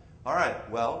that? All right,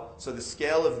 well, so the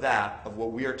scale of that, of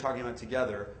what we are talking about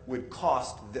together, would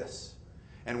cost this.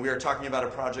 And we are talking about a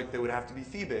project that would have to be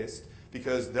fee-based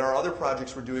because there are other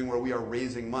projects we're doing where we are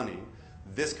raising money.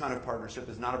 This kind of partnership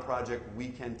is not a project we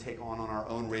can take on our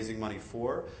own raising money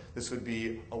for. This would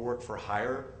be a work for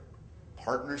hire,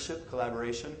 partnership,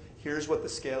 collaboration. Here's what the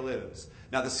scale is.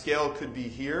 Now the scale could be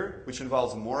here, which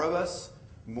involves more of us,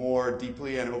 more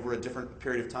deeply and over a different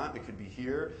period of time. It could be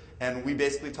here. And we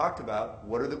basically talked about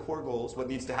what are the core goals, what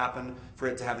needs to happen for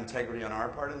it to have integrity on our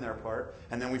part and their part.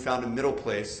 And then we found a middle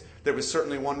place. There was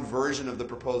certainly one version of the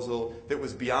proposal that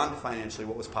was beyond financially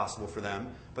what was possible for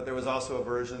them, but there was also a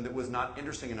version that was not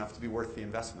interesting enough to be worth the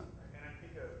investment. And I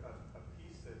think a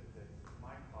piece that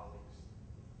my colleagues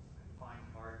find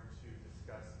hard to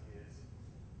discuss is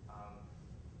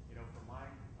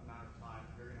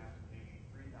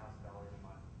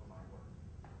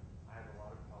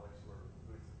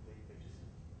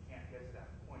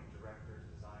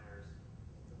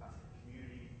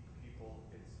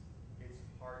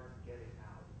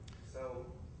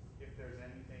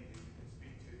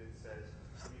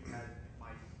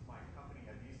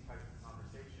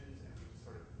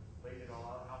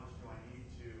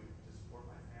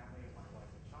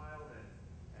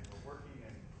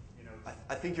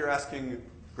I think you're asking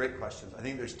great questions. I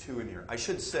think there's two in here. I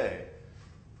should say,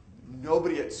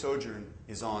 nobody at Sojourn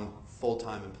is on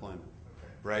full-time employment,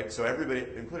 right? So everybody,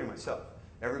 including myself,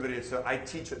 so I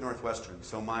teach at Northwestern.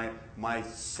 So my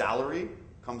salary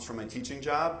comes from my teaching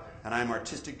job, and I'm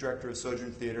artistic director of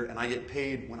Sojourn Theater, and I get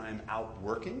paid when I'm out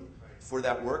working for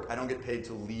that work. I don't get paid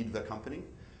to lead the company.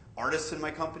 Artists in my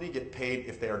company get paid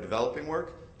if they are developing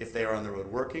work, if they are on the road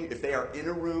working, if they are in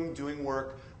a room doing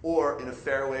work, or in a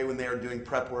fair way when they are doing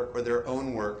prep work or their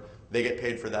own work, they get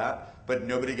paid for that. But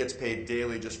nobody gets paid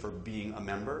daily just for being a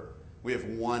member. We have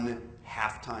one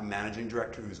half-time managing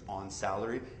director who's on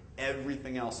salary.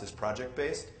 Everything else is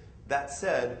project-based. That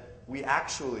said, we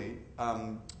actually,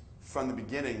 from the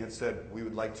beginning, have said we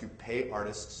would like to pay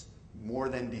artists more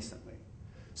than decently.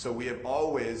 So we have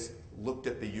always looked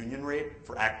at the union rate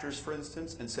for actors, for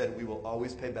instance, and said we will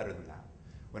always pay better than that.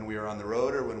 When we are on the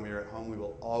road or when we are at home, we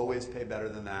will always pay better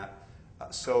than that.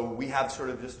 So we have sort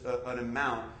of just an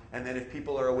amount, and then if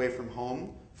people are away from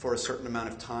home for a certain amount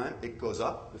of time, it goes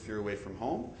up if you're away from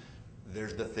home.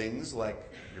 There's the things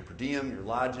like your per diem, your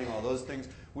lodging, all those things.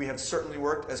 We have certainly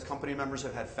worked as company members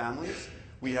have had families.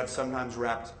 We have sometimes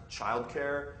wrapped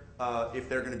childcare if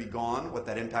they're going to be gone, what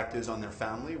that impact is on their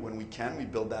family. When we can, we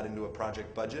build that into a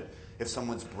project budget. If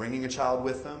someone's bringing a child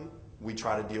with them, we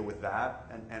try to deal with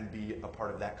that and be a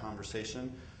part of that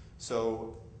conversation.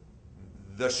 So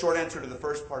the short answer to the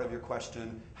first part of your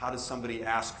question, how does somebody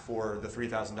ask for the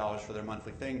 $3,000 for their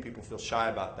monthly thing? People feel shy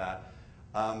about that.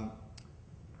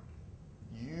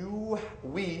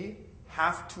 We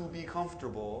have to be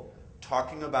comfortable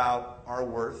talking about our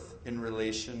worth in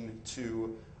relation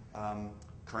to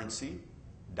currency,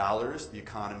 dollars, the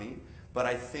economy. But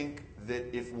I think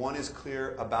that if one is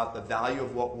clear about the value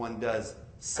of what one does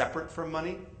separate from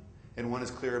money, and one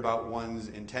is clear about one's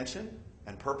intention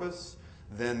and purpose,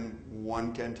 then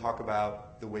one can talk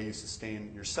about the way you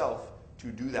sustain yourself to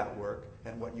do that work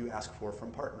and what you ask for from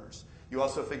partners. You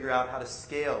also figure out how to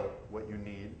scale what you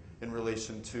need in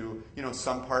relation to,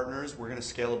 some partners, we're going to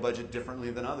scale a budget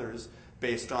differently than others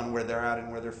based on where they're at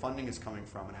and where their funding is coming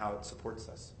from and how it supports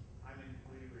us. I'm in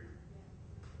complete agreement.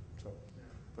 So,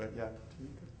 but yeah,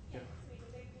 Tamika? Yeah, Tamika,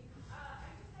 thank you.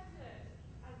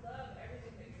 I love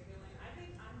everything that you're doing. I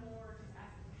think I'm more just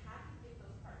asking, how do you get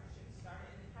those partnerships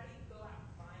started, and how do you go out and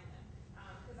find them?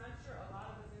 Because I'm sure a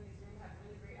lot of us in this room have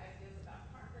really great ideas about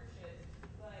partnerships,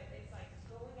 but it's like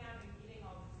going out and getting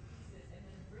all these pieces and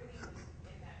then bringing them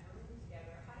in that room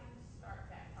together. How do you start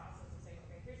that process of saying,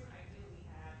 okay, here's an idea we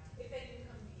have. If they can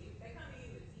come to you. If they come to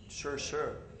you, it's easy. Sure.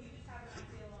 When you just have an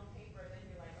idea on paper, then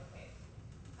you're like, okay,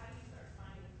 how do you start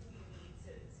finding who you need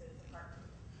to partner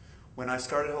with? When I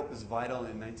started Hope is Vital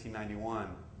in 1991,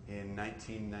 in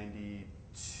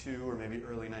 1992 or maybe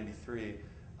early 93,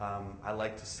 I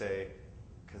like to say,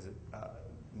 because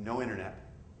no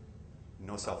internet,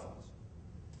 no cell phones.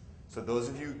 So those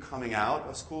of you coming out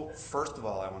of school, first of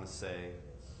all, I want to say,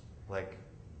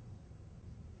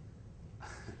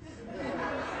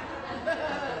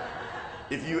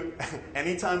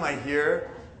 anytime I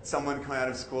hear someone come out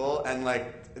of school and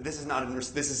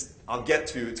I'll get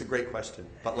to, it's a great question,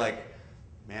 but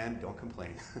man, don't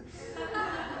complain.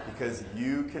 Because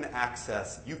you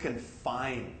can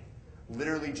find,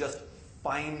 literally just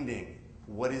finding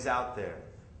what is out there,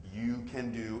 you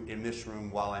can do in this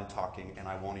room while I'm talking and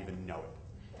I won't even know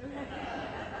it.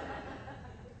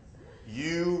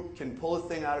 You can pull a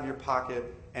thing out of your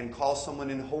pocket and call someone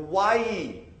in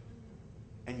Hawaii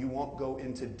and you won't go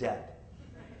into debt.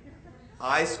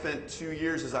 I spent 2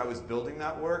 years as I was building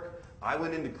that work. I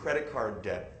went into credit card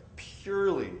debt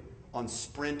purely on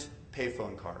Sprint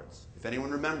payphone cards. If anyone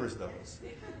remembers those.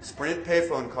 Sprint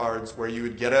payphone cards where you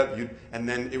would get up, and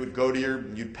then it would go to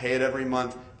you'd pay it every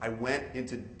month. I went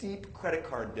into deep credit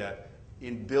card debt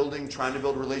in trying to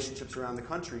build relationships around the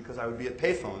country because I would be at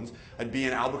payphones. I'd be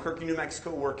in Albuquerque, New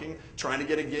Mexico working, trying to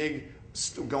get a gig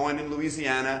going in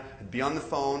Louisiana. I'd be on the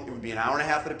phone. It would be an hour and a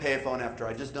half at a payphone after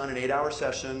I'd just done an 8-hour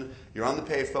session. You're on the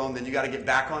payphone. Then you got to get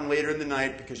back on later in the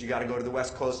night because you got to go to the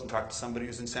West Coast and talk to somebody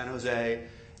who's in San Jose.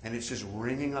 And it's just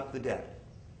ringing up the debt.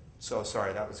 So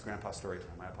sorry, that was Grandpa's story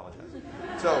time. I apologize.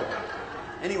 So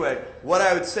anyway, what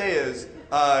I would say is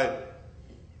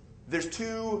there's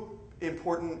two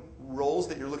important roles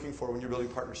that you're looking for when you're building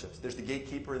partnerships. There's the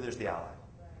gatekeeper and there's the ally.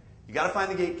 You got to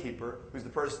find the gatekeeper, who's the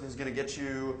person who's going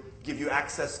to give you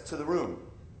access to the room.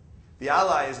 The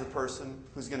ally is the person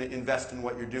who's going to invest in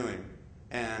what you're doing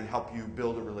and help you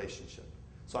build a relationship.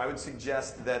 So I would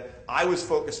suggest that I was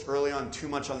focused early on too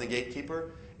much on the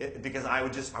gatekeeper because I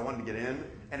wanted to get in,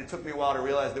 and it took me a while to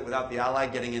realize that without the ally,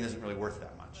 getting in isn't really worth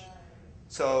that much.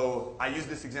 So I used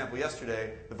this example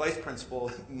yesterday. The vice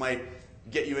principal might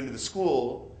get you into the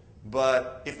school,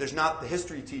 but if there's not the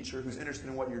history teacher who's interested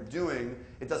in what you're doing,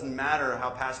 it doesn't matter how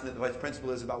passionate the vice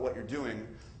principal is about what you're doing,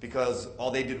 because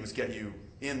all they did was get you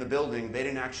in the building. They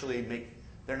didn't actually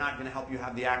they're not going to help you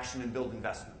have the action and build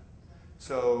investment.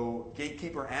 So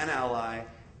gatekeeper and ally,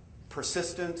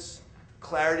 persistence,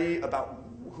 clarity about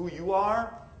who you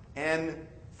are, and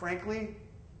frankly,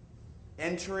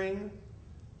 entering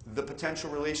the potential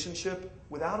relationship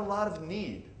without a lot of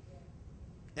need.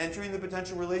 Entering the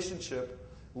potential relationship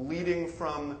leading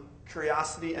from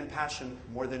curiosity and passion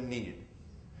more than need.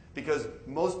 Because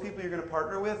most people you're going to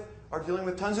partner with are dealing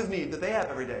with tons of need that they have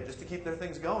every day just to keep their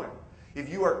things going. If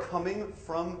you are coming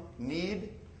from need,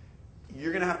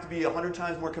 you're going to have to be 100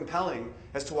 times more compelling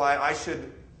as to why I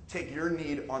should take your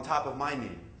need on top of my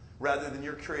need, rather than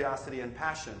your curiosity and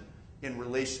passion in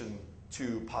relation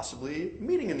to possibly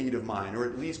meeting a need of mine, or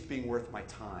at least being worth my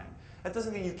time. That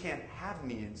doesn't mean you can't have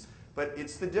needs, but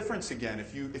it's the difference again.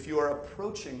 If you are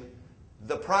approaching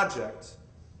the project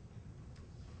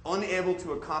unable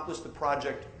to accomplish the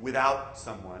project without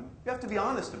someone, you have to be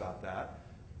honest about that,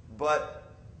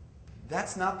 but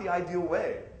that's not the ideal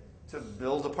way to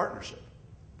build a partnership.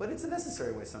 But it's a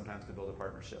necessary way sometimes to build a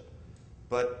partnership.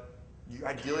 But you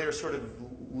ideally are sort of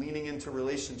leaning into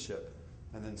relationship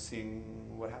and then seeing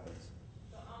what happens.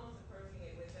 So almost approaching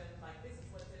it with them like, this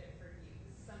is what's in it for you.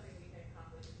 This is something we can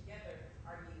accomplish together.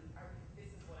 This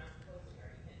is what I'm proposing. Are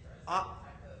you interested in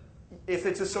type of? If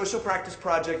it's a social practice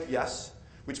project, yes.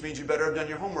 Which means you better have done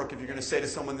your homework if you're going to say to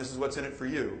someone, this is what's in it for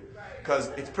you. Because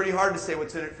it's pretty hard to say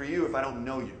what's in it for you if I don't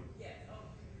know you.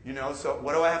 You know, so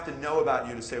what do I have to know about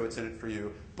you to say what's in it for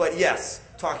you? But yes,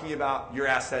 talking about your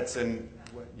assets and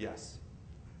yes.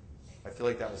 I feel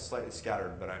like that was slightly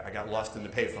scattered, but I got lost in the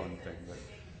payphone thing.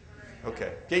 But,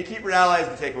 okay. Gatekeeper and ally is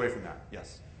the takeaway from that.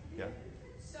 Yes. Yeah.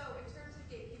 So in terms of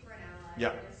gatekeeper and ally,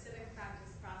 yeah. in the civic practice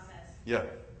process, yeah.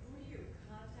 who do you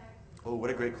contact? Oh,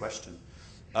 what a great question.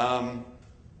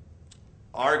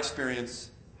 Our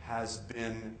experience has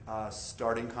been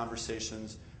starting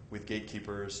conversations with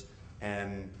gatekeepers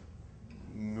and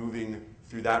moving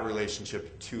through that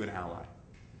relationship to an ally.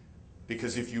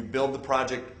 Because if you build the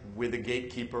project with a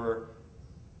gatekeeper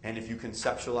and if you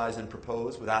conceptualize and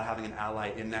propose without having an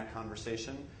ally in that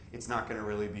conversation, it's not going to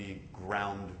really be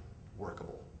ground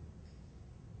workable.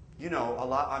 You know,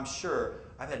 I'm sure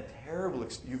I've had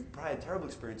you've probably had terrible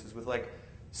experiences with like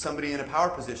somebody in a power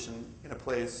position in a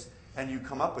place, and you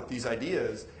come up with these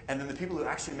ideas, and then the people who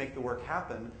actually make the work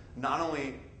happen not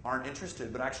only aren't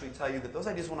interested, but actually tell you that those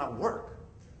ideas will not work.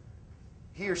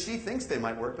 He or she thinks they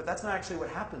might work, but that's not actually what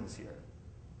happens here.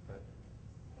 But,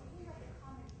 I think like a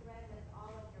common thread with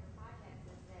all of your projects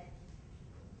is that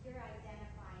you're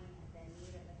identifying the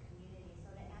need of the community.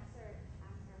 So to answer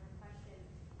her question,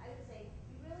 I would say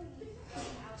you really need to go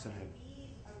out and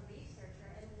be a researcher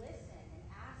and listen and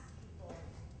ask people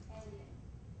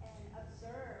and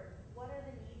observe what are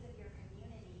the needs of your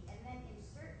community, and then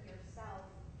insert yourself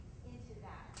into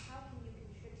that. How can you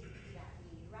contribute to that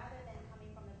need, rather than coming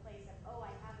from the place of, oh,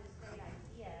 I have this great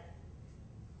idea,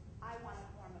 I want to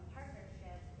form a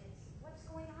partnership. It's what's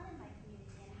going on in my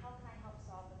community and how can I help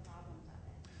solve the problems of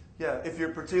it. yeah,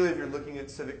 particularly if you're looking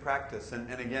at civic practice, and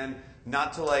again,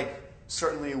 not to like,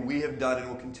 certainly we have done and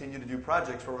will continue to do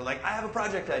projects where we're like, I have a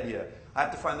project idea. I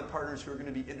have to find the partners who are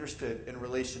going to be interested in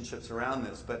relationships around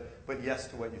this. But yes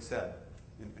to what you said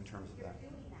in terms of that. You're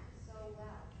doing that so well.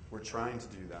 We're trying to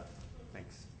do that.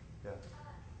 Thanks. Yeah.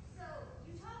 So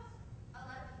you talked a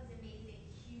lot about these amazing,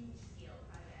 huge scale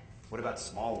projects. What about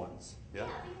small ones? Yeah.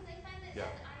 Because I find that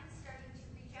as I'm starting to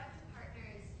reach out to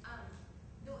partners,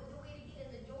 the way to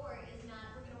get in the door is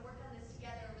not, we're going to work on this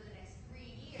together over the next 3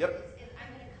 years. Yep. It's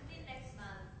I'm going to come in next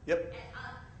month. Yep.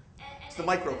 And It's the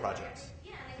micro projects.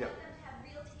 Yeah, and I Yep. want them to have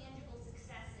real tangible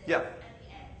successes Yeah. at the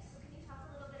end. So can you talk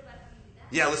a little bit about how you do that?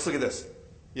 Yeah, let's look at this.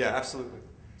 Yeah, absolutely.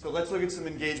 So let's look at some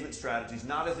engagement strategies,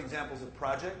 not as examples of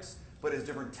projects, but as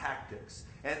different tactics.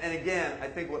 And again, I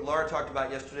think what Laura talked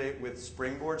about yesterday with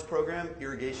Springboard's program,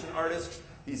 irrigation artists,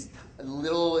 these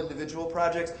little individual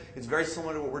projects, it's very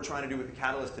similar to what we're trying to do with the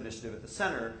Catalyst Initiative at the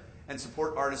center, and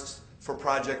support artists for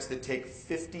projects that take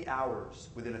 50 hours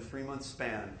within a 3-month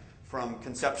span from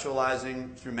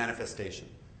conceptualizing through manifestation.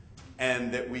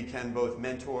 And that we can both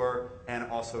mentor and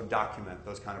also document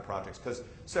those kind of projects. Because,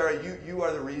 Sarah, you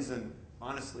are the reason,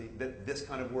 honestly, that this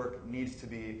kind of work needs to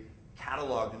be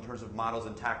cataloged in terms of models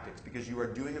and tactics, because you are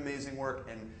doing amazing work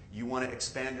and you want to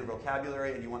expand your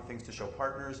vocabulary and you want things to show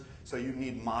partners, so you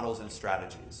need models and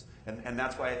strategies. And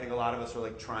that's why I think a lot of us are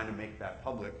like trying to make that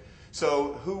public.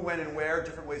 So who, when, and where,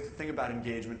 different ways to think about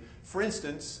engagement. For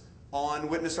instance, on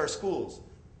Witness Our Schools,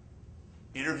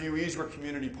 interviewees were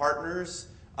community partners.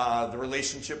 The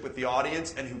relationship with the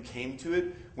audience and who came to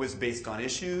it was based on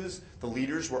issues. The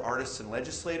leaders were artists and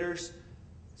legislators.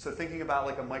 So thinking about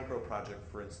like a micro project,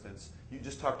 for instance, you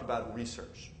just talked about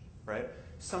research, right?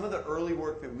 Some of the early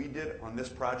work that we did on this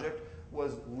project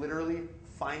was literally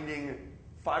finding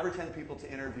 5 or 10 people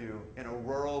to interview in a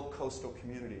rural coastal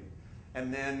community.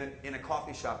 And then in a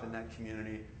coffee shop in that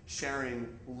community, sharing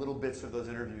little bits of those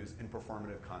interviews in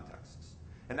performative contexts.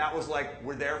 And that was like,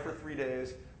 we're there for 3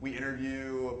 days, we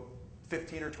interview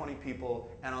 15 or 20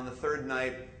 people, and on the 3rd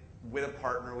night, with a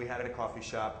partner we had at a coffee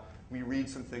shop, we read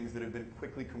some things that have been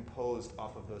quickly composed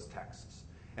off of those texts.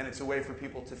 And it's a way for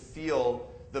people to feel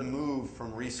the move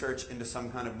from research into some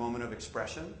kind of moment of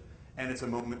expression, and it's a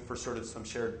moment for sort of some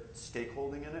shared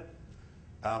stakeholding in it.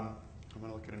 I'm going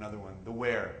to look at another one, the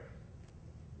where.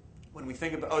 When we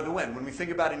think about, the when. When we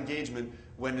think about engagement,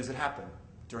 when does it happen?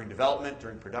 During development,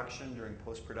 during production, during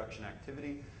post-production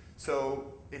activity.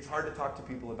 So it's hard to talk to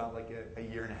people about like a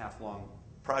 1.5-year long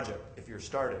project if you're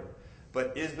starting.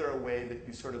 But is there a way that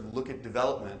you sort of look at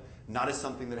development, not as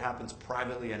something that happens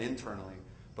privately and internally,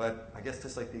 but I guess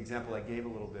just like the example I gave a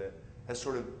little bit, as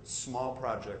sort of small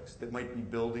projects that might be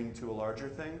building to a larger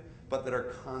thing, but that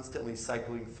are constantly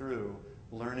cycling through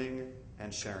learning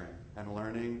and sharing, and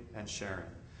learning and sharing.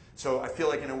 So I feel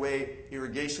like in a way,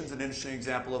 irrigation's an interesting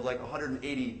example of like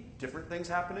 180 different things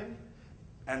happening.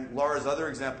 And Laura's other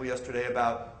example yesterday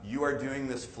about you are doing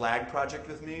this flag project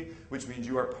with me, which means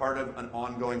you are part of an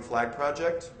ongoing flag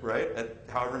project, right, at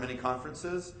however many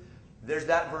conferences. There's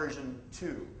that version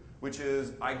too, which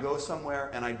is I go somewhere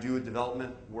and I do a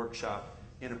development workshop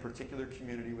in a particular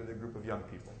community with a group of young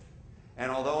people.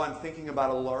 And although I'm thinking about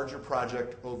a larger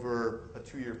project over a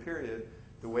 2-year period,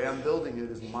 the way I'm building it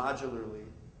is modularly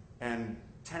and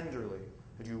tenderly.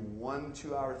 I do 1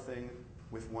 2-hour thing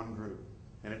with one group.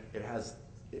 And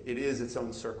it is its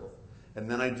own circle. And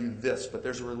then I do this, but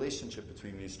there's a relationship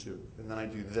between these two. And then I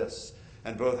do this.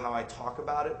 And both how I talk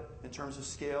about it in terms of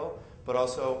scale, but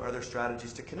also are there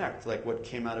strategies to connect, like what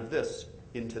came out of this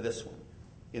into this one,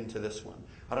 into this one.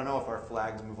 I don't know if our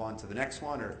flags move on to the next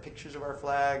one, or pictures of our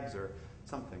flags, or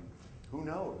something. Who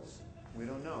knows? We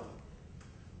don't know.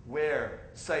 Where?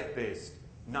 Site-based,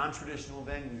 non-traditional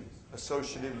venues,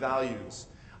 associative values.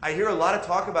 I hear a lot of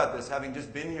talk about this, having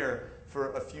just been here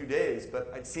for a few days,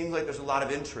 but it seems like there's a lot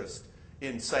of interest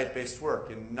in site-based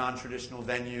work, in non-traditional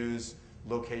venues,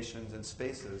 locations, and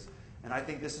spaces. And I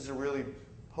think this is a really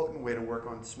potent way to work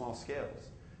on small scales.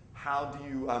 How do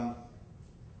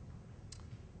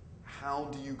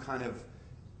you kind of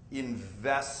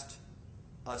invest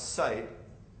a site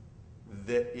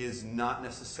that is not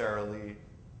necessarily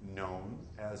known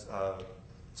as a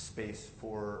space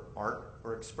for art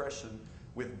or expression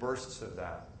with bursts of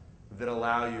that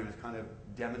allow you to kind of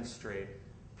demonstrate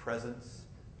presence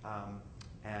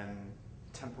and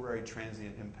temporary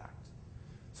transient impact.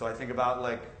 So I think about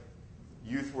like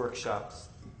youth workshops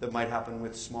that might happen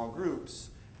with small groups,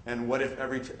 and what if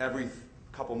every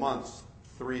couple months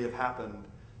 3 have happened,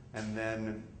 and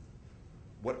then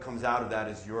what comes out of that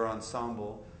is your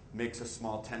ensemble makes a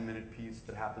small 10-minute piece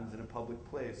that happens in a public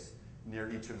place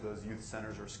near each of those youth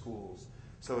centers or schools.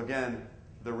 So again,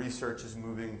 the research is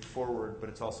moving forward, but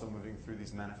it's also moving through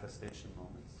these manifestation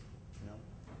moments. You know?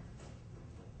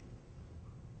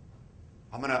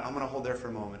 I'm gonna hold there for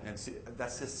a moment and see.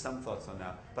 That's just some thoughts on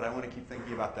that, but I want to keep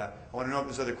thinking about that. I want to know if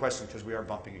there's other questions because we are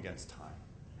bumping against time.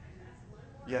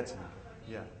 Yeah, Tamika.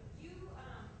 Yeah.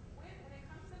 When it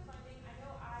comes to funding, I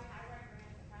know I write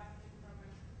grants and have different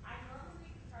programs. I normally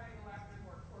try to go after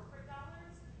more corporate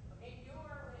dollars. In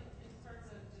terms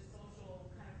of just social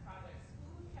kind of projects,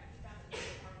 who have you found that you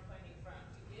get more funding from?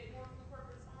 Do you get more from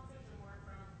corporate sponsors or more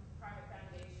from private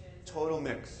foundations? Total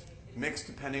mix. Mix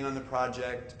depending on the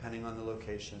project, depending on the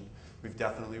location. We've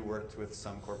definitely worked with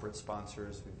some corporate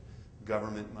sponsors, with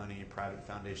government money, private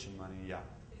foundation money, yeah.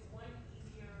 Is one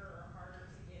easier or harder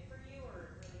to get for you, or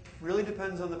really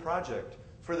depends on the project.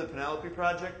 For the Penelope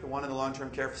project, the one in the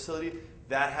long-term care facility,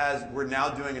 we're now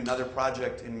doing another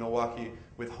project in Milwaukee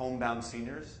with homebound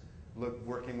seniors,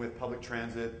 working with public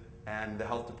transit and the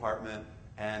health department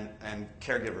and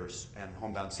caregivers and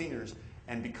homebound seniors.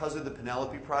 And because of the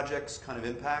Penelope project's kind of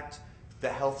impact, the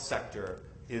health sector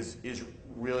is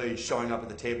really showing up at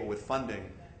the table with funding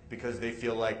because they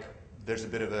feel like there's a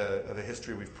bit of a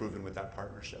history we've proven with that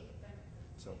partnership.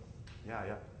 So,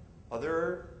 yeah.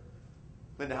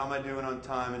 Linda, how am I doing on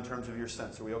time in terms of your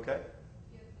sense? Are we okay?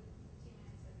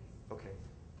 Okay.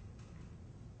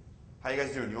 How you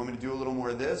guys doing? You want me to do a little more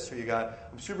of this? Or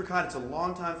I'm super kind. It's a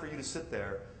long time for you to sit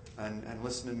there and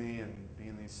listen to me and be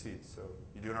in these seats. So,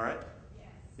 you doing all right? Yes.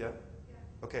 Yeah?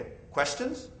 Okay.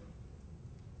 Questions?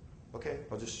 Okay,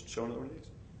 I'll just show another one of these.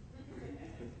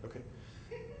 Okay.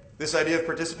 This idea of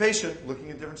participation,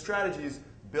 looking at different strategies,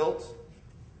 built.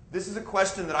 This is a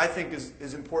question that I think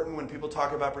is important when people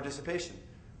talk about participation.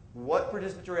 What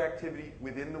participatory activity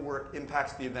within the work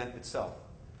impacts the event itself?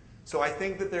 So I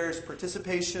think that there's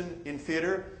participation in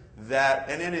theater that,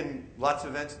 and then in lots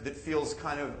of events, that feels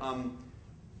kind of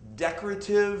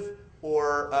decorative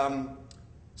or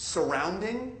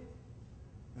surrounding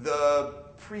the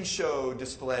pre-show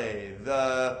display,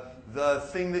 the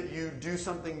thing that you do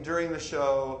something during the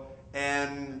show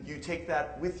and you take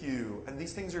that with you. And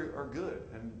these things are good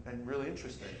and really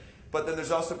interesting. But then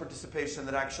there's also participation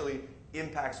that actually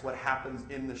impacts what happens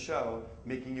in the show,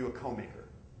 making you a co-maker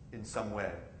in some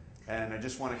way. And I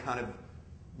just want to kind of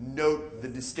note the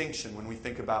distinction when we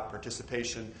think about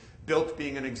participation. Built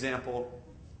being an example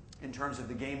in terms of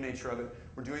the game nature of it.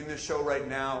 We're doing this show right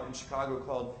now in Chicago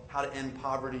called How to End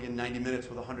Poverty in 90 Minutes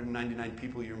with 199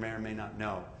 people you may or may not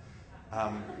know.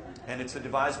 And it's a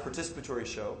devised participatory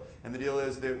show. And the deal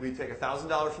is that we take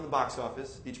 $1,000 from the box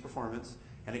office, each performance,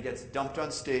 and it gets dumped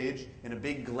on stage in a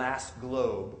big glass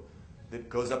globe that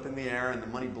goes up in the air and the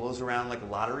money blows around like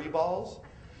lottery balls.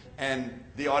 And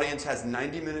the audience has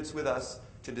 90 minutes with us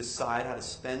to decide how to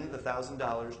spend the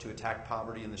 $1,000 to attack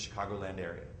poverty in the Chicagoland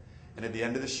area. And at the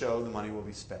end of the show, the money will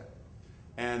be spent.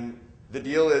 And the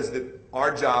deal is that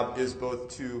our job is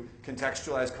both to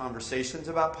contextualize conversations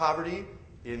about poverty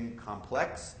in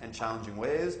complex and challenging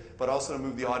ways, but also to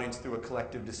move the audience through a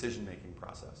collective decision-making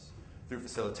process. Through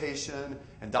facilitation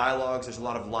and dialogues, there's a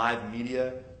lot of live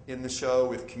media in the show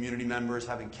with community members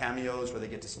having cameos where they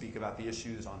get to speak about the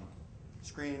issues on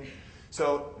screen.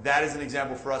 So that is an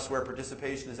example for us where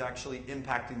participation is actually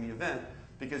impacting the event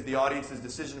because the audience's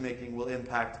decision-making will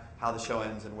impact how the show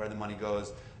ends and where the money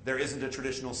goes. There isn't a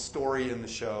traditional story in the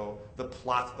show. The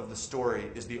plot of the story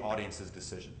is the audience's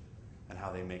decision and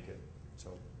how they make it. So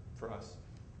for us.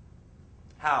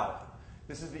 How?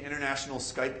 This is the international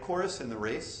Skype chorus in the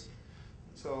race.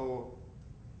 So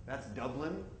that's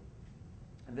Dublin.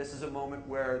 And this is a moment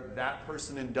where that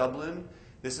person in Dublin,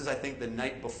 this is, I think, the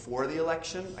night before the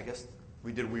election. I guess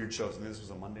we did weird shows. I mean, this was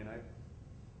a Monday night.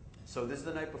 So this is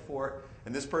the night before.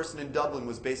 And this person in Dublin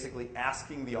was basically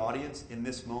asking the audience in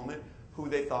this moment who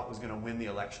they thought was going to win the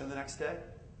election the next day.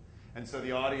 And so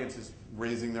the audience is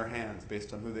raising their hands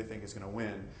based on who they think is going to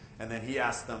win. And then he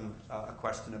asked them a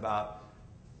question about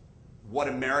what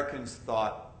Americans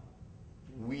thought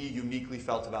we uniquely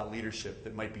felt about leadership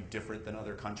that might be different than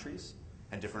other countries.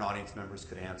 And different audience members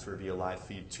could answer via live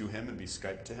feed to him and be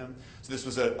Skyped to him. So this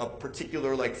was a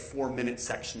particular 4-minute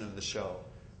section of the show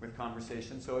with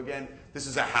conversation. So again, this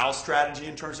is a how strategy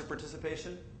in terms of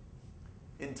participation.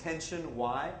 Intention,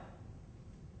 why?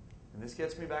 And this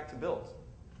gets me back to build.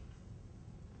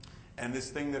 And this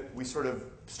thing that we sort of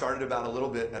started about a little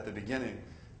bit at the beginning,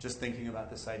 just thinking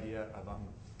about this idea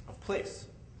of place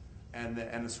and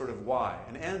the sort of why.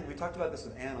 And Anne, we talked about this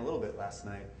with Anne a little bit last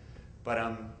night,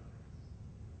 but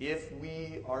if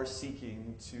we are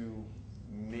seeking to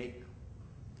make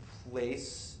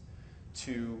place,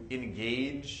 to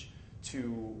engage,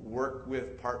 to work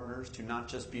with partners, to not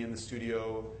just be in the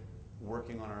studio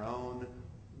working on our own,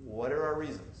 what are our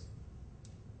reasons?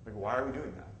 Why are we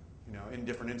doing that? In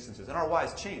different instances. And our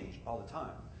whys change all the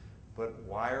time. But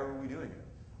why are we doing it?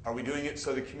 Are we doing it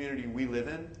so the community we live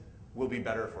in will be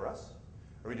better for us?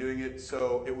 Are we doing it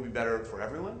so it will be better for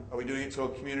everyone? Are we doing it so a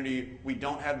community we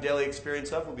don't have daily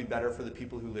experience of will be better for the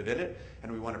people who live in it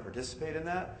and we want to participate in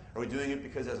that? Are we doing it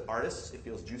because as artists it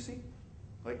feels juicy?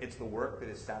 It's the work that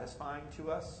is satisfying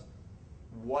to us?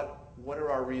 What are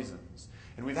our reasons?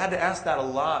 And we've had to ask that a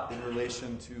lot in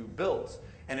relation to builds.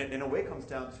 And it, in a way, comes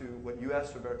down to what you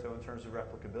asked, Roberto, in terms of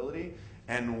replicability,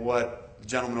 and what the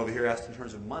gentleman over here asked in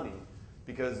terms of money,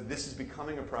 because this is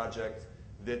becoming a project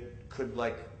that could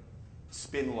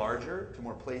spin larger to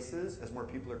more places as more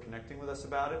people are connecting with us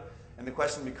about it. And the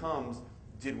question becomes,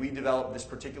 did we develop this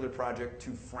particular project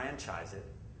to franchise it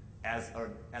as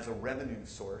a revenue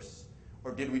source,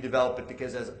 or did we develop it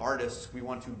because as artists we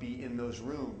want to be in those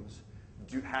rooms,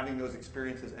 having those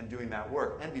experiences and doing that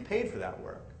work, and be paid for that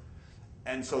work?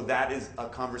 And so that is a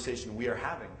conversation we are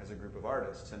having as a group of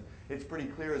artists. And it's pretty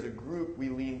clear as a group we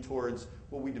lean towards,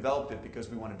 well, we developed it because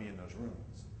we want to be in those rooms.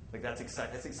 That's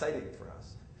exciting for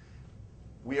us.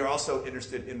 We are also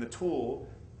interested in the tool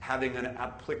having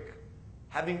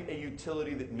having a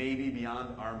utility that may be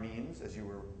beyond our means, as you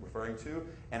were referring to,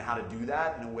 and how to do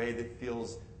that in a way that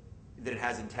feels that it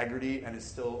has integrity and is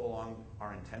still along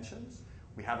our intentions.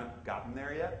 We haven't gotten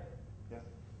there yet.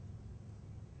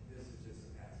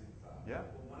 Yeah.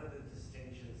 Well, one of the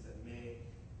distinctions that made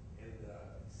in the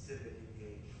civic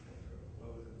engagement, or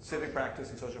what was it? Civic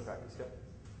practice and social practice, yeah.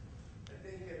 I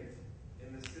think in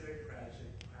in the civic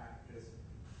practice,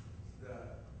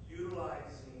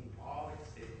 utilizing all its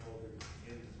stakeholders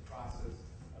in this process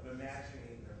of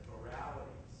imagining their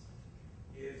pluralities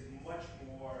is much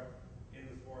more in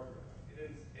the foreground.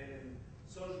 And in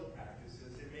social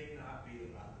practices, it may not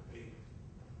be about the big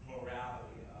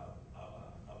plurality of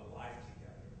a life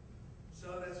together.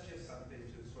 So that's just something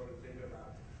to sort of think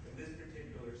about. In this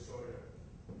particular sort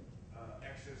of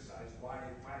exercise, why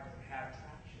it might have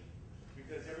traction.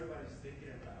 Because everybody's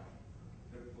thinking about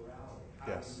the plurality. How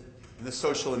Yes. do we live together? And the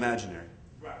social imaginary.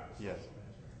 Right. the Yes. social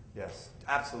imaginary. Yes,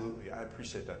 absolutely. I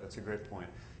appreciate that. That's a great point.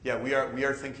 Yeah, we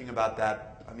are thinking about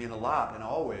that, I mean, a lot and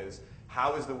always.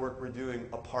 How is the work we're doing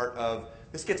a part of,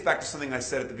 this gets back to something I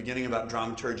said at the beginning about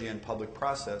dramaturgy and public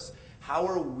process. How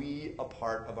are we a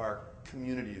part of our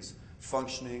communities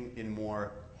functioning in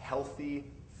more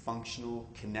healthy, functional,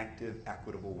 connective,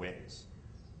 equitable ways?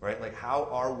 Right? Like, how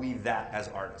are we that as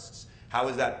artists? How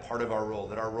is that part of our role?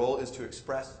 That our role is to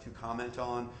express, to comment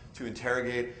on, to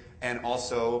interrogate, and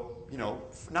also, you know,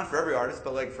 not for every artist,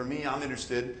 but like for me, I'm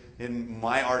interested in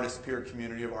my artist peer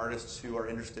community of artists who are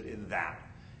interested in that.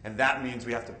 And that means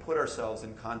we have to put ourselves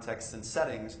in contexts and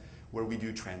settings where we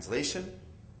do translation,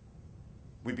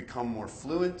 we become more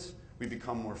fluent, we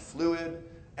become more fluid,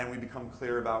 and we become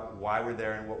clear about why we're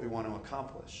there and what we want to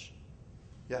accomplish.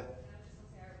 Yeah?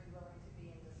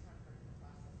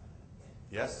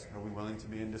 Yes, are we willing to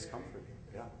be in discomfort?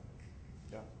 Yeah.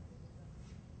 Yeah.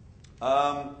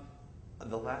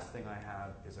 The last thing I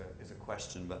have is a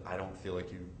question, but I don't feel like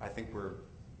you, I think we're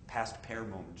past pair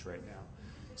moments right now.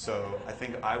 So I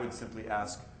think I would simply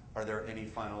ask, are there any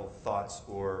final thoughts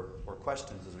or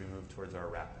questions as we move towards our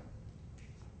wrapping?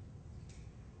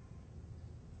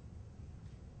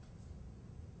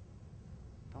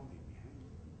 Don't leave me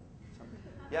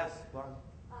hanging. Yes, Lauren.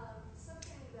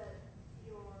 Something that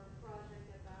your project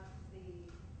about the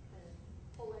kind of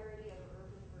polarity of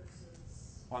urban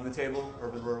versus On the table,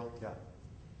 urban, rural, yeah.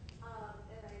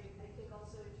 and I think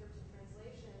also in terms of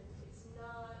translation, it's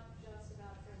not just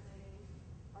about translating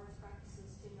arts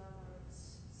practices to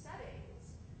non-arts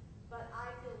settings, but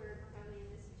I feel very profoundly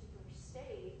in this particular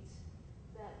state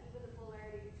that even the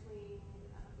polarity between,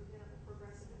 for example,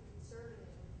 progressive and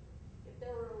conservative, if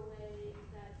there were a way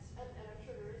that, and I'm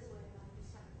sure there is a way, and I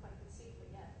just haven't quite conceived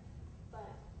it yet,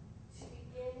 but to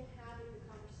begin having the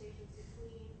conversations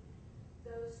between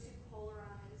those two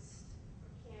polarized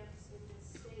camps in this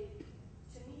state,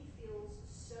 to me feels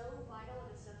so vital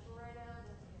and essential right now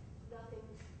that nothing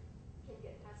can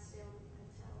get past stale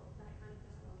until that kind of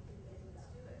dialogue can get into that.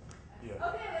 Do it. Yeah.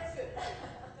 Okay, let's do it.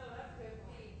 No, that's good.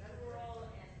 The rural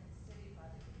and city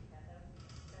project that you had,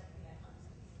 that'd be that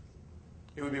concept.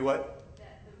 It would be what?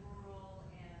 That the rural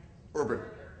and Urban.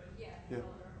 Yeah, Yeah. the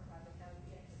rural urban project, that would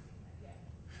be interesting. Yeah.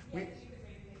 We- Yeah, 'cause you could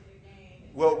maybe make it a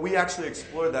game. Well, we actually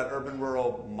explored that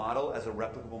urban-rural model as a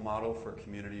replicable model for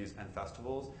communities and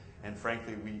festivals. And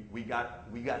frankly, we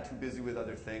got too busy with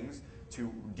other things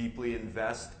to deeply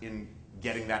invest in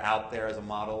getting that out there as a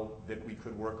model that we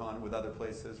could work on with other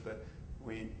places. But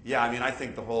I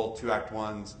think the whole 2-Act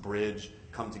 1's bridge,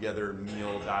 come together,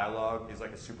 meal dialogue is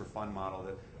like a super fun model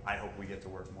that I hope we get to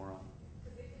work more on.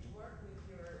 Because it could work with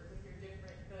your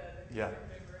different, the Yeah.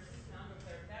 conservative versus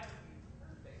non-conservative, that would be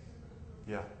perfect.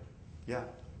 Yeah. Yeah.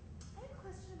 I have a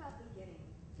question about beginning.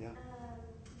 Yeah.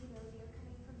 You know, you're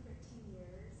coming from 13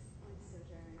 years with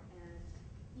Sojourn, and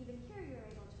even here you're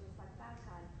able to reflect back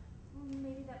on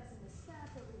maybe that was a misstep,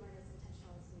 or we weren't as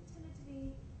intentional as we intended to be.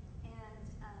 And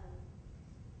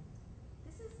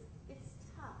it's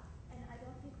tough, and I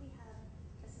don't think we have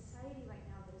a society right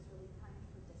now that is really primed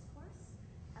for discourse,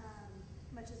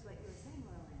 much as what you were saying,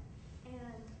 Roland.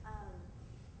 And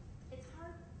it's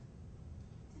hard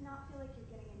to not feel like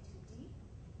you're getting in too deep.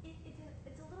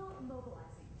 It's a little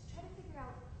immobilizing to try to figure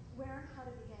out where and how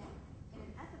to begin in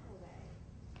an ethical way,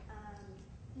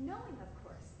 knowing, of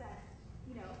course, that,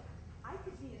 you know, I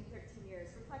could be in 13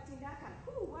 years reflecting back on,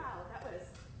 ooh, wow, that was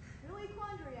really a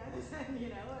quandary I was in, you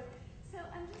know. So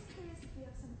I'm just curious if you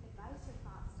have some advice or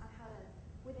thoughts on how to,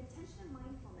 with intention and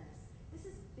mindfulness, this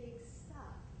is big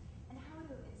stuff, and how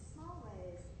to, in small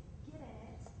ways, get in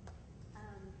it,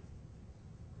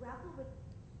 grapple with,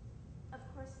 of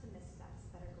course, the missteps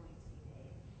that are going to be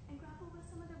made, and grapple with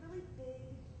some of the really big,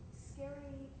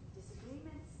 scary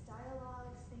disagreements,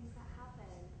 dialogues, things that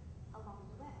happen along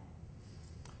the way.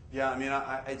 Yeah, I mean,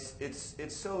 it's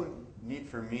so neat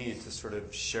for me to sort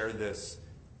of share this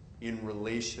in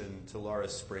relation to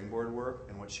Laura's Springboard work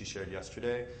and what she shared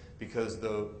yesterday, because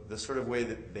the sort of way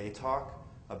that they talk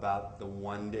about the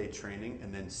one-day training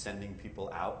and then sending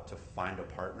people out to find a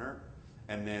partner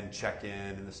and then check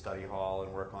in the study hall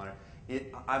and work on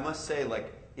it. I must say,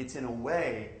 like, it's in a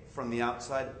way, from the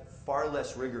outside, far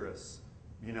less rigorous,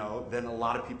 than a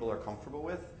lot of people are comfortable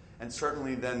with. And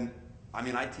certainly then,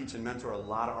 I teach and mentor a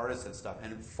lot of artists and stuff,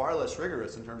 and far less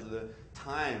rigorous in terms of the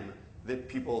time that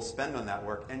people spend on that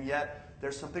work. And yet,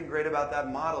 there's something great about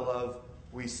that model of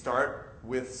we start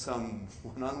with some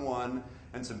one-on-one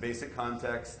and some basic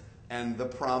context and the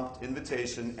prompt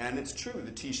invitation, and it's true,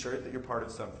 the t-shirt that you're part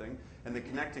of something, and the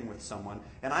connecting with someone.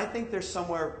 And I think there's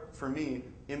somewhere, for me,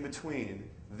 in between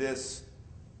this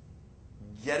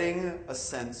getting a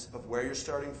sense of where you're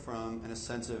starting from and a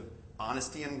sense of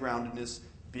honesty and groundedness,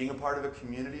 being a part of a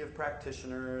community of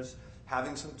practitioners,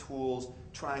 having some tools,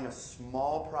 trying a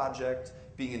small project,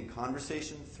 being in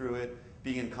conversation through it,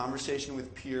 being in conversation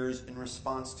with peers in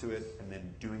response to it, and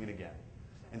then doing it again.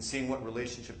 And seeing what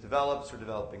relationship develops or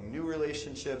developing new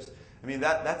relationships.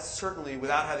 That's certainly,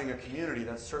 without having a community,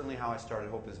 that's certainly how I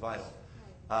started Hope is Vital.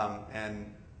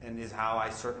 And is how I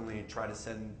certainly try to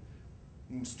send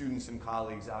students and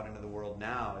colleagues out into the world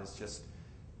now, is just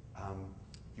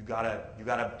you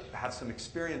gotta have some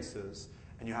experiences,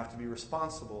 and you have to be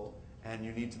responsible, and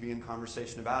you need to be in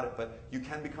conversation about it, but you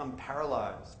can become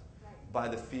paralyzed by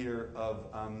the fear of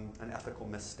an ethical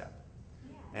misstep.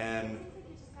 Yeah. And it seems like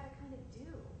you just gotta kind of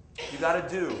do. You gotta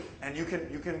do, and you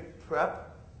can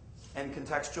prep and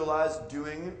contextualize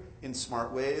doing in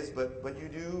smart ways, but you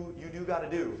do gotta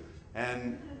do.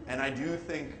 And I do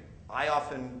think, I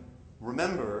often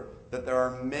remember that there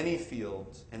are many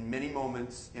fields and many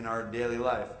moments in our daily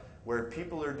life where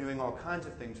people are doing all kinds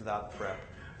of things without prep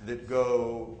that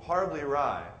go horribly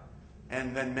awry,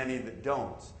 and then many that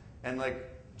don't. And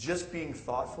just being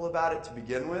thoughtful about it to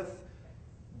begin with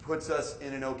puts us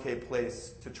in an okay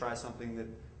place to try something that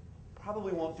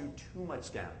probably won't do too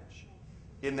much damage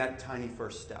in that tiny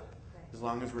first step, as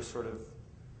long as we're sort of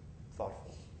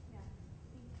thoughtful.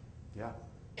 Yeah.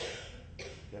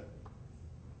 Yeah.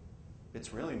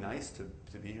 It's really nice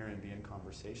to be here and be in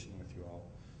conversation with you all.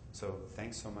 So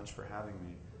thanks so much for having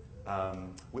me. I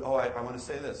want to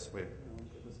say this. Wait, let me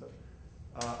get this up.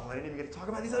 I didn't even get to talk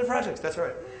about these other projects. That's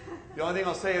right. The only thing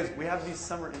I'll say is we have these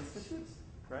summer institutes,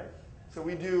 right? So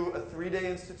we do a 3-day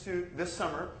institute this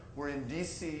summer. We're in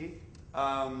DC,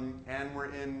 and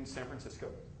we're in San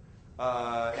Francisco.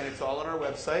 And it's all on our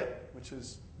website, which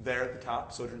is there at the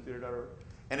top, sojourntheater.org.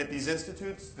 And at these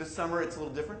institutes, this summer it's a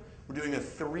little different. We're doing a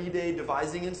 3-day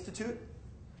devising institute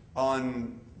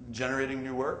on generating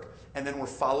new work. And then we're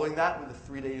following that with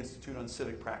a 3-day institute on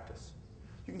civic practice.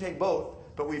 You can take both,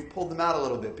 but we've pulled them out a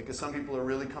little bit because some people are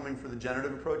really coming for the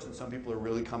generative approach and some people are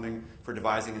really coming for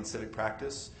devising and civic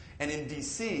practice. And in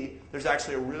DC, there's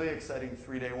actually a really exciting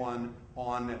 3-day one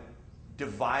on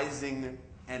devising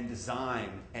and design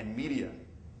and media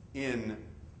in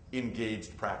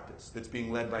engaged practice that's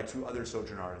being led by 2 other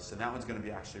Sojourn artists. And that one's going to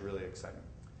be actually really exciting.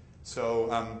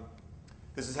 So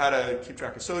this is how to keep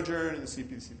track of Sojourn and the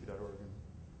CP.org.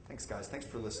 Thanks, guys. Thanks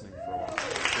for listening for a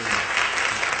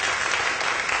while.